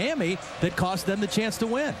by Miami that cost them the chance to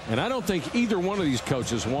win. And I don't think either one of these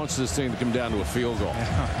coaches wants this thing to come down to a field goal.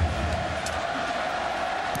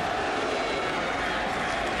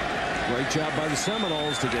 Great job by the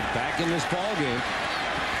Seminoles to get back in this ball game.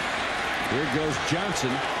 Here goes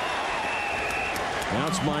Johnson. Now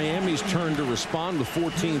it's Miami's turn to respond with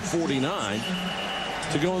 14-49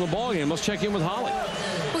 to go in the ball game. Let's check in with Holly.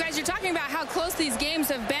 Well, guys, you're talking about how close these games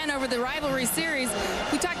have been over the rivalry series.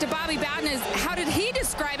 We talked to Bobby Bowden. How did he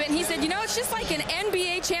describe it? And he said, you know, it's just like an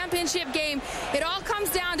NBA championship game. It all comes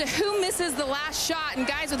down to who misses the last shot. And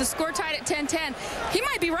guys, with the score tied at 10-10, he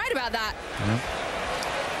might be right about that.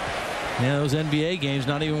 Yeah, those NBA games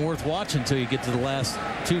not even worth watching until you get to the last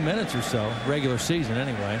 2 minutes or so. Regular season,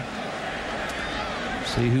 anyway.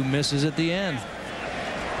 See who misses at the end.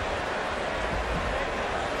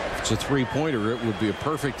 If it's a three-pointer, it would be a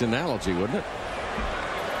perfect analogy, wouldn't it?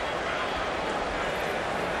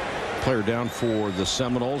 Player down for the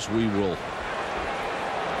Seminoles. We will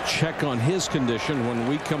check on his condition when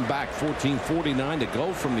we come back. 14:49 to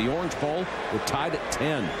go from the Orange Bowl. We're tied at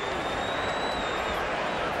 10.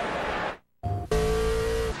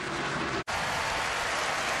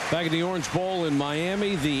 Back at the Orange Bowl in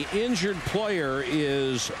Miami, the injured player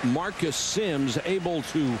is Marcus Sims, able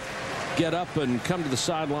to get up and come to the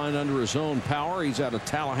sideline under his own power. He's out of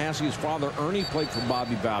Tallahassee. His father, Ernie, played for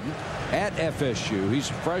Bobby Bowden at FSU. He's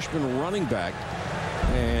a freshman running back.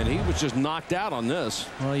 And he was just knocked out on this.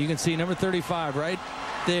 Well, you can see number 35 right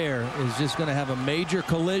there is just going to have a major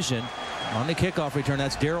collision on the kickoff return.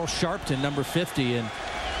 That's Daryl Sharpton, number 50, and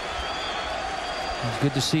it's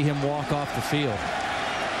good to see him walk off the field.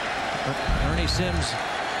 Ernie Sims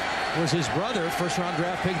was his brother, first-round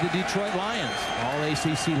draft pick of the Detroit Lions,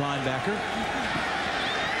 all-ACC linebacker.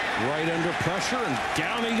 Right under pressure, and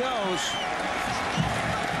down he goes.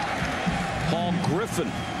 Paul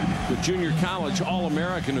Griffin, the junior college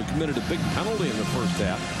All-American who committed a big penalty in the first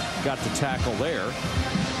half, got the tackle there.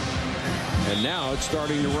 And now it's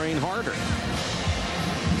starting to rain harder.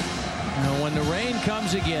 Now, when the rain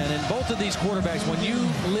comes again, and both of these quarterbacks, when you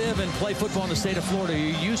live and play football in the state of Florida,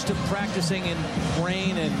 you're used to practicing in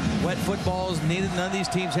rain and wet footballs. None of these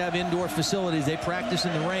teams have indoor facilities. They practice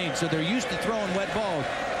in the rain, so they're used to throwing wet balls.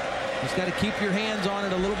 Just got to keep your hands on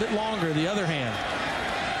it a little bit longer, the other hand.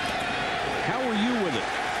 How were you with it?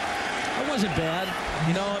 It wasn't bad.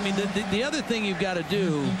 You know, I mean, the other thing you've got to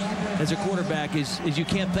do as a quarterback is you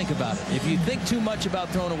can't think about it. If you think too much about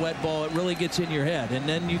throwing a wet ball, it really gets in your head. And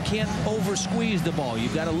then you can't over squeeze the ball.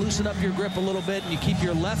 You've got to loosen up your grip a little bit, and you keep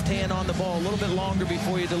your left hand on the ball a little bit longer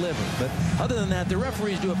before you deliver. But other than that, the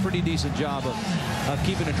referees do a pretty decent job of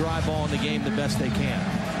keeping a dry ball in the game the best they can.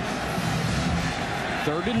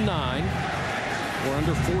 3rd and 9. We're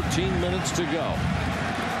under 14 minutes to go.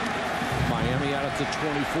 Miami out at the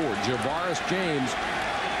 24. Javaris James,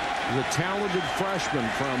 the talented freshman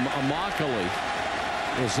from Immokalee,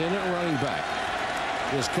 is in at running back.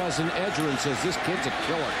 His cousin Edgerrin says this kid's a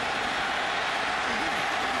killer.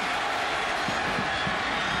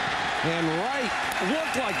 And Wright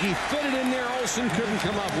looked like he fit it in there. Olsen couldn't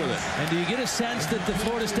come up with it. And do you get a sense that the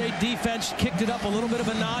Florida State defense kicked it up a little bit of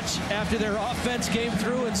a notch after their offense came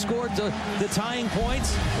through and scored the tying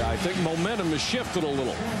points? Yeah, I think momentum has shifted a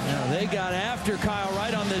little. Yeah, they got after Kyle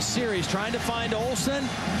Wright on this series, trying to find Olsen.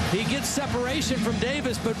 He gets separation from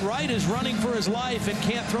Davis, but Wright is running for his life and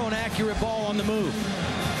can't throw an accurate ball on the move.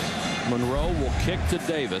 Monroe will kick to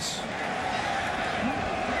Davis.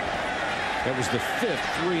 That was the 5th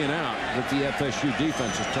 3-and-out that the FSU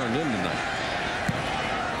defense has turned in tonight.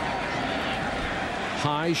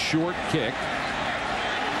 High, short kick.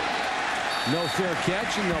 No fair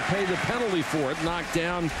catch, and they'll pay the penalty for it. Knocked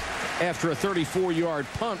down after a 34-yard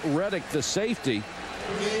punt. Reddick, the safety,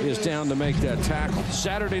 is down to make that tackle.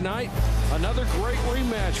 Saturday night, another great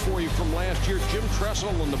rematch for you from last year. Jim Tressel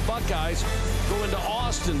and the Buckeyes go into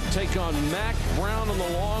Austin to take on Mack Brown and the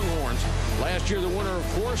Longhorns. Last year, the winner,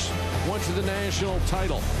 of course, went to the national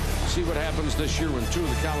title. See what happens this year when two of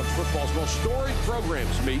the college football's most storied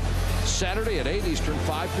programs meet. Saturday at 8 Eastern,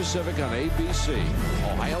 5 Pacific on ABC.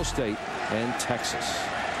 Ohio State and Texas.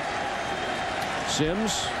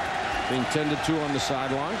 Sims being tended to on the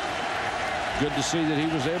sideline. Good to see that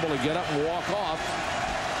he was able to get up and walk off.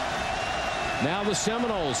 Now the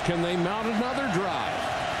Seminoles, can they mount another drive?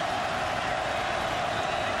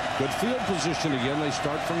 Good field position again. They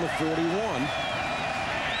start from the 41.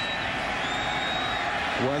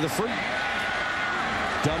 Weatherford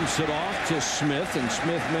dumps it off to Smith, and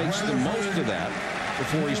Smith makes the most of that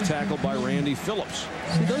before he's tackled by Randy Phillips.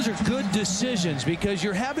 See, those are good decisions because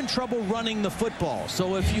you're having trouble running the football.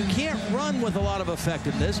 So if you can't run with a lot of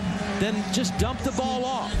effectiveness, then just dump the ball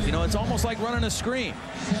off. You know, it's almost like running a screen.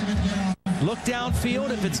 Look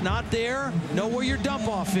downfield. If it's not there, know where your dump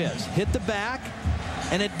off is. Hit the back,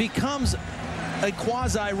 and it becomes a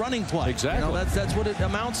quasi-running play. Exactly. You know, that's what it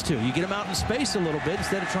amounts to. You get them out in space a little bit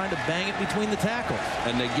instead of trying to bang it between the tackles.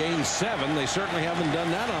 And they gained 7. They certainly haven't done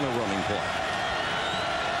that on a running play.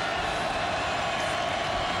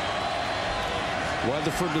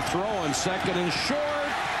 Weatherford to throw on 2nd and short.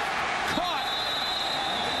 Caught.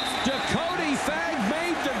 Dakota Fagg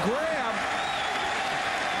made the grab.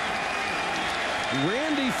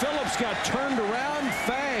 Randy Phillips got turned around.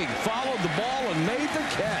 Fagg followed the ball and made the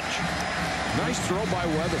catch. Nice throw by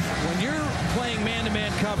Weatherford. When you're playing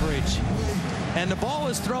man-to-man coverage and the ball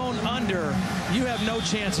is thrown under, you have no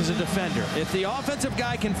chance as a defender. If the offensive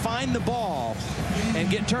guy can find the ball and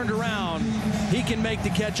get turned around, he can make the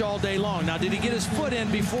catch all day long. Now, did he get his foot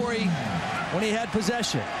in before when he had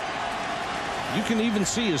possession? You can even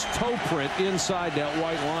see his toe print inside that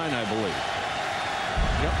white line, I believe.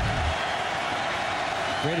 Yep.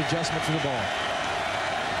 Great adjustment to the ball.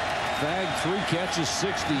 Fagg, 3 catches,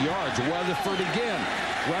 60 yards. Weatherford again.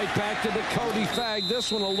 Right back to Dakota Fagg.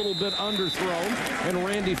 This one a little bit underthrown. And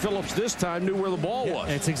Randy Phillips this time knew where the ball was.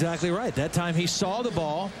 That's exactly right. That time he saw the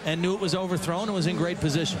ball and knew it was overthrown and was in great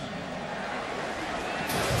position.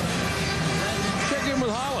 Check in with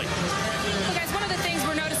Holly. Well, guys, one of the things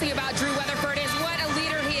we're noticing about Drew Weatherford is what a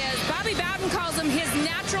leader he is. Bobby Bowden calls him his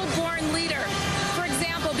natural-born leader. For example,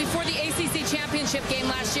 championship game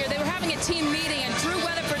last year. They were having a team meeting, and Drew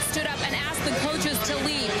Weatherford stood up and asked the coaches to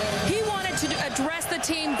leave. He wanted to address the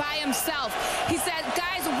team by himself. He said,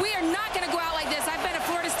 guys, we are not going to go out like this. I've been a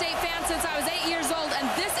Florida State fan since I was 8 years old, and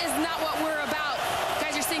this is not what we're about.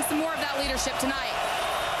 Guys, you're seeing some more of that leadership tonight.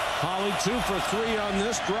 Holly 2 for 3 on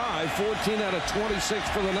this drive. 14 out of 26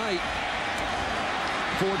 for the night.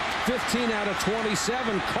 15 out of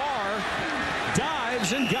 27. Carr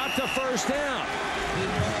dives and got the first down.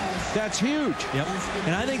 That's huge. Yep.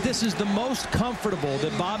 And I think this is the most comfortable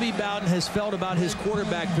that Bobby Bowden has felt about his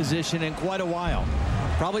quarterback position in quite a while.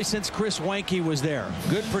 Probably since Chris Wanke was there.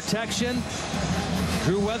 Good protection.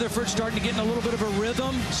 Drew Weatherford starting to get in a little bit of a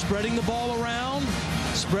rhythm, spreading the ball around,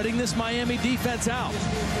 spreading this Miami defense out.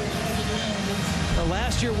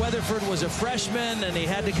 Last year, Weatherford was a freshman, and he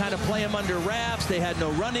had to kind of play him under wraps. They had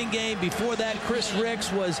no running game. Before that, Chris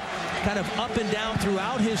Ricks was kind of up and down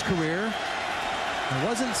throughout his career. It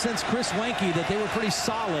wasn't since Chris Wanke that they were pretty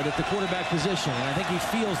solid at the quarterback position, and I think he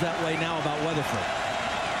feels that way now about Weatherford.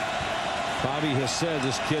 Bobby has said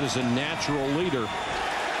this kid is a natural leader,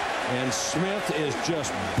 and Smith is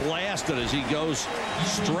just blasted as he goes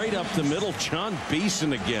straight up the middle. John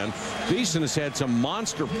Beeson again. Beeson has had some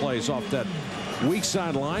monster plays off that weak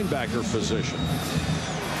side linebacker position.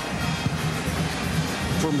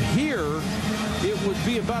 From here, it would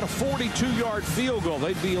be about a 42-yard field goal.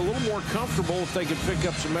 They'd be a little more comfortable if they could pick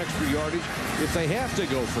up some extra yardage if they have to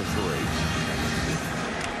go for 3.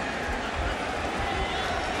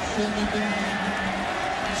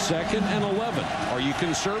 Second and 11. Are you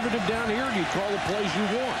conservative down here, or do you call the plays you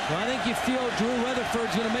want? Well, I think you feel Drew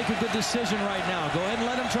Weatherford's going to make a good decision right now. Go ahead and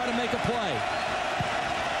let him try to make a play.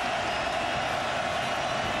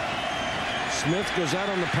 Smith goes out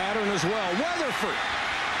on the pattern as well. Weatherford.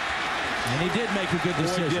 And he did make a good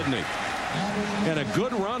decision. Boy, didn't he? And a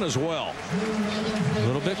good run as well. A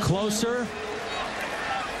little bit closer.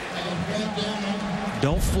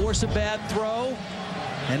 Don't force a bad throw.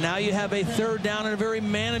 And now you have a third down in a very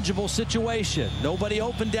manageable situation. Nobody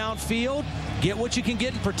open downfield. Get what you can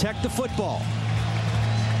get and protect the football.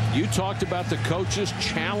 You talked about the coaches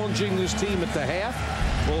challenging this team at the half.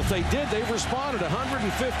 Well, if they did, they've responded.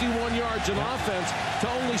 151 yards in offense to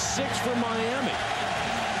only 6 for Miami.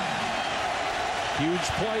 Huge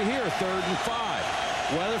play here, 3rd and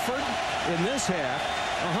 5. Weatherford in this half,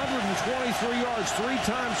 123 yards, 3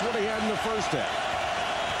 times what he had in the first half.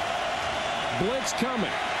 Blitz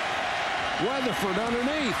coming. Weatherford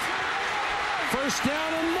underneath. First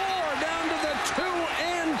down and more, down to the 2,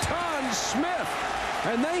 Anton Smith.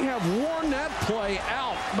 And they have worn that play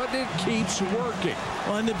out, but it keeps working.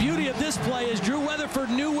 Well, and the beauty of this play is Drew Weatherford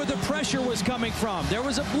knew where the pressure was coming from. There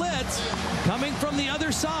was a blitz coming from the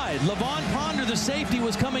other side. Levon Ponder, the safety,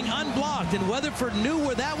 was coming unblocked, and Weatherford knew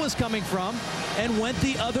where that was coming from and went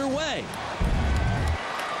the other way.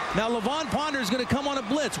 Now, Levon Ponder is going to come on a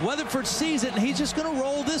blitz. Weatherford sees it, and he's just going to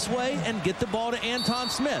roll this way and get the ball to Anton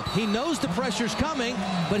Smith. He knows the pressure's coming,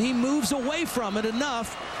 but he moves away from it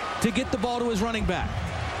enough to get the ball to his running back.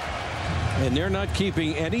 And they're not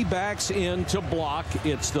keeping any backs in to block.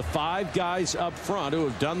 It's the 5 guys up front who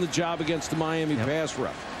have done the job against the Miami pass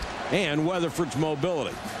rush. And Weatherford's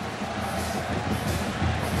mobility.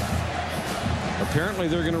 Apparently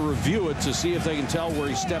they're going to review it to see if they can tell where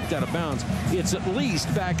he stepped out of bounds. It's at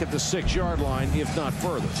least back at the 6-yard line, if not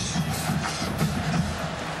further.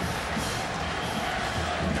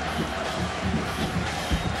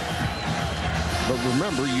 But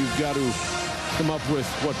remember, you've got to come up with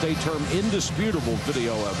what they term indisputable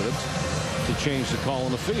video evidence to change the call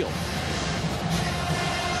on the field.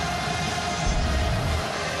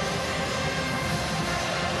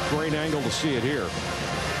 Great angle to see it here.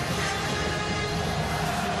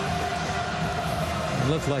 It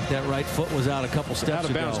looked like that right foot was out a couple steps out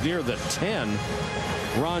of bounds ago. Near the 10.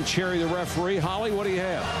 Ron Cherry, the referee. Holly, what do you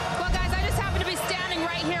have? Well, guys, I just happen to be standing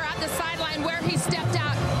right here at the sideline where he stepped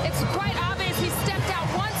out. It's quite obvious he stepped out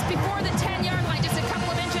once before the 10-yard line, just a couple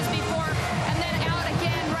of inches before, and then out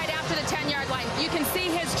again right after the 10-yard line. You can see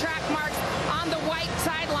his track marks on the white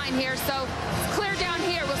sideline here, so it's clear down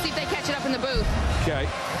here. We'll see if they catch it up in the booth. Okay.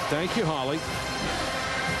 Thank you, Holly.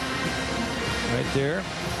 Right there.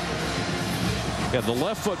 Yeah, the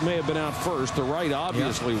left foot may have been out first. The right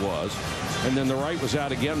obviously was. And then the right was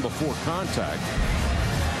out again before contact.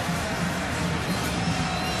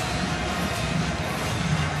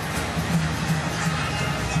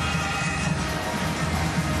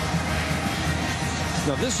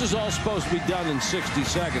 Now, this is all supposed to be done in 60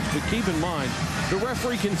 seconds, but keep in mind, the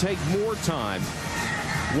referee can take more time.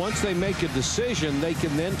 Once they make a decision, they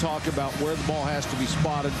can then talk about where the ball has to be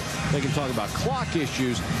spotted. They can talk about clock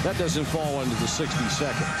issues. That doesn't fall into the 60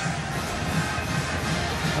 seconds.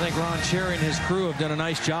 I think Ron Cherry and his crew have done a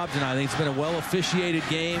nice job tonight. I think it's been a well-officiated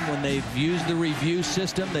game. When they've used the review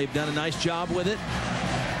system, they've done a nice job with it.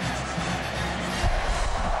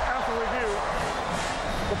 After review,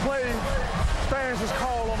 the play stands is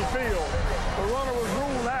called on the field. The runner was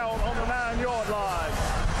ruled out on the 9-yard line.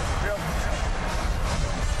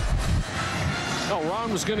 Oh,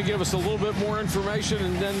 Ron was going to give us a little bit more information,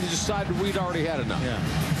 and then he decided we'd already had enough. Yeah.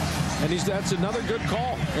 And that's another good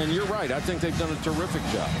call. And you're right. I think they've done a terrific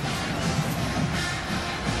job.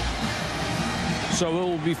 So it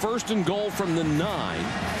will be 1st and goal from the 9.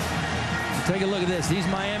 Take a look at this. These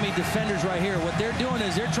Miami defenders right here. What they're doing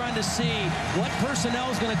is they're trying to see what personnel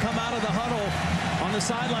is going to come out of the huddle on the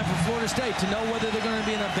sideline for Florida State to know whether they're going to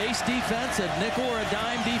be in a base defense, a nickel, or a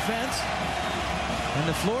dime defense. And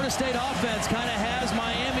the Florida State offense kind of has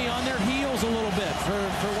Miami on their heels a little bit for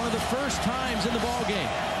one of the first times in the ball game.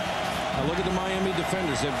 Now look at the Miami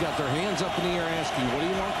defenders. They've got their hands up in the air asking, what do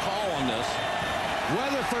you want to call on this?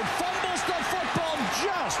 Weatherford fumbles the football,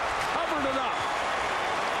 just covered it up.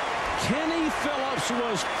 Kenny Phillips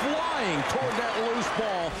was flying toward that loose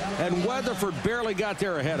ball, and Weatherford barely got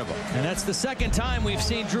there ahead of him. And that's the second time we've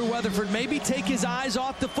seen Drew Weatherford maybe take his eyes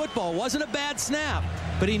off the football. It wasn't a bad snap,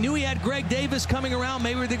 but he knew he had Greg Davis coming around.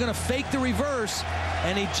 Maybe they're going to fake the reverse,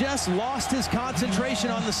 and he just lost his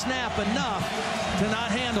concentration on the snap enough to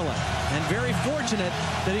not handle it. And very fortunate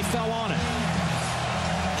that he fell on it.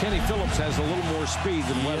 Kenny Phillips has a little more speed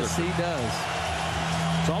than Weatherford. Yes, he does.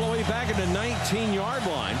 It's all the way back at the 19-yard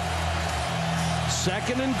line.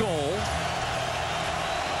 2nd and goal.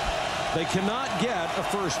 They cannot get a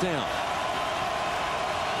first down.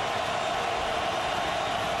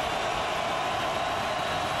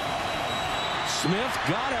 Smith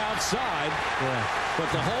got outside,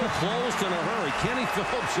 but the hole closed in a hurry. Kenny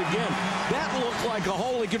Phillips again. That looked like a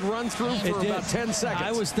hole he could run through for about 10 seconds.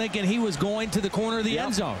 I was thinking he was going to the corner of the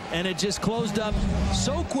end zone, and it just closed up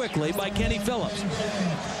so quickly by Kenny Phillips.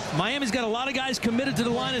 Miami's got a lot of guys committed to the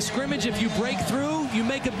line of scrimmage. If you break through, you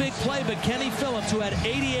make a big play. But Kenny Phillips, who had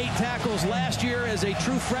 88 tackles last year as a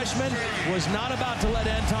true freshman, was not about to let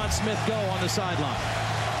Anton Smith go on the sideline.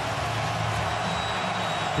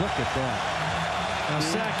 Look at that. Now,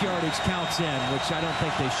 sack yardage counts in, which I don't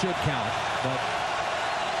think they should count, but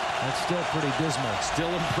that's still pretty dismal. Still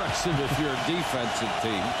impressive if you're a defensive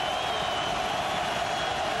team.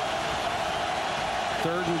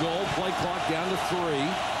 3rd and goal, play clock down to 3.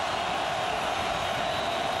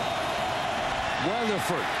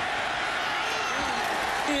 Weatherford.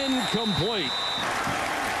 Incomplete.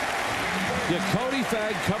 Cody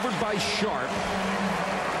Fagg covered by Sharp.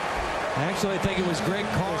 Actually, I think it was Greg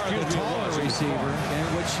Carr, the taller receiver,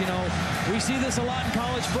 and which, you know, we see this a lot in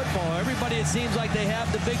college football. Everybody, it seems like they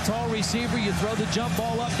have the big, tall receiver. You throw the jump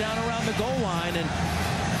ball up down around the goal line, and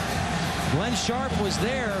Glenn Sharp was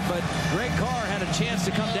there, but Greg Carr had a chance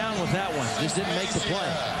to come down with that one. Just didn't make the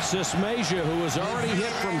play. Sismasia, who was already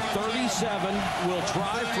hit from 37, will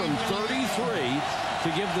try from 33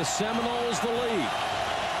 to give the Seminoles the lead.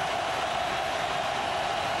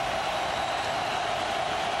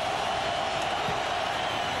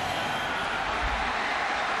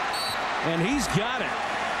 And he's got it.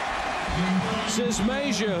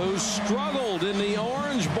 Sismasia, who struggled in the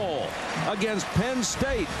Orange Bowl against Penn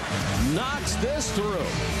State, knocks this through.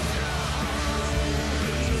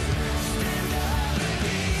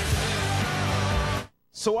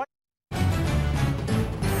 So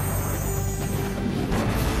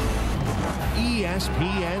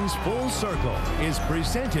ESPN's Full Circle is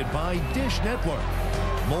presented by Dish Network.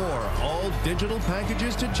 More all-digital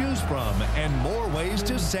packages to choose from and more ways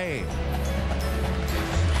to save.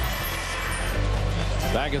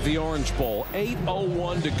 Back at the Orange Bowl,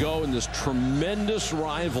 8:01 to go in this tremendous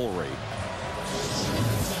rivalry.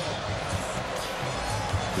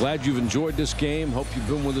 Glad you've enjoyed this game. Hope you've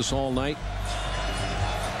been with us all night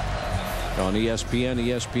on ESPN,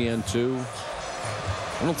 ESPN2.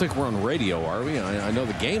 I don't think we're on radio, are we? I know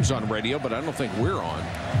the game's on radio, but I don't think we're on.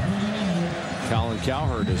 Colin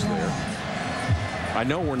Cowherd is there. I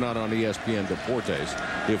know we're not on ESPN Deportes.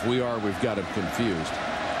 If we are, we've got him confused.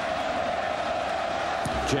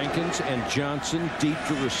 Jenkins and Johnson deep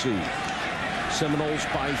to receive. Seminoles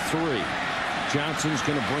by 3. Johnson's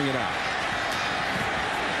going to bring it out.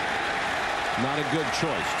 Not a good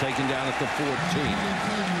choice. Taken down at the 14.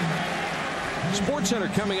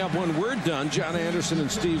 SportsCenter coming up when we're done. John Anderson and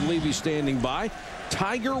Steve Levy standing by.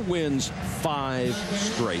 Tiger wins 5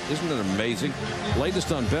 straight. Isn't it amazing?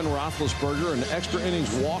 Latest on Ben Roethlisberger and extra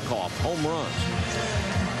innings walk-off home runs.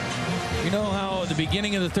 You know how at the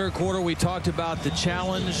beginning of the third quarter we talked about the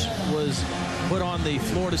challenge was put on the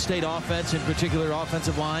Florida State offense, in particular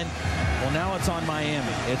offensive line? Well, now it's on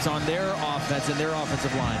Miami. It's on their offense and their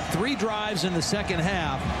offensive line. 3 drives in the second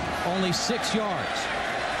half, only 6 yards.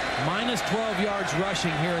 Minus 12 yards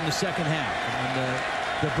rushing here in the second half. And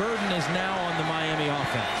the burden is now on the Miami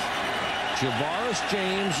offense. Javaris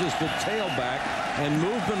James is the tailback, and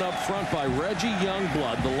movement up front by Reggie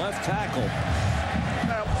Youngblood, the left tackle.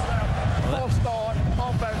 False start,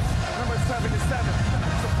 offense, number 77.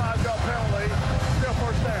 It's a 5-yard penalty, still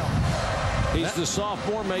first down. He's the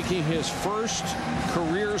sophomore making his first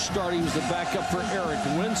career start. He was the backup for Eric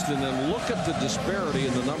Winston, and look at the disparity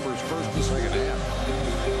in the numbers first to second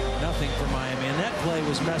half. Nothing for Miami, and that play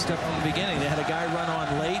was messed up from the beginning. They had a guy run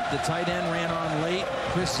on late. The tight end ran on late,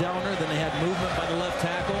 Chris Zellner. Then they had movement by the left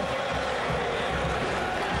tackle.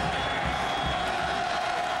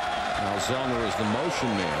 Now Zellner is the motion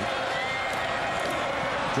man.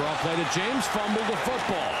 Draw play to James, fumbled the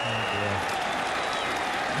football.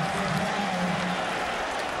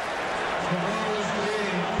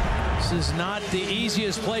 This is not the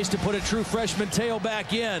easiest place to put a true freshman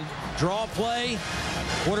tailback in. Draw play.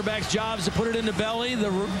 Quarterback's job is to put it in the belly.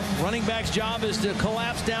 The running back's job is to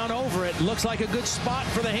collapse down over it. Looks like a good spot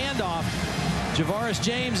for the handoff. Javaris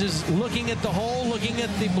James is looking at the hole, looking at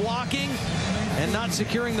the blocking, and not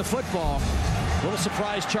securing the football. A little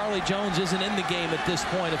surprised Charlie Jones isn't in the game at this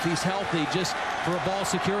point if he's healthy, just for a ball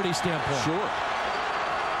security standpoint. Sure.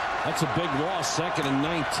 That's a big loss, 2nd and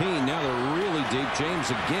 19. Now they're really deep. James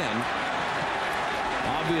again.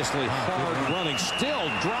 Obviously hard running. Still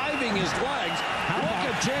driving his legs. Look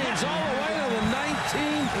at James all the way to the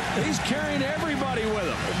 19. He's carrying everybody with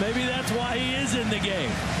him. Maybe that's why he is in the game.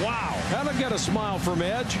 Wow. Haven't got a smile from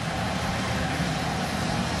Edge.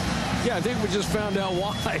 Yeah, I think we just found out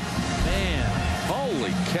why. Man.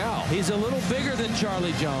 Holy cow. He's a little bigger than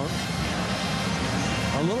Charlie Jones.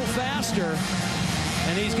 A little faster.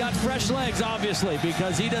 And he's got fresh legs, obviously,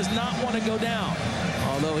 because he does not want to go down.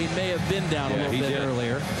 Although he may have been down a little bit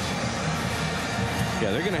earlier. Yeah,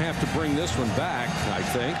 they're going to have to bring this one back, I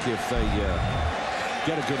think, if they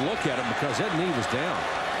get a good look at it, because that knee was down.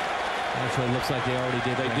 Actually, it looks like they already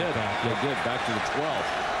did. They did. They did. Back to the 12.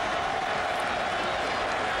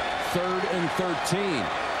 3rd and 13.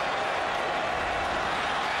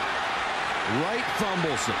 Wright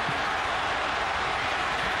fumbles it.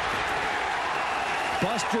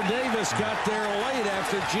 Buster Davis got there late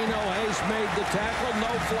after Geno Hayes made the tackle.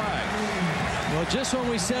 No flag. Well, just when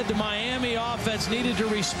we said the Miami offense needed to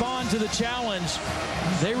respond to the challenge,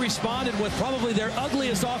 they responded with probably their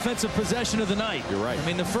ugliest offensive possession of the night. You're right. I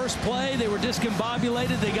mean, the first play, they were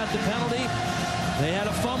discombobulated. They got the penalty. They had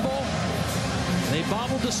a fumble. They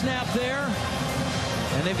bobbled the snap there.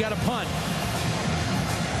 And they've got a punt.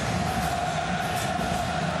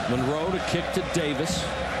 Monroe to kick to Davis.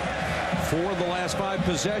 4 of the last 5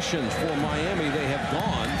 possessions for Miami, they have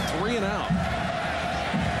gone 3 and out.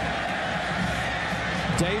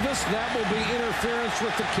 Davis, that will be interference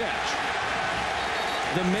with the catch.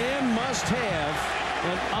 The man must have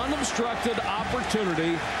an unobstructed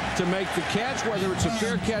opportunity to make the catch, whether it's a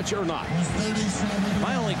fair catch or not.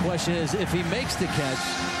 My only question is, if he makes the catch,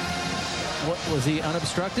 what was he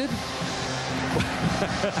unobstructed?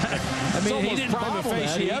 I mean, he didn't prima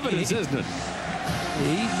facie evidence, isn't it?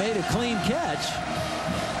 He made a clean catch.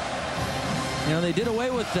 You know, they did away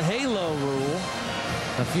with the halo rule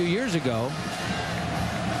a few years ago.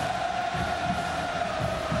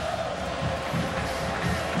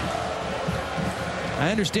 I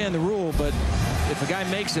understand the rule, but if a guy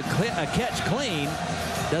makes a catch clean,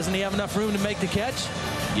 doesn't he have enough room to make the catch?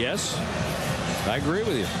 Yes, I agree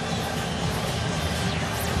with you.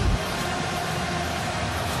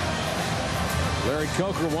 Larry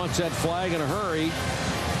Coker wants that flag in a hurry.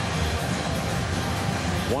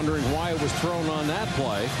 Wondering why it was thrown on that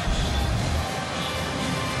play.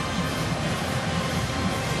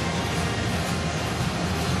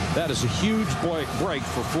 That is a huge break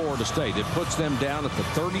for Florida State. It puts them down at the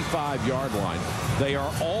 35-yard line. They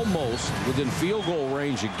are almost within field goal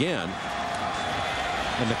range again.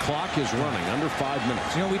 And the clock is running under 5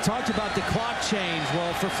 minutes. You know, we talked about the clock change.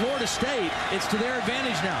 Well, for Florida State, it's to their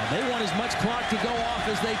advantage now. They want as much clock to go off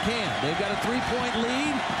as they can. They've got a 3-point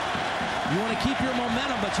lead. You want to keep your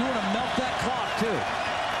momentum, but you want to melt that clock, too.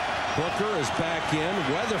 Booker is back in.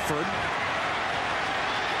 Weatherford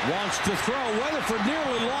wants to throw. Weatherford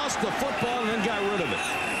nearly lost the football and then got rid of it.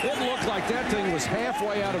 It looked like that thing was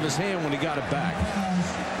halfway out of his hand when he got it back.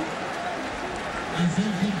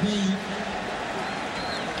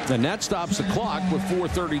 And that stops the clock with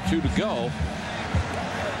 4:32 to go.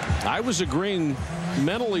 I was agreeing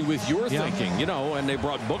mentally with your thinking, you know, and they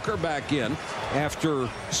brought Booker back in after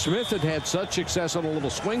Smith had such success on the little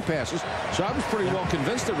swing passes. So I was pretty well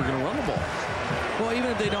convinced they were going to run the ball. Well, even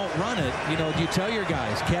if they don't run it, you know, you tell your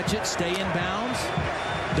guys, catch it, stay in bounds.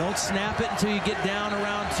 Don't snap it until you get down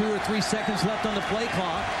around 2 or 3 seconds left on the play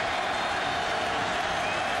clock.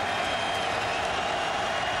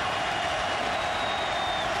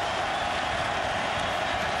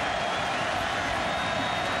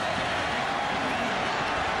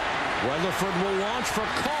 Weatherford will launch for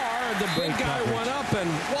Carr. The big guy went up, and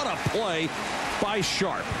what a play by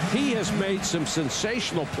Sharp. He has made some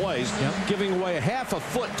sensational plays, giving away a half a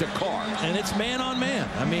foot to Carr. And it's man on man.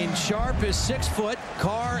 I mean, Sharp is 6 foot,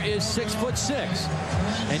 Carr is 6'6",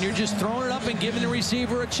 and you're just throwing it up and giving the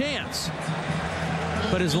receiver a chance.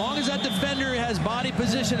 But as long as that defender has body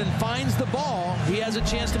position and finds the ball, he has a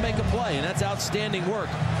chance to make a play, and that's outstanding work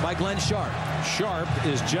by Glenn Sharp. Sharp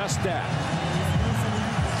is just that.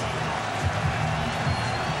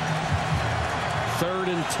 3rd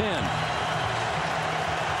and 10.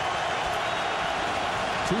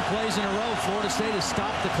 2 plays in a row, Florida State has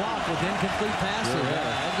stopped the clock with incomplete passes.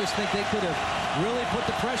 I just think they could have really put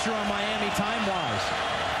the pressure on Miami time-wise.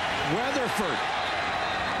 Weatherford.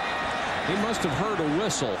 He must have heard a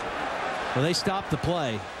whistle. Well, they stopped the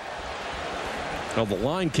play. Well, the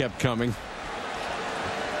line kept coming.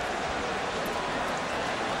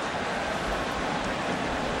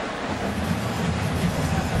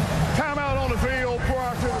 Timeout on the field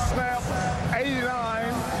prior to the snap.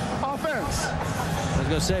 89 offense. I was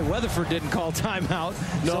going to say, Weatherford didn't call timeout.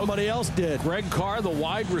 No. Somebody else did. Greg Carr, the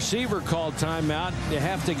wide receiver, called timeout. You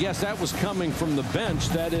have to guess that was coming from the bench.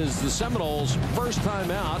 That is the Seminoles' first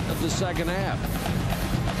timeout of the second half.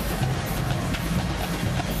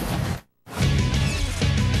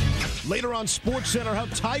 Later on SportsCenter, how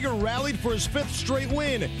Tiger rallied for his 5th straight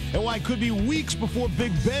win and why it could be weeks before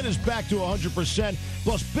Big Ben is back to 100%,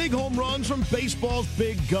 plus big home runs from baseball's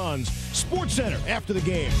big guns. SportsCenter after the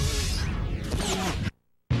game.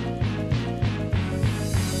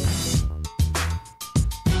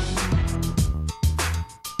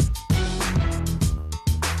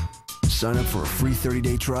 Sign up for a free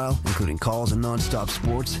 30-day trial, including calls and nonstop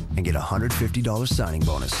sports, and get a $150 signing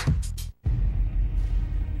bonus.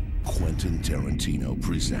 Quentin Tarantino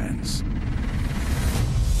presents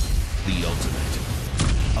the ultimate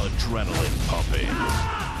adrenaline pumping,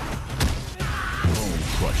 bone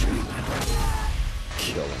crushing,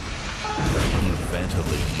 killing event of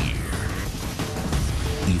the year.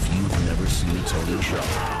 If you've never seen a Tony show,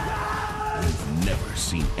 you've never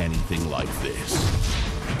seen anything like this.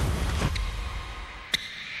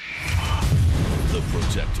 The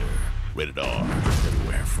Protector, rated R,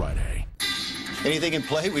 everywhere Friday. Anything in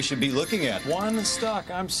play we should be looking at? One stock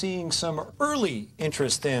I'm seeing some early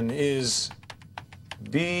interest in is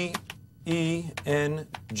BENG,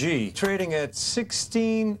 trading at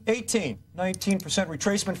 16.18, 19%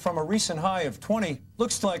 retracement from a recent high of 20.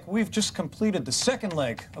 Looks like we've just completed the second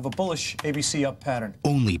leg of a bullish ABC up pattern.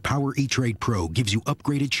 Only Power E-Trade Pro gives you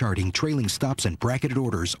upgraded charting, trailing stops, and bracketed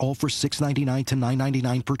orders, all for $6.99 to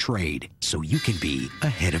 $9.99 per trade, so you can be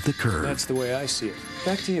ahead of the curve. That's the way I see it.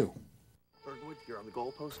 Back to you. You're on the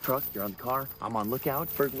goalpost truck, you're on the car, I'm on lookout.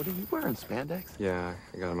 Ferg, what are you wearing, spandex? Yeah,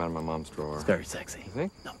 I got them out of my mom's drawer. It's very sexy. You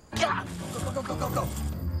think? No. God! Go, go, go, go, go, go.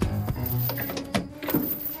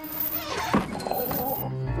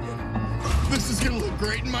 This is gonna look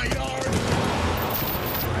great in my yard.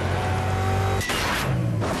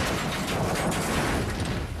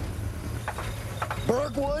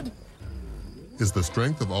 Bergwood? Is the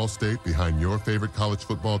strength of Allstate behind your favorite college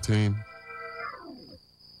football team?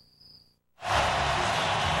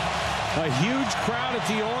 A huge crowd at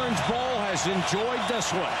the Orange Bowl has enjoyed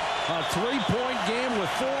this one. A 3-point game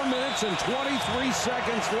with 4 minutes and 23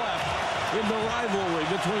 seconds left in the rivalry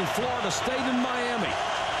between Florida State and Miami.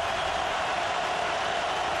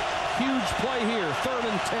 Huge play here,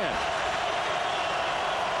 3rd and 10.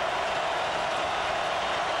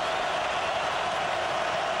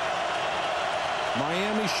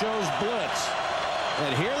 Miami shows blitz,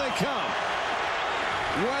 and here they come.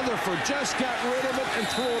 Weatherford just got rid of it and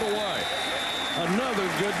threw it away. Another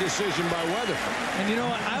good decision by Weatherford. And you know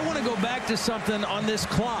what? I want to go back to something on this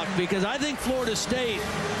clock, because I think Florida State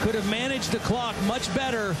could have managed the clock much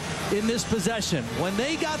better in this possession. When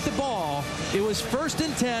they got the ball, it was 1st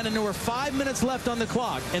and 10, and there were 5 minutes left on the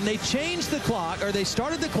clock. And they changed the clock, or they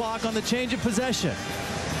started the clock on the change of possession.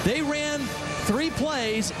 They ran 3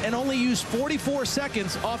 plays and only used 44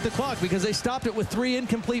 seconds off the clock because they stopped it with 3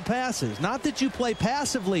 incomplete passes. Not that you play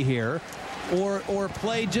passively here, or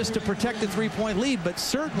play just to protect the three-point lead, but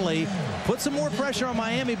certainly put some more pressure on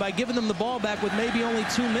Miami by giving them the ball back with maybe only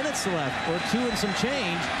 2 minutes left, or 2 and some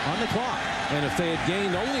change on the clock. And if they had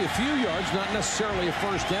gained only a few yards, not necessarily a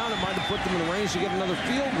first down, it might have put them in the range to get another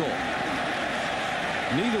field goal.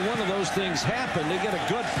 Neither one of those things happened. They get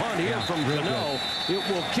a good punt here from Cano. It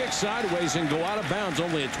will kick sideways and go out of bounds.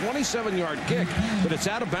 Only a 27-yard kick, but it's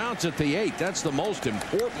out of bounds at the 8. That's the most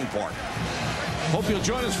important part. Hope you'll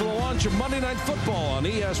join us for the launch of Monday Night Football on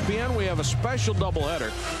ESPN. We have a special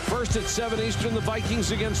doubleheader. First at 7 Eastern, the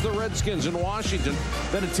Vikings against the Redskins in Washington.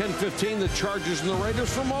 Then at 10:15, the Chargers and the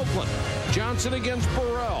Raiders from Oakland. Johnson against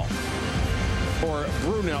Burrell. Or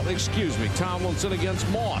Brunell, excuse me. Tomlinson against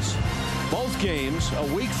Moss. Both games a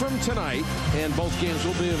week from tonight, and both games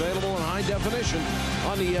will be available in high definition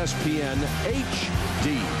on ESPN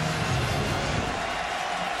HD.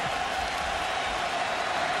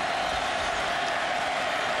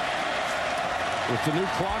 With the new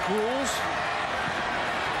clock rules,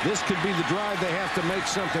 this could be the drive they have to make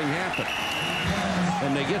something happen.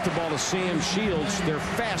 And they get the ball to Sam Shields, their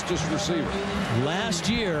fastest receiver. Last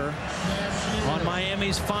year, on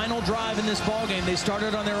Miami's final drive in this ballgame, they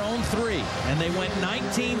started on their own 3, and they went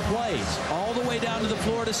 19 plays, all the way down to the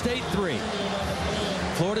Florida State 3.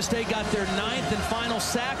 Florida State got their 9th and final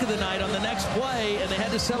sack of the night on the next play, and they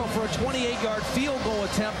had to settle for a 28-yard field goal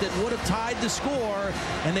attempt that would have tied the score,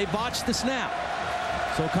 and they botched the snap.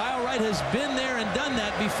 So Kyle Wright has been there and done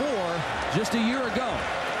that before, just a year ago.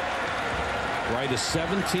 Wright is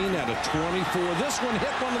 17 out of 24. This one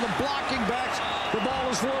hit one of the blocking backs. The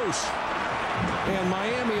ball is loose. And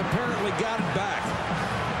Miami apparently got it back.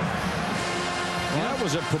 Well, that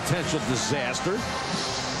was a potential disaster.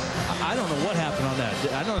 I don't know what happened on that.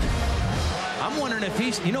 I'm wondering if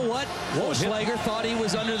he's, you know what? Wolfslager thought he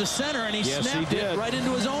was under the center, and he snapped it right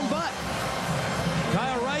into his own butt.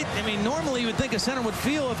 Kyle Wright, I mean, normally you would think a center would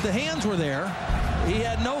feel if the hands were there. He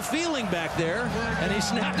had no feeling back there, and he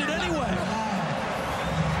snapped it anyway.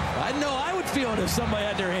 I know I would feel it if somebody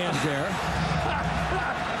had their hands there.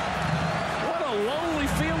 What a lonely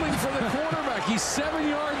feeling for the quarterback. He's 7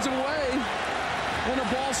 yards away, and the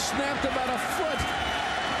ball snapped about a foot.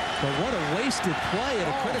 But what a wasted play at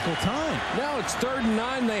a critical time. Now it's 3rd and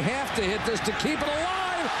 9. They have to hit this to keep it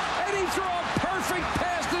alive. And he threw a perfect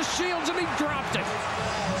pass to Shields, and he dropped it.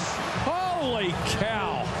 Holy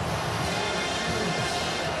cow.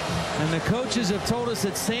 And the coaches have told us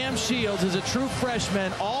that Sam Shields is a true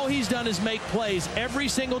freshman. All he's done is make plays every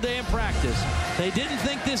single day in practice. They didn't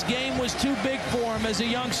think this game was too big for him as a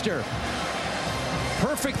youngster.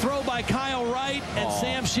 Perfect throw by Kyle Wright, and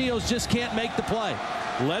Sam Shields just can't make the play.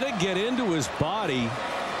 Let it get into his body.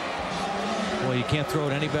 Well, you can't throw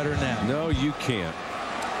it any better than that. No, you can't.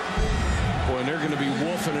 Boy, and they're going to be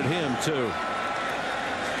wolfing at him, too.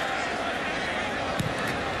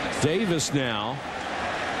 Davis now.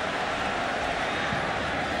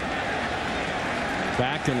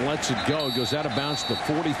 Back and lets it go. It goes out of bounds to the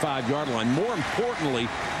 45-yard line. More importantly,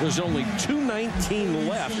 there's only 2:19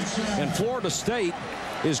 left, and Florida State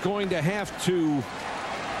is going to have to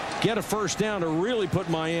get a first down to really put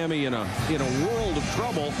Miami in a world of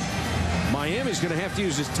trouble. Miami's going to have to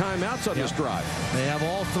use his timeouts on this drive. They have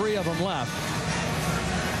all 3 of them left.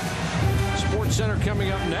 Sports Center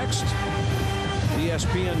coming up next.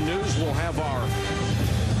 ESPN News will have our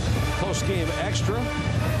post-game extra.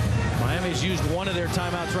 Miami's used one of their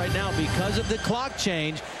timeouts right now because of the clock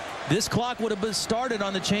change. This clock would have been started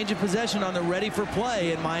on the change of possession on the ready for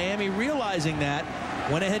play, and Miami, realizing that,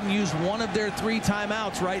 went ahead and used one of their 3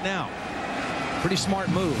 timeouts right now. Pretty smart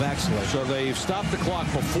move, actually. So they've stopped the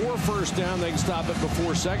clock before first down. They can stop it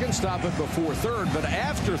before second, stop it before third, but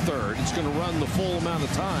after third, it's going to run the full amount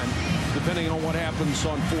of time, depending on what happens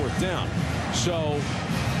on 4th down. So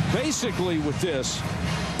basically with this,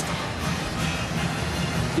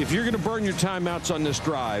 if you're going to burn your timeouts on this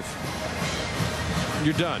drive,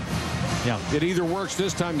 you're done. Yeah. It either works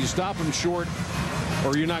this time, you stop them short,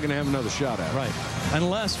 or you're not going to have another shot at it. Right.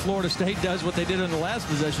 Unless Florida State does what they did in the last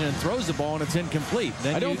possession and throws the ball and it's incomplete.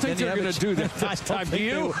 Then I don't think they're going to do that this time. Do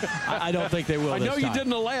you? I don't think they will. I know you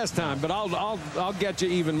didn't the last time, but I'll get you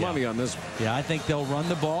even money on this. Yeah, I think they'll run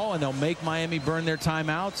the ball and they'll make Miami burn their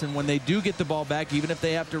timeouts. And when they do get the ball back, even if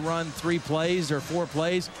they have to run 3 plays or 4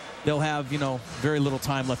 plays, they'll have, very little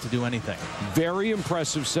time left to do anything. Very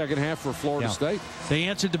impressive second half for Florida State. They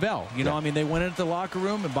answered the bell. They went into the locker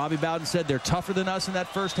room and Bobby Bowden said they're tougher than us in that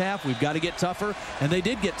first half. We've got to get tougher. And they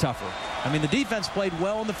did get tougher. The defense played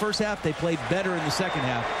well in the first half. They played better in the second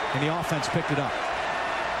half, and the offense picked it up.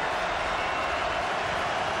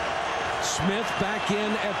 Smith back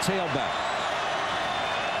in at tailback.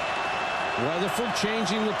 Rutherford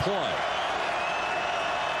changing the play.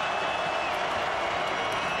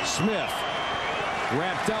 Smith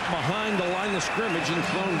wrapped up behind the line of scrimmage and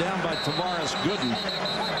thrown down by Tavares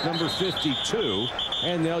Gooden, number 52,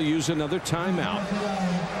 and they'll use another timeout.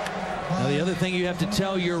 Now, the other thing you have to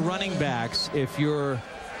tell your running backs, if you're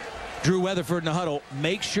Drew Weatherford in the huddle,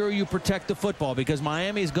 make sure you protect the football, because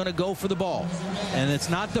Miami is going to go for the ball. And it's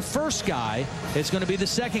not the first guy, it's going to be the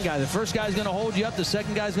second guy. The first guy is going to hold you up, the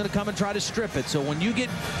second guy is going to come and try to strip it. So when you get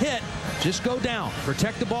hit, just go down,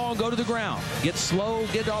 protect the ball, and go to the ground. Get slow,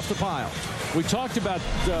 get off the pile. We talked about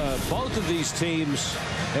both of these teams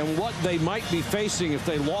and what they might be facing if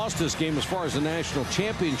they lost this game as far as the national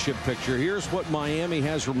championship picture. Here's what Miami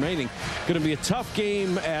has remaining. Going to be a tough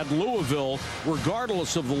game at Louisville,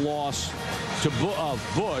 regardless of the loss to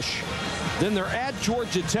Bush. Then they're at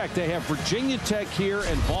Georgia Tech. They have Virginia Tech here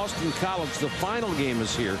and Boston College. The final game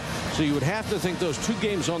is here. So you would have to think those two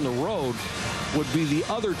games on the road would be the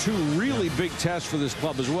other two really big tests for this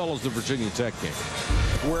club, as well as the Virginia Tech game.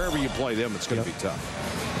 Wherever you play them, it's going to be tough.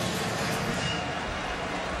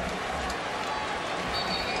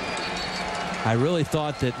 I really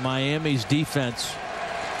thought that Miami's defense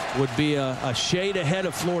would be a shade ahead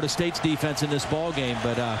of Florida State's defense in this ball game,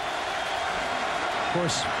 but of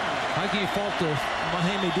course, how can you fault the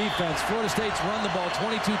Miami defense? Florida State's run the ball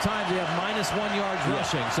 22 times. They have -1 yards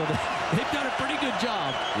rushing, so they've done a pretty good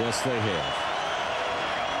job. Yes, they have.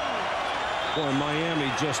 Boy,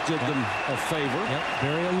 Miami just did them a favor. Yep,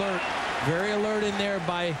 very alert in there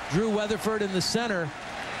by Drew Weatherford in the center.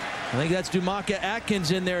 I think that's Dumaka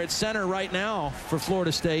Atkins in there at center right now for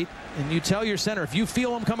Florida State. And you tell your center, if you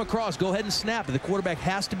feel him come across, go ahead and snap it. The quarterback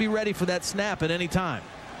has to be ready for that snap at any time.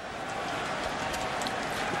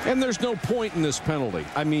 And there's no point in this penalty.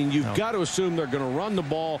 I mean, you've got to assume they're going to run the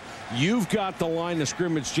ball. You've got the line of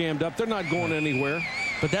scrimmage jammed up. They're not going anywhere.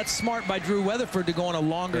 But that's smart by Drew Weatherford to go on a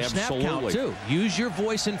longer snap count, too. Use your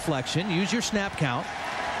voice inflection, use your snap count,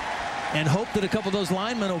 and hope that a couple of those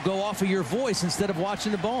linemen will go off of your voice instead of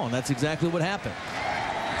watching the ball. And that's exactly what happened.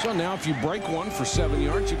 So now if you break one for 7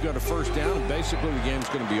 yards, you've got a first down, and basically the game's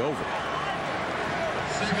going to be over.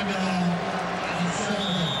 Second down and 7.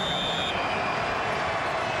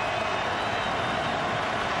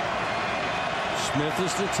 Smith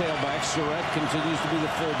is the tailback. Surratt continues to be the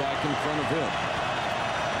fullback in front of him.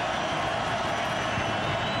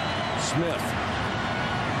 Smith.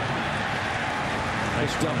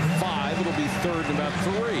 Picked up 5. It'll be third and about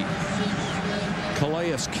 3.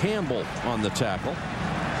 Calais Campbell on the tackle.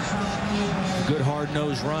 Good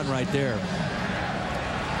hard-nosed run right there.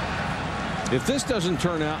 If this doesn't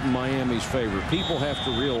turn out in Miami's favor, people have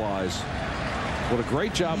to realize what a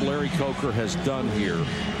great job Larry Coker has done here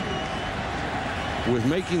with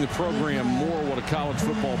making the program more what a college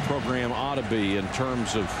football program ought to be in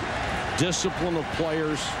terms of discipline of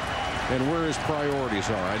players and where his priorities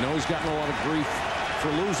are. I know he's gotten a lot of grief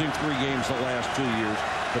for losing 3 games the last 2 years,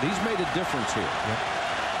 but he's made a difference here. Yep.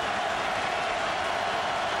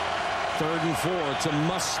 3rd and 4. It's a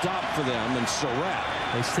must stop for them, and Surratt.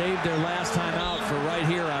 They saved their last time out for right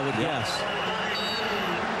here, I would guess.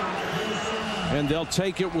 And they'll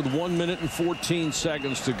take it with 1 minute and 14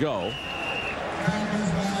 seconds to go.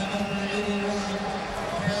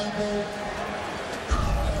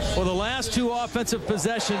 For the last 2 offensive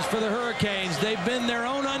possessions for the Hurricanes, they've been their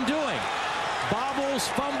own undoing. Bobbles,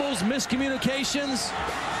 fumbles, miscommunications,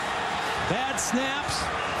 bad snaps.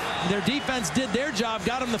 Their defense did their job,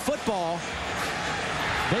 got them the football.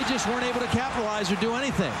 They just weren't able to capitalize or do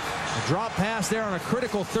anything. A drop pass there on a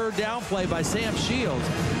critical 3rd down play by Sam Shields.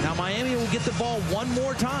 Now Miami will get the ball one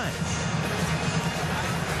more time.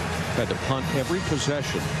 Had to punt every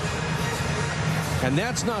possession. And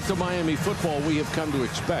that's not the Miami football we have come to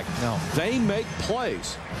expect. No. They make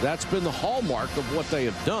plays. That's been the hallmark of what they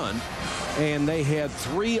have done. And they had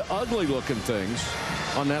 3 ugly-looking things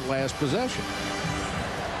on that last possession.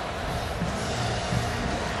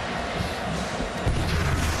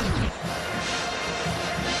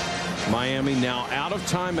 Miami now out of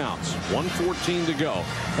timeouts. 1:14 to go.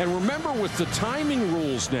 And remember, with the timing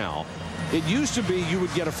rules now, it used to be you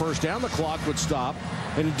would get a first down, the clock would stop,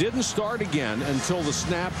 and it didn't start again until the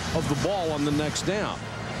snap of the ball on the next down.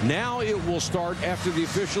 Now it will start after the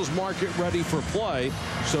officials mark it ready for play,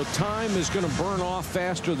 so time is going to burn off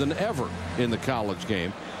faster than ever in the college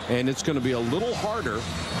game, and it's going to be a little harder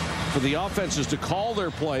for the offenses to call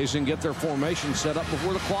their plays and get their formation set up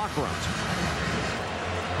before the clock runs.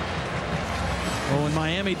 Well, when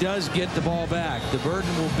Miami does get the ball back, the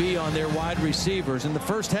burden will be on their wide receivers. In the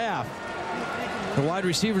first half, the wide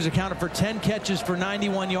receivers accounted for 10 catches for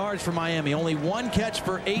 91 yards for Miami. Only 1 catch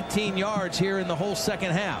for 18 yards here in the whole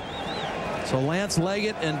second half. So Lance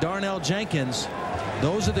Leggett and Darnell Jenkins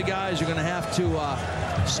those are the guys who are going to have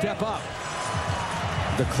to step up.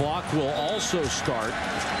 The clock will also start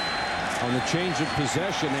on the change of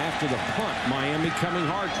possession after the punt. Miami coming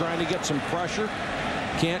hard, trying to get some pressure.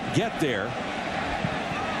 Can't get there.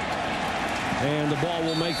 And the ball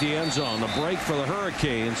will make the end zone. A break for the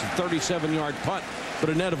Hurricanes. A 37-yard punt,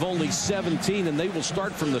 but a net of only 17, and they will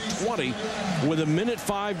start from the 20 with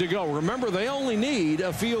 1:05 to go. Remember, they only need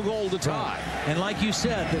a field goal to tie. Right. And like you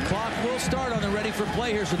said, the clock will start on the ready for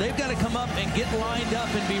play here, so they've got to come up and get lined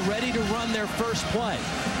up and be ready to run their first play.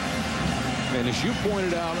 And as you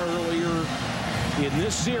pointed out earlier, in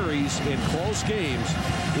this series, in close games,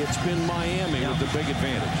 it's been Miami with the big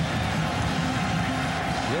advantage.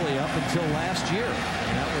 Really up until last year.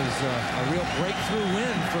 And that was a real breakthrough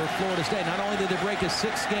win for Florida State. Not only did they break a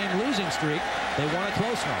 6-game losing streak, they won a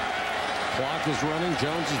close one. Clock is running.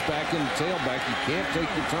 Jones is back in the tailback. You can't take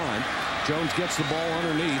your time. Jones gets the ball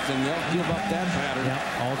underneath, and they'll give up that pattern.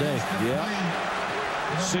 Yeah, all day. Yeah.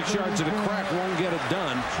 6 yards to the crack won't get it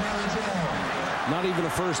done. Not even a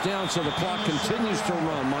first down, so the clock continues to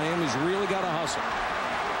run. Miami's really got to hustle.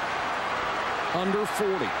 Under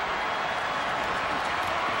 40.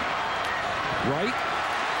 Right.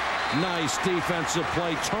 Nice defensive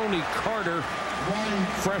play. Tony Carter,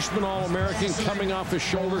 freshman All-American, coming off his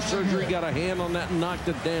shoulder surgery, got a hand on that and knocked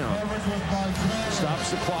it down.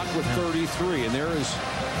 Stops the clock with 33, and there is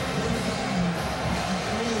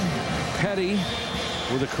Petty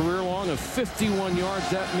with a career long of 51 yards.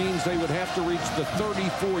 That means they would have to reach the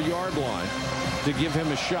 34-yard line to give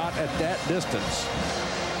him a shot at that distance.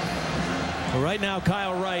 Well, right now,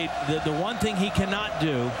 Kyle Wright, the one thing he cannot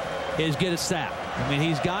do is get a sack. I mean,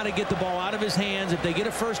 he's got to get the ball out of his hands. If they get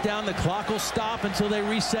a first down, the clock will stop until they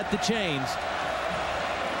reset the chains.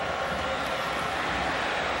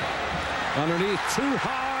 Underneath, too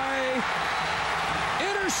high.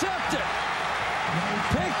 Intercepted.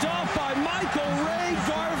 Picked off by Michael Ray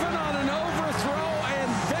Garvin on an overthrow, and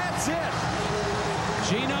that's it.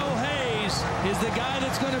 Gino Hayes is the guy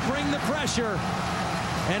that's going to bring the pressure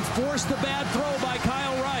and force the bad throw by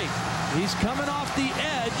Kyle Wright. He's coming off the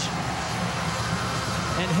edge,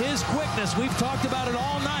 and his quickness, we've talked about it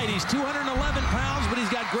all night. He's 211 pounds, but he's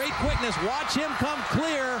got great quickness. Watch him come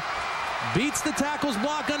clear, beats the tackle's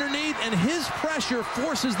block underneath, and his pressure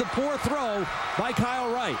forces the poor throw by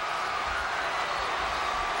Kyle Wright.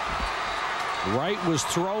 Wright was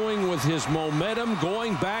throwing with his momentum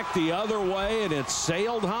going back the other way, and it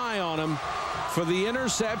sailed high on him for the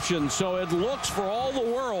interception. So it looks for all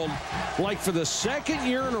the world like for the second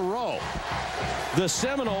year in a row, the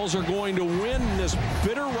Seminoles are going to win this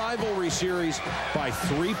bitter rivalry series by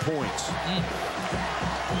 3 points.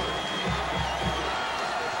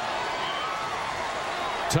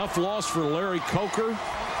 Tough loss for Larry Coker.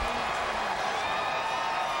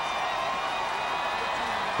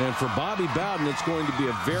 And for Bobby Bowden, it's going to be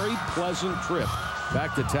a very pleasant trip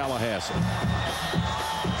back to Tallahassee.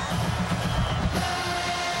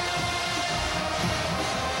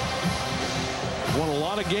 Won a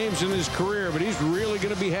lot of games in his career, but he's really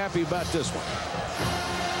going to be happy about this one.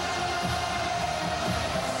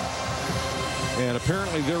 And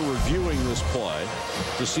apparently they're reviewing this play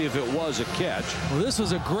to see if it was a catch. Well, this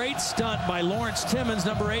was a great stunt by Lawrence Timmons,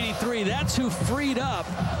 number 83. That's who freed up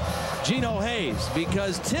Gino Hayes,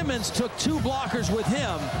 because Timmons took 2 blockers with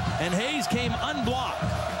him, and Hayes came unblocked.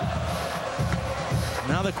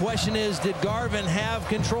 Now the question is, did Garvin have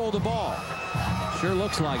control of the ball? Sure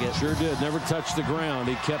looks like it. Sure did. Never touched the ground.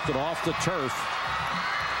 He kept it off the turf.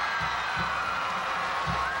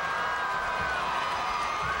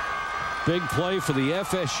 Big play for the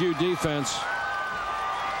FSU defense,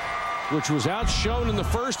 which was outshone in the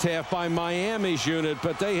first half by Miami's unit,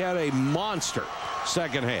 but they had a monster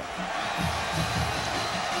second half.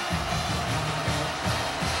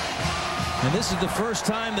 And this is the first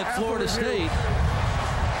time that Florida State.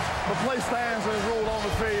 The play stands as ruled on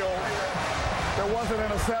the field. There was an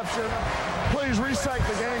interception. Please reset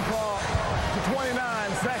the game clock to 29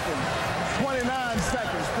 seconds. 29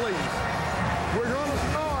 seconds, please. We're going to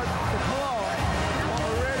start the clock on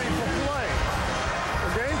the ready for play.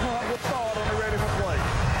 The game clock will start on the ready for play.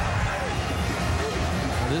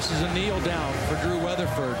 This is a kneel down for Drew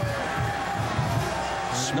Weatherford.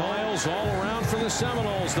 Smiles all around for the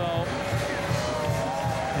Seminoles, though.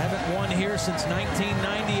 Haven't won here since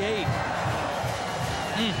 1998.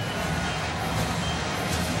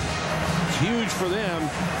 It's huge for them.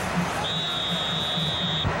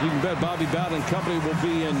 You can bet Bobby Bowden and company will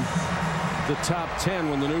be in the top 10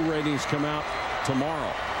 when the new ratings come out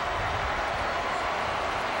tomorrow.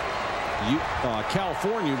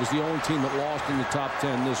 California was the only team that lost in the top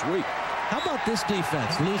 10 this week. How about this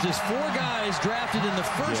defense? Loses 4 guys drafted in the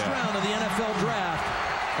first round of the NFL draft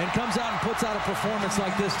and comes out and puts out a performance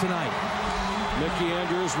like this tonight. Mickey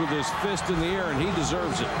Andrews with his fist in the air, and he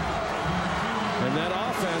deserves it. And that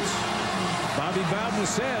offense, Bobby Bowden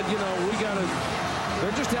said, you know,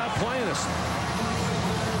 they're just outplaying us.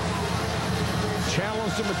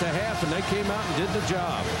 Challenged them at the half, and they came out and did the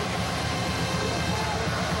job.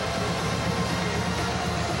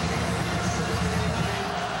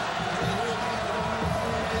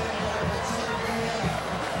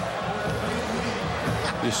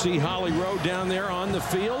 You see Holly Rowe down there on the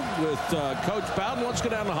field with Coach Bowden. Let's go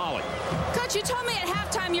down to Holly. Coach, you told me at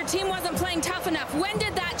halftime your team wasn't playing tough enough. When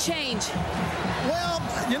did that change? Well,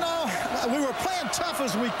 you know, we were playing tough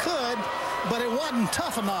as we could, but it wasn't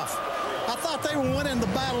tough enough. I thought they were winning the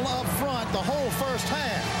battle up front the whole first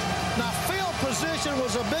half. Now, field position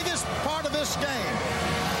was the biggest part of this game.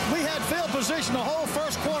 We had field position the whole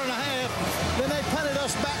first quarter and a half. Then they punted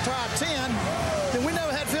us back to our 10. Then we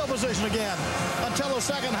never had field position again until the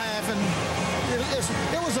second half. And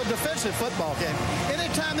it was a defensive football game.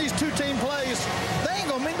 Anytime these two team plays, they ain't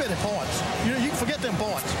going to mean many points. You can forget them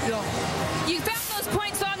points. You know. You found those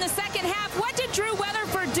points on the second half. What did Drew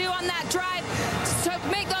Weatherford do on that drive to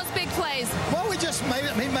make those big plays? Well, we just made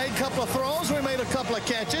it. He made a couple of throws. We made a couple of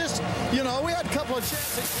catches. You know, we had a couple of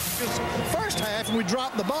chances first half, and we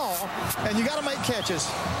dropped the ball. And you got to make catches.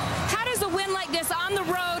 How does a win like this on the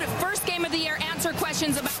road, first game of the year, answer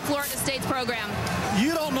questions about Florida State's program?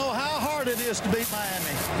 You don't know how hard it is to beat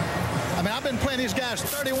Miami. I mean, I've been playing these guys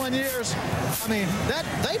 31 years. I mean,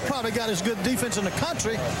 they probably got as good defense in the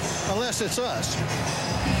country, unless it's us.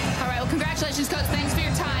 All right, well, congratulations, Coach. Thanks for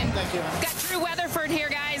your time. Thank you. Got Drew Weatherford here,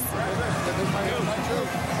 guys.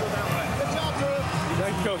 Good job, Drew.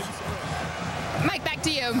 Thanks, Coach. Mike, back to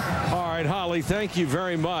you. All right, Holly, thank you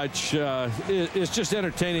very much. It's just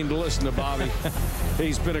entertaining to listen to Bobby.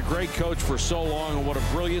 He's been a great coach for so long, and what a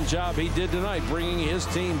brilliant job he did tonight bringing his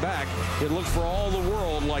team back. It looked for all the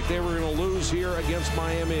world like they were going to lose here against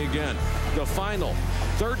Miami again. The final,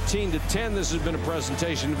 13-10. This has been a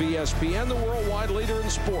presentation of ESPN, the worldwide leader in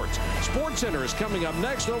sports. SportsCenter is coming up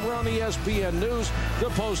next over on ESPN News, the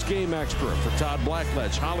post-game extra. For Todd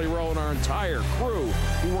Blackledge, Holly Rowe, and our entire crew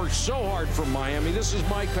who worked so hard for Miami, this is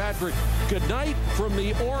Mike Patrick. Good night from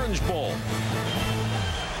the Orange Bowl.